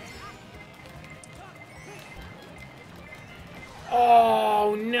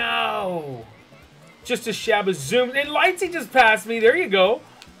 Oh, no! Just a Shabba zoom. And Lightsy just passed me. There you go.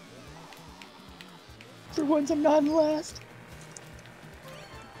 For once, I'm not in last.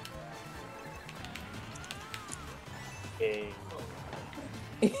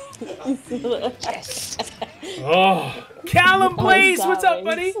 Yes. Oh, Callum Blaze, what's up,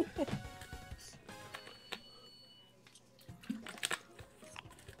 buddy?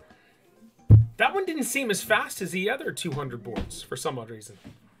 That one didn't seem as fast as the other 200 boards for some odd reason.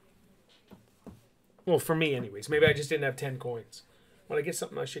 Well, for me, anyways. Maybe I just didn't have 10 coins. When I get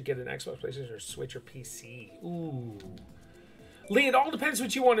something, I should get an Xbox, PlayStation, or Switch, or PC. Ooh. Lee, it all depends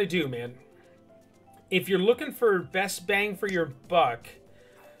what you want to do, man. If you're looking for best bang for your buck,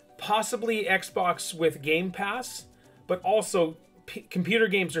 possibly Xbox with Game Pass, but also computer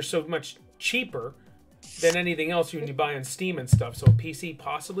games are so much cheaper than anything else you can buy on Steam and stuff. So PC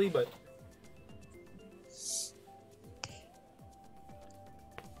possibly, but...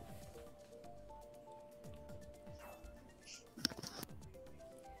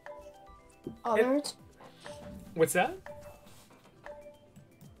 Others? What's that?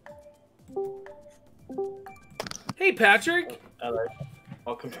 Hey, Patrick. Hello.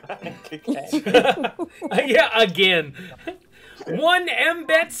 Welcome back again. Yeah, again.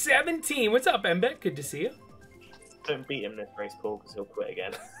 1mbet17. What's up, mbet? Good to see you. Don't beat him this race, Paul, because he'll quit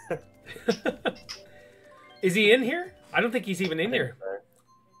again. Is he in here? I don't think he's even in here.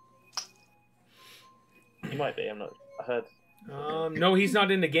 So. He might be. I'm not. I heard. No, he's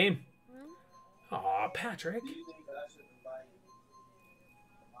not in the game. Aw, Patrick.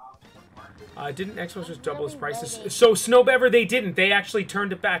 Didn't Xbox just double its prices? So, Snowbever, they didn't. They actually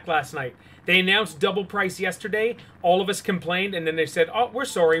turned it back last night. They announced double price yesterday. All of us complained, and then they said, oh, we're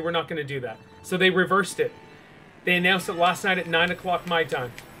sorry, we're not going to do that. So they reversed it. They announced it last night at 9 o'clock my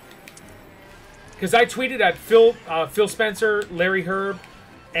time. Because I tweeted at Phil Spencer, Larry Herb,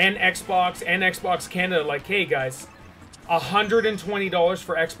 and Xbox Canada, like, hey, guys, $120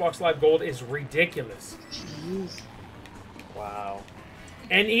 for Xbox Live Gold is ridiculous. Jeez. Wow.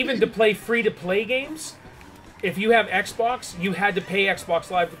 And even to play free-to-play games, if you have Xbox, you had to pay Xbox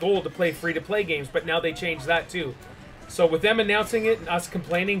Live Gold to play free-to-play games, but now they changed that too. So with them announcing it and us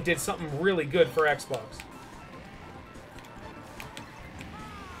complaining, did something really good for Xbox.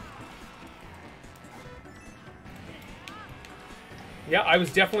 Yeah, I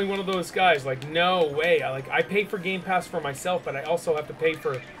was definitely one of those guys, like, no way. I pay for Game Pass for myself, but I also have to pay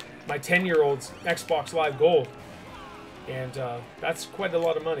for my 10-year-old's Xbox Live Gold. And that's quite a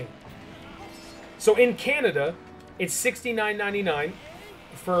lot of money. So in Canada, it's $69.99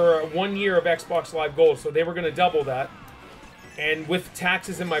 for 1 year of Xbox Live Gold. So they were going to double that. And with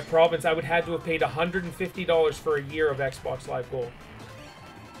taxes in my province, I would have to have paid $150 for a year of Xbox Live Gold.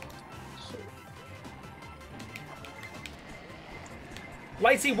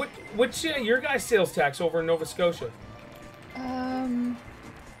 Lightsy, what's your guys' sales tax over in Nova Scotia? I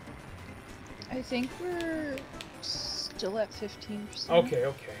think we're still at 15%.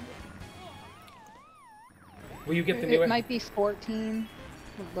 Okay. Will you get the new? It might be 14.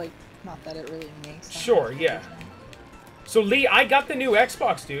 Like, not that it really makes sense. Sure, yeah. So, Lee, I got the new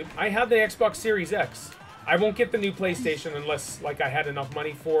Xbox, dude. I have the Xbox Series X. I won't get the new PlayStation unless, like, I had enough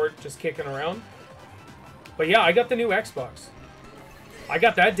money for it just kicking around. But, yeah, I got the new Xbox. I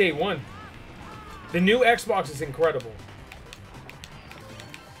got that day one. The new Xbox is incredible.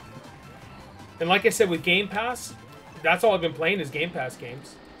 And like I said, with Game Pass, that's all I've been playing is Game Pass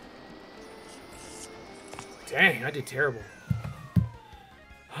games. Dang, I did terrible.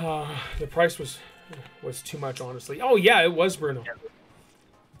 The price was too much, honestly. Oh, yeah, it was, Bruno. Yeah,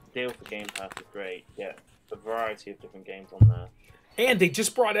 the deal for Game Pass is great. Yeah, a variety of different games on there. And they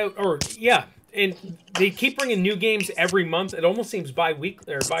just brought out, and they keep bringing new games every month. It almost seems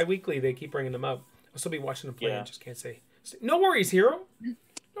bi-weekly they keep bringing them out. I'll still be watching them play. I just can't say. No worries, Hero.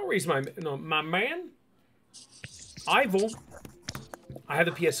 No worries, my man. Ival. I had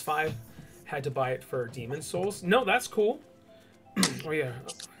the PS5. Had to buy it for Demon's Souls. No, that's cool. Oh, yeah.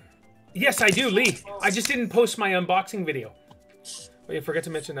 Yes, I do, Lee. I just didn't post my unboxing video. Oh, yeah, forgot to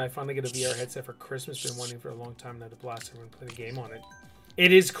mention that I finally get a VR headset for Christmas. Been wanting for a long time now to blast everyone play the game on it.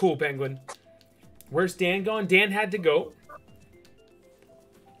 It is cool, Penguin. Where's Dan gone? Dan had to go.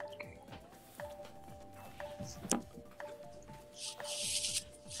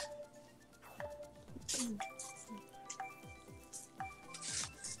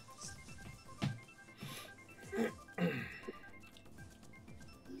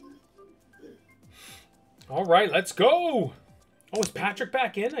 All right, let's go. Oh, is Patrick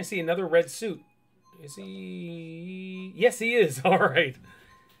back in? I see another red suit. Is he? Yes, he is. All right.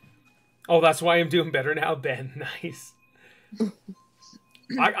 Oh, that's why I'm doing better now, Ben. Nice.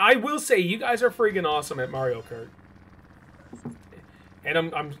 I will say you guys are freaking awesome at Mario Kart,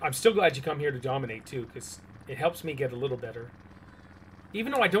 and I'm still glad you come here to dominate too, because it helps me get a little better.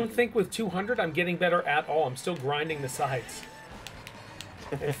 Even though I don't think with 200 I'm getting better at all. I'm still grinding the sides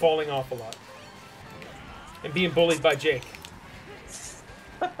and falling off a lot. And being bullied by Jake.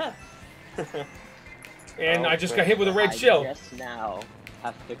 And I just got hit with a red shell. I just now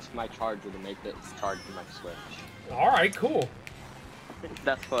have fixed my charger to make it charge my Switch. Alright, cool.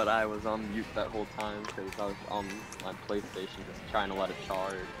 That's what I was on mute that whole time, because I was on my PlayStation just trying to let it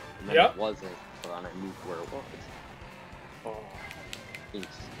charge. And then it wasn't, so then I moved where it was. Oh.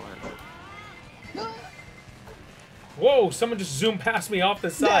 Whoa, someone just zoomed past me off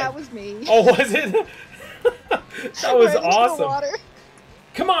the side. That was me. Oh, was it? That was awesome.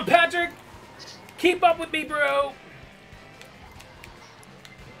 Come on, Patrick. Keep up with me, bro.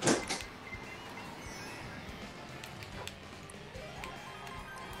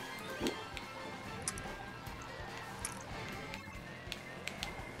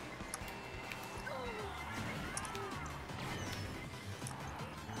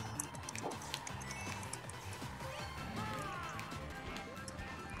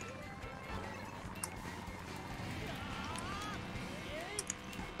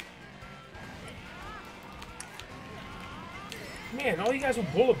 Man, all you guys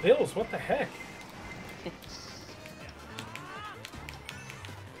with bullet bills. What the heck?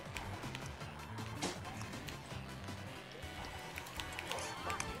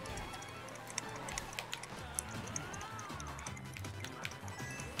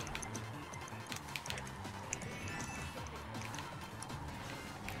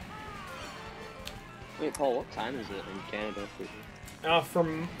 Wait, Paul, what time is it in Canada for you?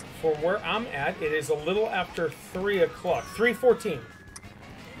 From where I'm at, it is a little after 3 o'clock. 3:14.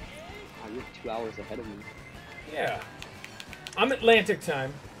 Oh, you're 2 hours ahead of me. Yeah. I'm Atlantic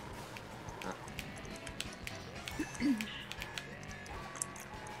time.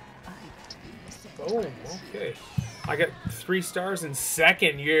 Oh, okay. I got 3 stars in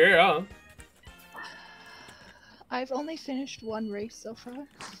second, yeah. I've only finished 1 race so far.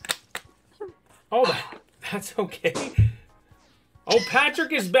 Oh, that's okay. Oh,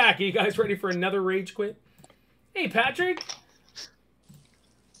 Patrick is back. Are you guys ready for another rage quit? Hey, Patrick.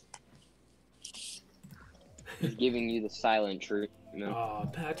 He's giving you the silent treatment. Oh,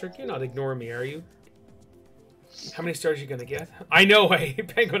 Patrick, you're not ignoring me, are you? How many stars are you going to get? I know, hey,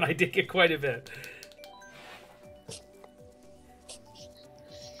 Penguin, I did get quite a bit.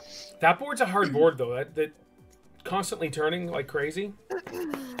 That board's a hard board, though. That constantly turning like crazy.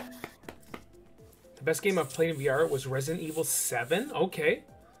 The best game I've played in VR was Resident Evil 7. Okay.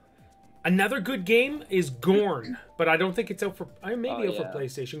 Another good game is Gorn, but I don't think it's out for... I may be out for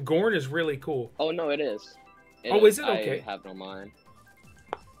PlayStation. Gorn is really cool. Oh, no, it is. Is it? Okay. I have no mind.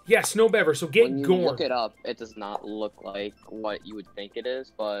 Yeah, Snowbever, so get When you Gorn. look it up, it does not look like what you would think it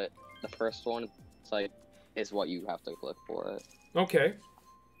is, but the first one, it's like, is what you have to look for it. Okay.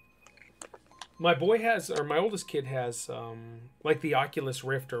 My boy has, or my oldest kid has, like the Oculus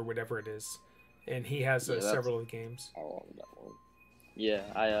Rift or whatever it is. and he has several of the games. I love that one. Yeah,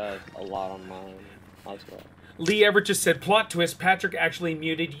 I a lot on mine as well. Lee Everett just said, plot twist, Patrick actually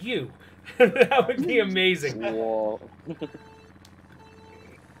muted you. That would be amazing. Whoa.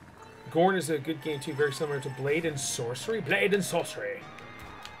 Gorn is a good game too, very similar to Blade and Sorcery. Blade and Sorcery.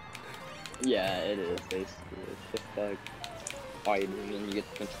 Yeah, it is basically. It's just like fighting and you get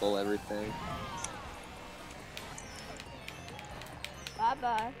to control everything.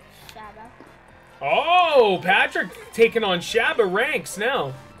 Bye-bye, Shabba. Oh, Patrick taking on Shabba ranks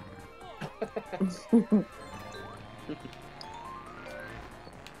now.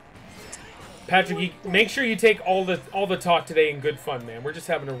 Patrick, you, make sure you take all the talk today in good fun, man. We're just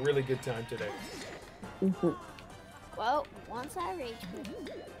having a really good time today. Well, once I rage quit.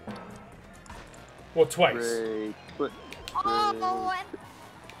 Well, twice. Rage quit. Oh, what?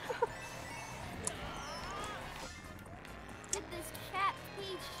 Did this cat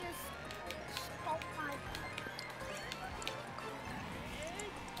piece just spoke my...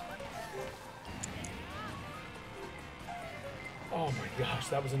 Oh my gosh,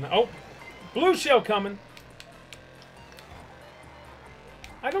 that was oh, blue shell coming.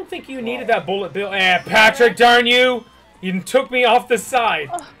 I don't think you needed that bullet bill. Patrick, darn you! You took me off the side.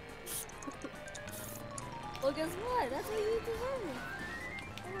 Well, guess what? That's what you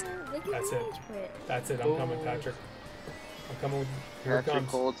deserve. That's it. That's it. I'm coming, Patrick. I'm coming with here it Patrick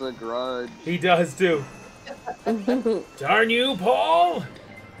comes. holds a grudge. He does too. Darn you, Paul!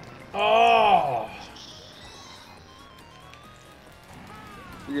 Oh!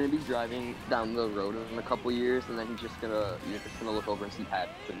 You're gonna be driving down the road in a couple years, and then you're just gonna look over and see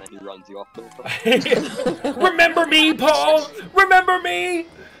Patrick, and then he runs you off the road. Remember me, Paul? Remember me?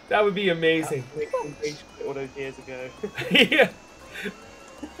 That would be amazing. All those years ago. Yeah.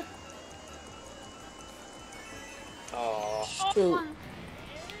 Oh.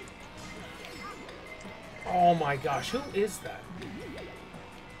 Oh my gosh, who is that?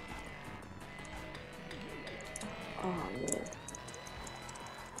 Oh man.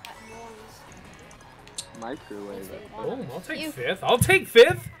 Microwave. Oh, I'll take fifth. I'll take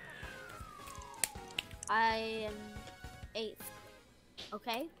fifth. I am 8th.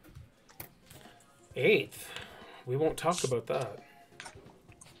 Okay? 8th. We won't talk about that.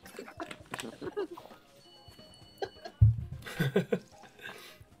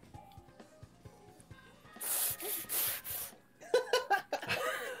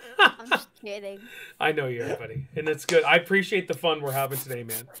 I'm just kidding. I know you are, buddy. And it's good. I appreciate the fun we're having today,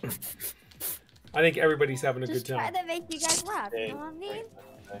 man. I think everybody's having a Just good time. try to make you guys laugh, you know what I mean?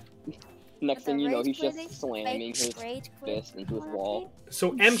 Next thing you know, he's Rage just slamming his fist into his you know what I wall. mean?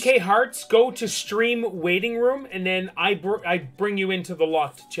 So MK Hearts, go to stream waiting room, and then I bring you into the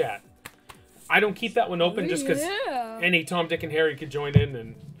locked chat. I don't keep that one open just because any Tom, Dick, and Harry could join in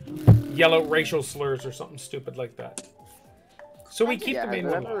and yell out racial slurs or something stupid like that. So we keep the main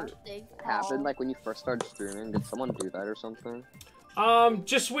one locked. Happened like when you first started streaming? Did someone do that or something?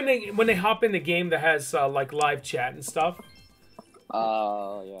 Just when they hop in the game that has like live chat and stuff.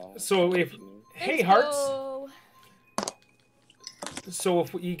 Oh yeah. So if hey Hearts. So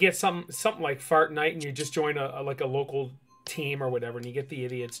if you get something like Fart Night and you just join a like a local team or whatever, and you get the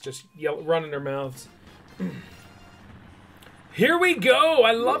idiots just running their mouths. Here we go!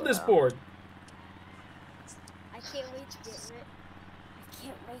 I love this board. I can't wait to get rid. I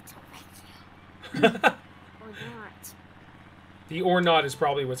can't wait to wreck you. Or not. The or not is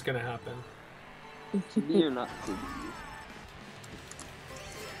probably what's going to happen. You're not.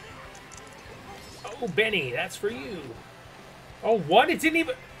 Oh, Benny, that's for you. Oh, what? It didn't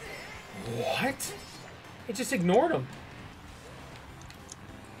even... What? It just ignored him.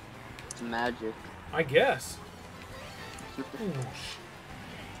 It's magic. I guess.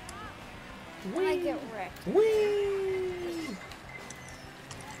 I get wrecked. Whee!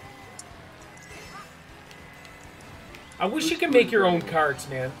 I wish you could make your own carts,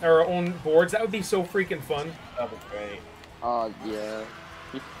 man. Or own boards. That would be so freaking fun. That was great. Oh, yeah.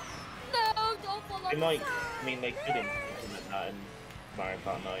 No, don't fall off. They might, I mean, they could implement that in Mario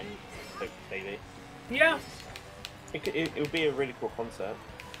Kart 9, like, maybe. Yeah. It would be a really cool concept.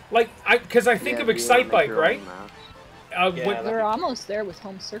 Like, because I think of Excite Bike, right? Yeah, We're almost there with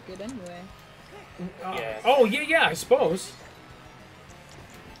Home Circuit anyway. Yeah. Oh, yeah, I suppose.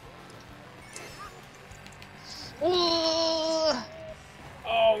 Oh,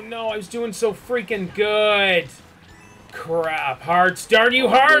 no, I was doing so freaking good. Crap, Hearts. Darn you,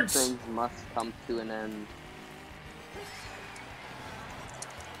 Hearts! Things must come to an end.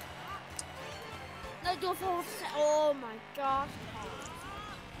 No, don't fall off. Oh my gosh.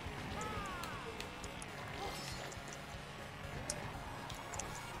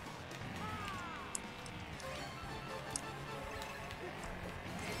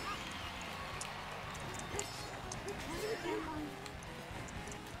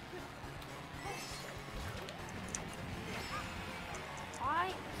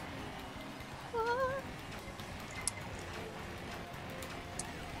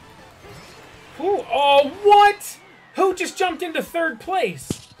 Who? Oh, what? Who just jumped into 3rd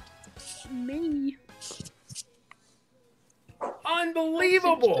place? Me.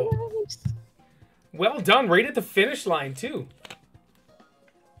 Unbelievable. Well done. Right at the finish line, too.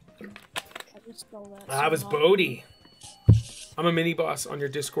 I was Bodie. I'm a mini boss on your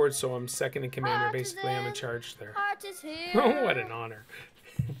Discord, so I'm second in commander. Basically, I'm in charge there. Oh, what an honor.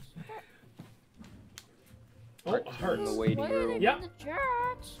 Oh, hearts. In the waiting room. Yeah.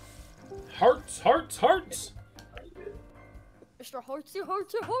 Hearts, hearts, hearts. Mr. Heartsy,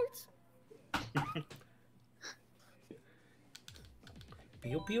 heartsy, hearts.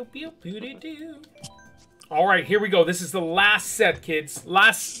 Pew, pew, pew, pew, doo, doo. All right, here we go. This is the last set, kids.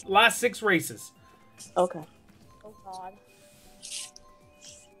 Last 6 races. Okay. Oh God.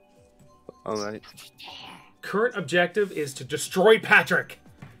 All right. Current objective is to destroy Patrick.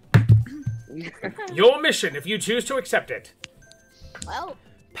 Your mission, if you choose to accept it. Well,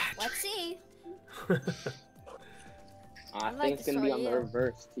 let's see. I think it's gonna be on the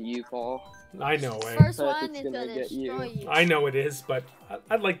reverse to you, Paul. I know, eh? First one is gonna destroy you. I know it is, but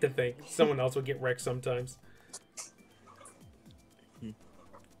I'd like to think someone else would get wrecked sometimes.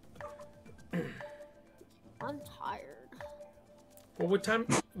 I'm tired. Well, what time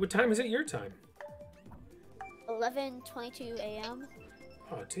is it your time? 11:22 a.m.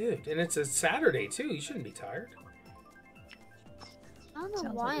 Oh, dude, and it's a Saturday too. You shouldn't be tired. I don't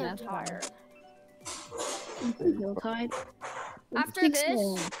know why I'm tired. Feel tired. After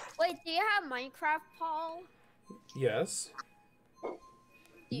this, wait, do you have Minecraft, Paul? Yes.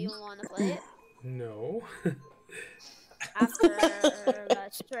 Do you want to play it? No. After the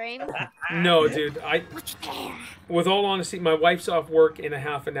stream? No, dude. With all honesty, my wife's off work in a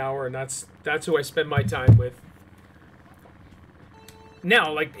half an hour, and that's who I spend my time with.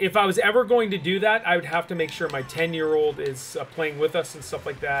 Now, like, if I was ever going to do that, I would have to make sure my 10-year-old is playing with us and stuff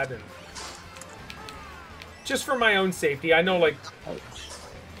like that, and just for my own safety. I know, like,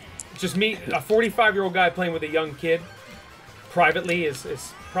 just me, a 45-year-old guy playing with a young kid privately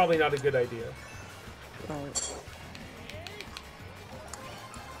is probably not a good idea. Right.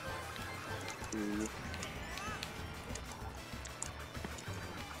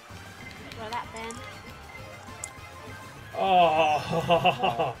 Throw that then.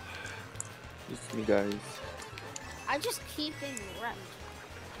 Oh. It's me, guys. I just keep being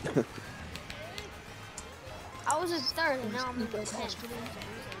wrecked. I was in 3rd and now I'm in 10th.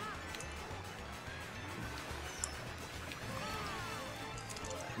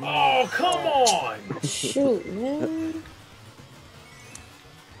 Oh, come on! Shoot, man.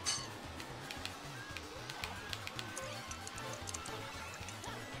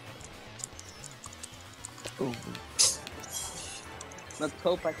 Oh. Let's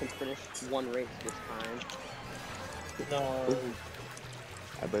hope I can finish one race this time. No.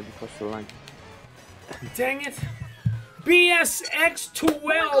 I better cross the line. Dang it!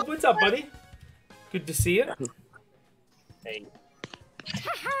 BSX12! What's up, buddy? Good to see you. Hey.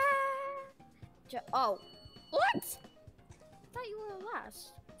 Oh, what? I thought you were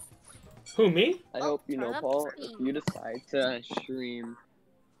last. Who, me? I hope you know, turn up Paul, the if speed. you decide to stream,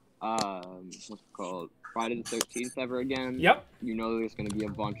 what's it called, Friday the 13th ever again, Yep. you know there's going to be a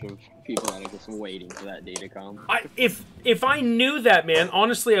bunch of people that are just waiting for that day to come. If I knew that, man,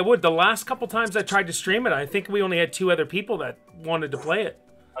 honestly, I would. The last couple times I tried to stream it, I think we only had 2 other people that wanted to play it.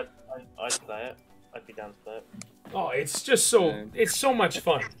 I'd play it. I'd be down to play it. Oh, it's just so, it's so much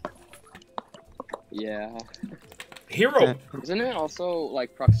fun. Yeah. Hero. Isn't it also,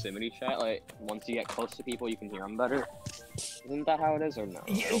 like, proximity chat? Like, once you get close to people, you can hear them better? Isn't that how it is, or no?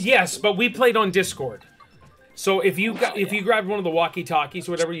 Yes, but we played on Discord. So if you grabbed one of the walkie-talkies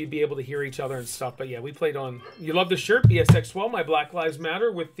or whatever, you'd be able to hear each other and stuff. But yeah, we played on. You love the shirt, BSX12, my Black Lives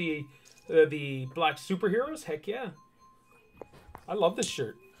Matter with the black superheroes. Heck yeah, I love this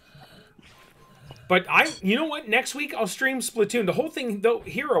shirt. But you know what? Next week I'll stream Splatoon. The whole thing, though.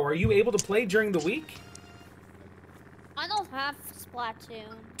 Hero, are you able to play during the week? I don't have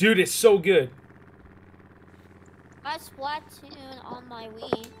Splatoon. Dude, it's so good. I have Splatoon on my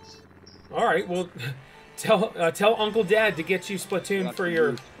Wii. All right, well, tell Uncle Dad to get you Splatoon for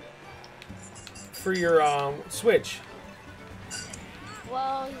your Switch.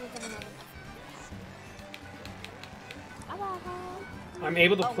 Well, he was in another. I'm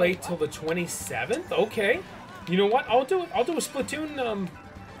able to play till the 27th. Okay, you know what? I'll do a Splatoon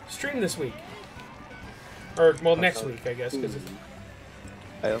stream this week, or well, next week, I guess. Cause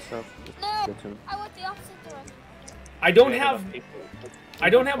I also have No, Splatoon. I went the opposite direction. I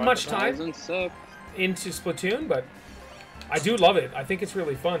don't have much time Isn't sick. into Splatoon, but I do love it. I think it's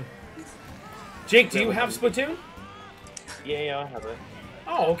really fun. Jake, do you have Splatoon? Yeah, I have it.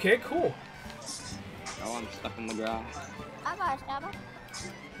 Oh, okay, cool. Oh, I'm stuck in the grass. I got a stabber.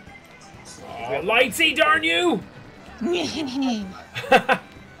 Oh, Lightsy, darn you!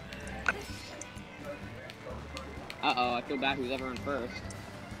 Uh-oh, I feel bad who's ever in first.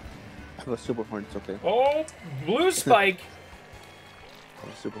 I have a super horn, it's okay. Oh, blue spike. I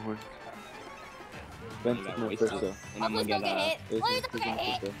have a super horn. Ben took my wasted. first, And I'm gonna get hit. Please Please don't get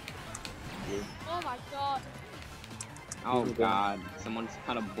hit. Oh my god. Oh god, someone's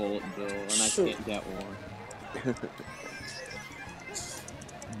kind of bullet bill and I can't get one.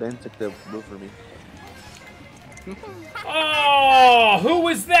 Ben took the blue for me. Oh, who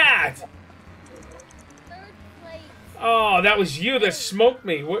was that? Third place. Oh, that was you that smoked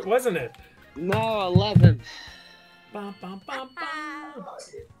me, wasn't it? No, 11. Bum, bum, bum, bum.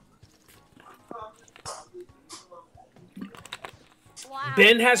 Wow.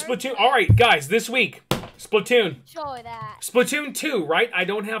 Ben has Splatoon. All right, guys, this week, Splatoon. Show that. Splatoon 2, right? I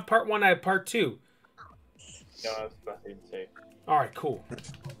don't have part 1, I have part 2. No, I have Splatoon 2. All right, cool.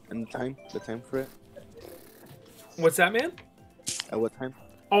 And the time for it? What's that, man? At what time?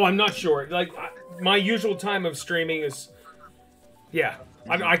 Oh, I'm not sure. Like, my usual time of streaming is... Yeah.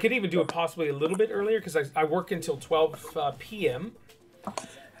 I could even do it possibly a little bit earlier because I work until 12 p.m.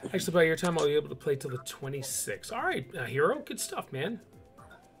 Actually, by your time, I'll be able to play till the 26th. All right, Hero. Good stuff, man.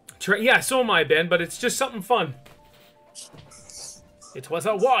 Yeah, so am I, Ben, but it's just something fun. It was a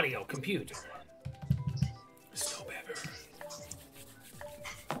Wario computer. Stop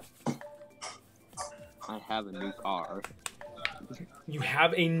ever. I have a new car. You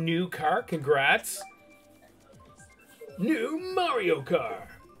have a new car? Congrats. New Mario car.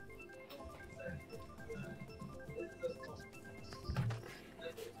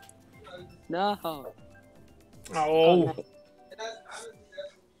 No. Oh.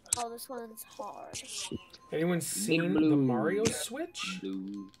 Oh, this one's hard. Anyone seen the Mario Switch?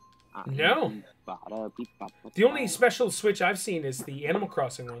 No. The only special Switch I've seen is the Animal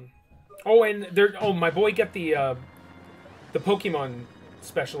Crossing one. Oh, and there. Oh, my boy got the Pokemon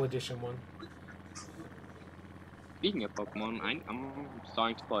Special Edition one. Speaking of Pokemon, I'm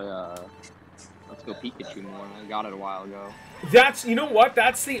starting to play Let's Go Pikachu more. I got it a while ago. That's, you know what?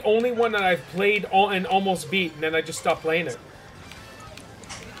 That's the only one that I've played and almost beat, and then I just stopped playing it.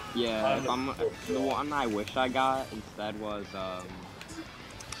 Yeah, the one I wish I got instead was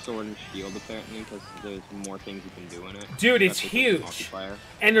Sword and Shield, apparently, because there's more things you can do in it. Dude, it's huge,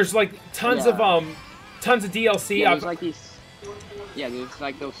 and there's like tons of DLC. Yeah, there's like these. Yeah, there's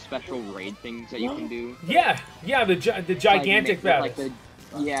like those special raid things that you can do. Yeah, the gigantic battles.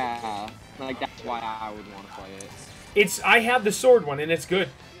 Yeah, like that's why I would want to play it. I have the sword one, and it's good.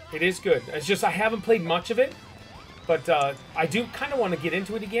 It is good. It's just I haven't played much of it, but I do kind of want to get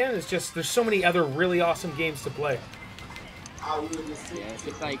into it again. It's just there's so many other really awesome games to play. Yeah,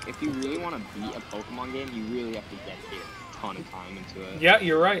 it's like if you really want to beat a Pokemon game, you really have to dedicate a ton of time into it. Yeah,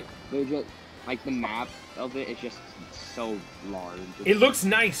 you're right. They're just like the map of it is just so large. It looks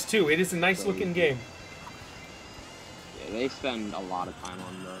nice too. It is a nice looking game. Yeah, they spend a lot of time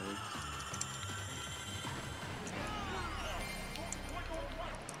on those.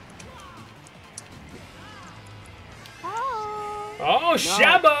 Oh, no.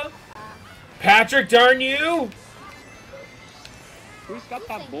 Shabba! Patrick, darn you! Who's got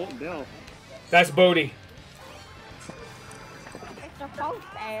that bolt bill? That's Bodie. It's a post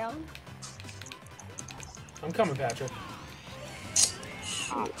down. I'm coming, Patrick.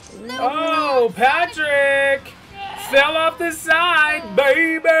 No, oh, Patrick! Fell off the side,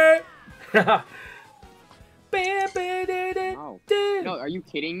 baby! Oh. No, are you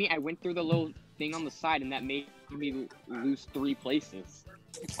kidding me? I went through the little thing on the side and that made me lose 3 places.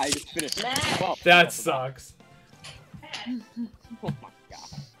 I just finished 12. That sucks. Oh my god.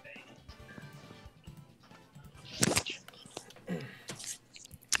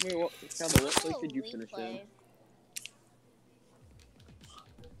 Wait, what place did you finish in?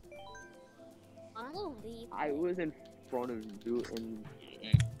 I was in front of you and...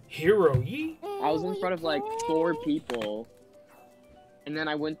 Hero Yee? I was in front of like 4 people. And then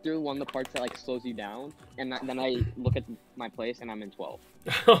I went through one of the parts that like slows you down, and then I look at my place and I'm in 12.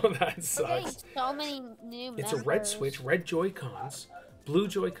 Oh, that sucks. So many new It's a red switch, red Joy-Cons, blue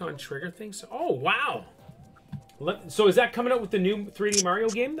Joy-Con trigger things. Oh, wow. So is that coming out with the new 3D Mario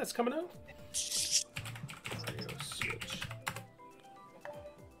game that's coming out?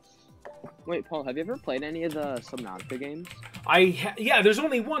 Wait, Paul, have you ever played any of the Subnautica games? Yeah, there's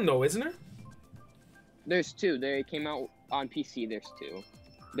only one though, isn't there? There's 2. They came out on PC. There's 2.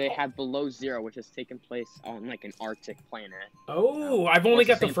 They have Below Zero, which has taken place on like an Arctic planet. Oh, I've only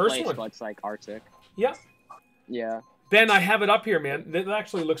got the first one. But it's like Arctic. Yeah. Yeah. Ben, I have it up here, man. That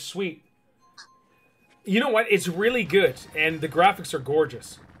actually looks sweet. You know what? It's really good, and the graphics are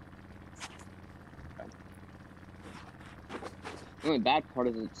gorgeous. The only bad part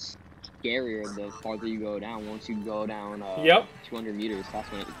is it's scarier the farther you go down. Once you go down 200 meters,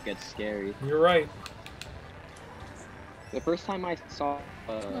 that's when it gets scary. You're right. The first time I saw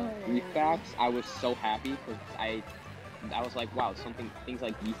Reefbacks, I was so happy because I was like, wow, things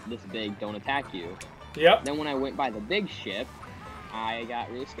like this big don't attack you. Yep. Then when I went by the big ship, I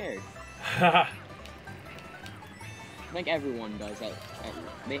got really scared. I think everyone does that.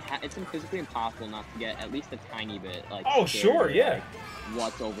 It's physically impossible not to get at least a tiny bit like. Oh sure, yeah. Like,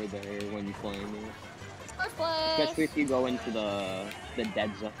 what's over there when you play it? First place. Especially if you go into the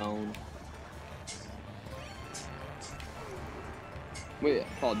dead zone. Wait,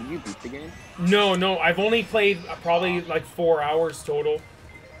 Paul, did you beat the game? No, I've only played probably like 4 hours total.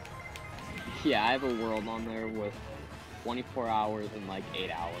 Yeah, I have a world on there with 24 hours and like 8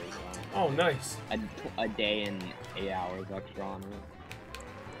 hours. Oh, nice. A day and 8 hours extra on it.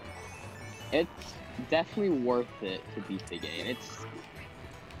 It's definitely worth it to beat the game. It's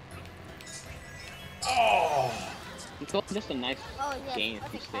just a nice game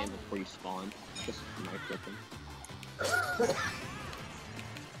if you stay in before you spawn. Just nice looking.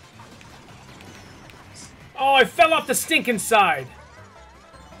 Oh, I fell off the stinking side.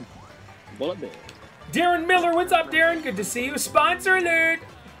 Bullet bill. Darren Miller, what's up, Darren? Good to see you. Sponsor alert.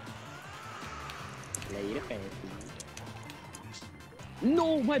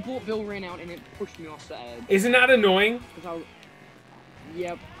 No, my bullet bill ran out and it pushed me off the edge. Isn't that annoying?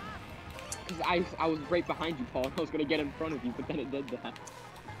 Yep. Because I was right behind you, Paul, and I was going to get in front of you, but then it did that.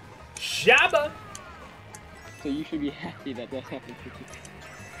 Shabba! So you should be happy that that happened to you.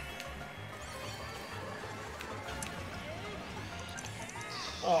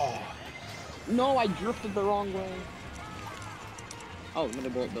 Oh. No, I drifted the wrong way. Oh, another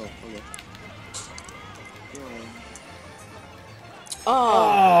bullet bill. Okay.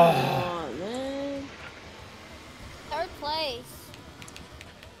 Oh, man. Third place.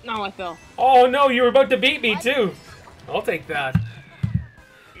 No, I fell. Oh no, you were about to beat me too. I'll take that.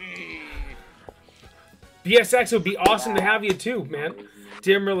 BSX would be awesome to have you too, man.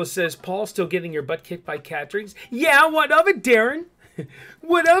 Darren Miller says, Paul, still getting your butt kicked by cat drinks? Yeah, what of it, Darren?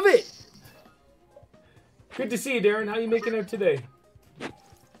 What of it? Good to see you, Darren. How you making out today?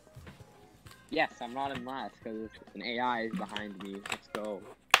 Yes, I'm not in last because an AI is behind me. Let's go.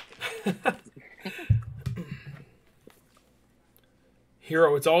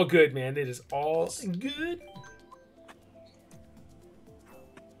 Hero, it's all good, man. It is all good.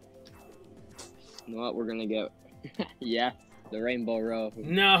 You know what? We're gonna get yeah, the Rainbow Row.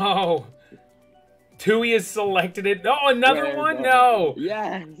 No. Tui has selected it. Oh, another one? No.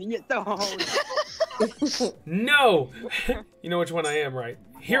 Yeah, No. You know which one I am, right?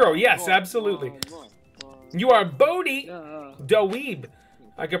 Hero, yes, absolutely. You are Bodhi Daweeb.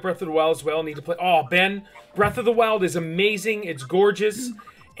 I got Breath of the Wild as well. Need to play. Oh, Ben, Breath of the Wild is amazing. It's gorgeous.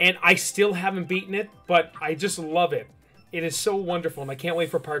 And I still haven't beaten it, but I just love it. It is so wonderful, and I can't wait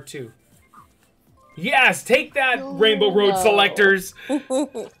for part 2. Yes, take that, Rainbow Road selectors.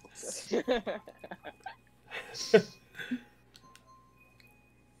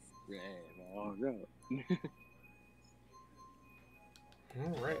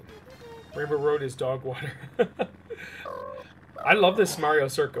 Alright. Rainbow Road is dog water. I love this Mario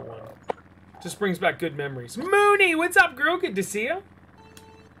Circuit one. Just brings back good memories. Mooney, what's up, girl? Good to see you.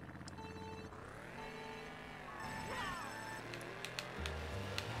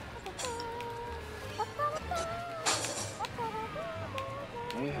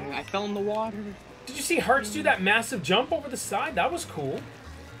 I fell in the water. Did you see Hearts do that massive jump over the side? That was cool.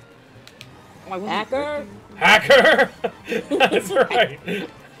 Oh, Hacker! Hacker! That's right.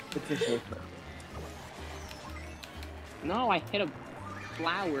 No, I hit a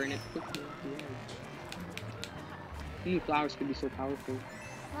flower and it pushed me off the edge. Who knew flowers could be so powerful?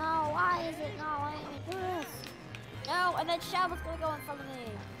 No, why is it not letting me do this? No, and then Shaba's gonna go in front of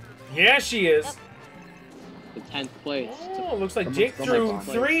me. Yeah, she is. Yep. The 10th place. Oh, looks like Jake threw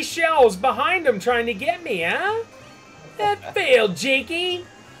 3 shells behind him trying to get me, huh? That failed, Jakey.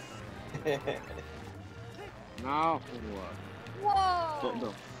 No.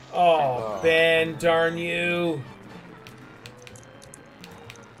 Whoa! Oh, Ben, darn you.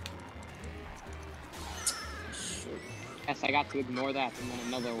 Yes, I got to ignore that and then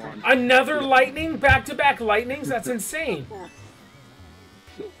another one. Another lightning? Back-to-back lightnings? That's insane.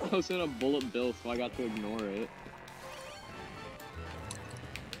 I was in a bullet bill, so I got to ignore it.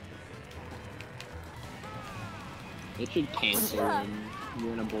 It should cancel when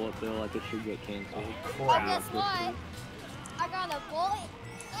you're in a bullet bill, like it should get canceled. Oh, guess what? I got a bullet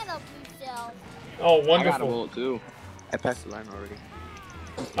and a blue shell. Oh, I got a wonderful. bullet too. I passed the line already.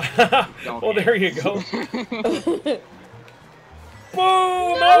 Well, there you go. Boom!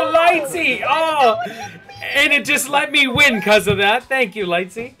 Oh, Lightsy! Oh! And it just let me win because of that. Thank you,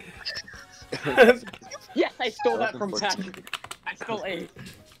 Lightsy. Yes, I stole that from Patrick. I stole A.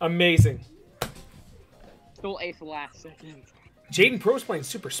 Amazing. Stole A for last second. Jaden Pro's playing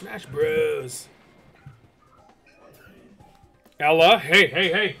Super Smash Bros. Ella,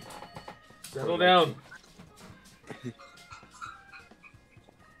 hey. Settle down.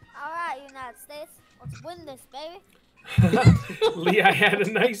 Alright, United States. Let's win this, baby. Lee, I had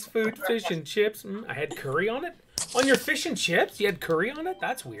a nice food, fish and chips. I had curry on it? On your fish and chips? You had curry on it?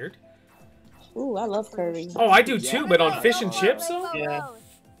 That's weird. Ooh, I love curry. Oh, I do too, but on fish and chips, though? Yeah.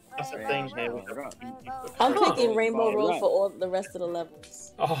 That's the thing here. I'm picking Rainbow Road for all the rest of the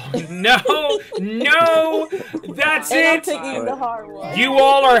levels. Oh, no, that's And I'm it. picking the hard one. You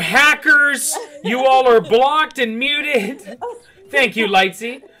all are hackers. You all are blocked and muted. Thank you,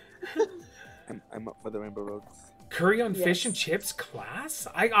 Lightsy. I'm up for the Rainbow Road. Curry on fish and chips class?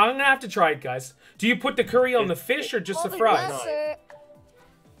 I'm going to have to try it, guys. Do you put the curry on the fish or just the fries?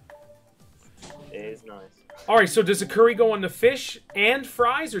 It is nice. All right, so does the curry go on the fish and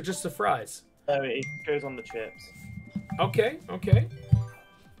fries or just the fries? No, it goes on the chips. Okay.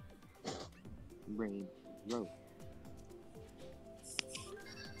 Rainbow.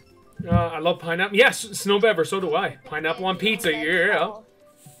 I love pineapple. Yes, Snow Bever, so do I. Pineapple on pizza, yeah.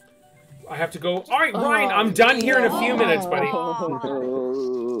 I have to go. All right, Ryan, I'm done here in a few minutes, buddy.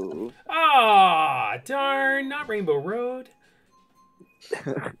 Ah, darn, not Rainbow Road.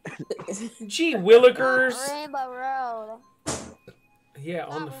 Gee, Willikers. Rainbow Road. Yeah,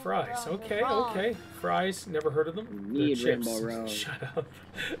 on the fries. Okay. Fries, never heard of them. Need They're chips. Rainbow Road. Shut up.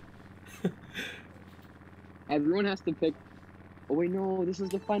 Everyone has to pick. Oh wait, no, this is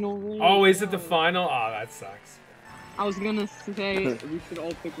the final rainbow. Oh, is it the final? Oh, that sucks. I was gonna say we should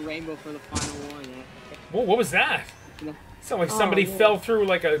all pick rainbow for the final one. Whoa, what was that? Sounded like somebody fell through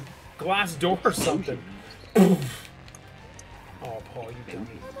like a glass door or something. Oh, Paul, you dummy.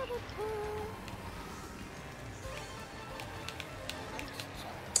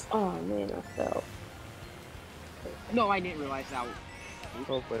 Oh man, I fell. No, I didn't realize that.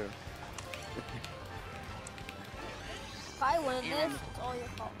 Pro player. If I win this, it's all your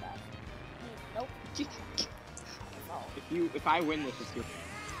fault, guys. Nope. If I win this, it's your.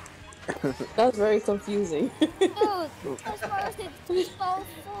 That was very confusing. Dude, as far as it's so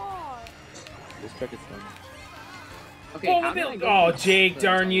far. This check is done. Okay, how did I go Oh, Jake,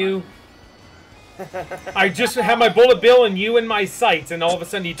 darn you. I just had my bullet bill and you in my sights, and all of a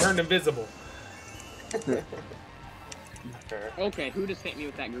sudden he turned invisible. Okay, who just hit me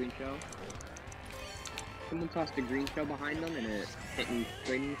with that green shell? Someone tossed a green shell behind them and it hit me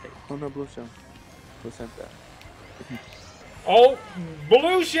straight in the face. Oh no, blue shell. Who sent that? Oh,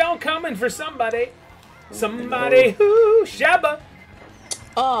 blue shell coming for somebody. Somebody who Shabba.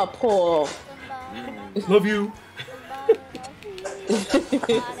 Oh, Paul. Love you.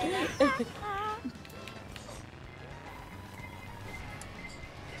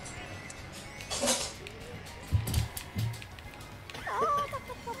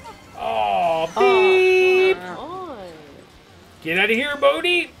 Oh, beep. Get out of here,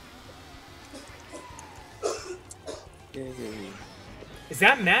 Bodie. Is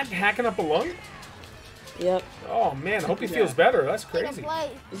that Matt hacking up a lung? Yep. Oh man, I hope he feels better. That's crazy.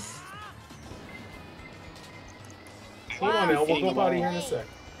 Hold on, El. We'll go out of here in a sec.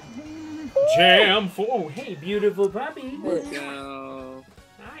 Jam for. Oh, hey, beautiful puppy. Go.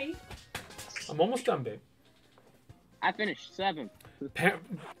 Hi. I'm almost done, babe. I finished 7th.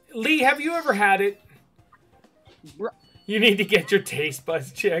 Lee, have you ever had it? You need to get your taste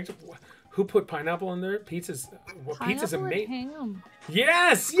buds checked. Who put pineapple in there? Pizza's. Well, pizza's amazing. Ham.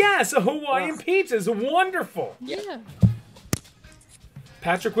 Yes, a Hawaiian pizza is wonderful. Yeah.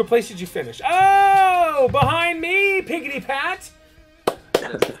 Patrick, what place did you finish? Oh, behind me, Piggity Pat.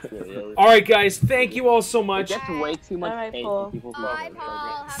 All right, guys, thank you all so much. It gets way too much hate from people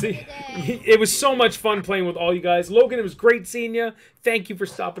who See, it was so much fun playing with all you guys. Logan, it was great seeing you. Thank you for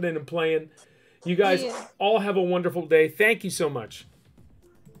stopping in and playing. You guys all have a wonderful day. Thank you so much.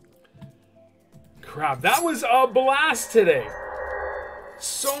 Crap, that was a blast today.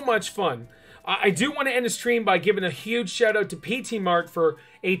 So much fun. I do want to end the stream by giving a huge shout out to PT Mart for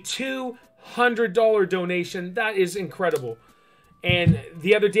a $200 donation. That is incredible. And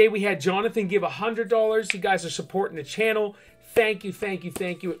the other day we had Jonathan give $100. You guys are supporting the channel. Thank you.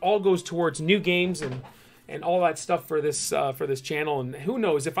 It all goes towards new games and and all that stuff for this channel. And who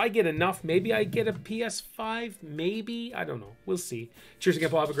knows, if I get enough, maybe I get a PS5. Maybe, I don't know. We'll see. Cheers again,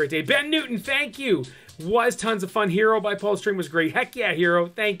 Paul. Have a great day. Ben Newton, thank you. Was tons of fun. Hero by Paul's stream was great. Heck yeah, Hero.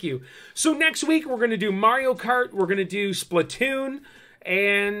 Thank you. So next week we're gonna do Mario Kart. We're gonna do Splatoon.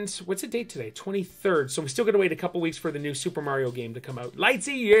 And what's the date today? 23rd. So we still got to wait a couple weeks for the new Super Mario game to come out.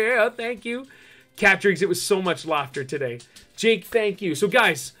 Lightsy, yeah, thank you. Catrix, it was so much laughter today. Jake, thank you. So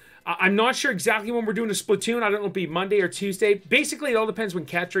guys, I'm not sure exactly when we're doing a Splatoon. I don't know if it'll be Monday or Tuesday. Basically, it all depends when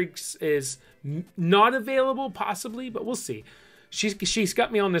Catrix is not available, possibly, but we'll see. She's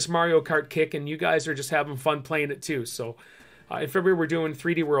got me on this Mario Kart kick, and you guys are just having fun playing it too. So in February, we're doing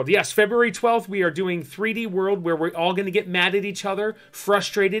 3D World. Yes, February 12th, we are doing 3D World, where we're all going to get mad at each other,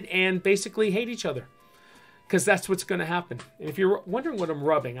 frustrated, and basically hate each other. Because that's what's going to happen. And if you're wondering what I'm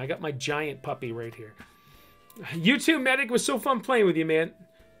rubbing, I got my giant puppy right here. You too, Medic. It was so fun playing with you, man.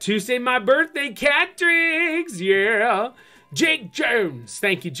 Tuesday, my birthday, Catrix. Yeah. Jake Jones.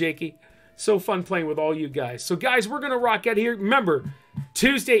 Thank you, Jakey. So fun playing with all you guys. So, guys, we're going to rock out here. Remember,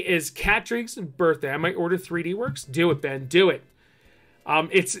 Tuesday is Catrix's birthday. I might order 3D Works. Do it, Ben. Do it.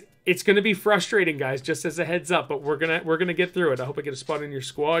 It's going to be frustrating, guys, just as a heads up, but we're gonna get through it. I hope I get a spot in your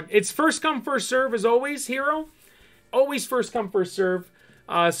squad. It's first come, first serve as always, Hero. Always first come, first serve.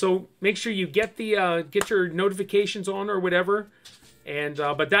 So make sure you get your notifications on or whatever. And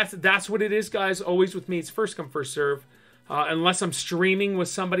but that's what it is, guys. Always with me, it's first come, first serve. Unless I'm streaming with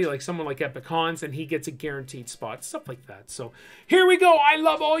somebody like someone like Epic Hans, and he gets a guaranteed spot, stuff like that. So here we go. I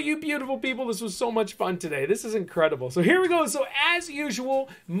love all you beautiful people. This was so much fun today. This is incredible. So here we go. So as usual,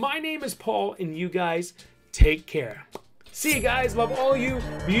 my name is Paul, and you guys take care. See you guys. Love all you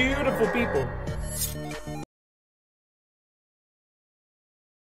beautiful people.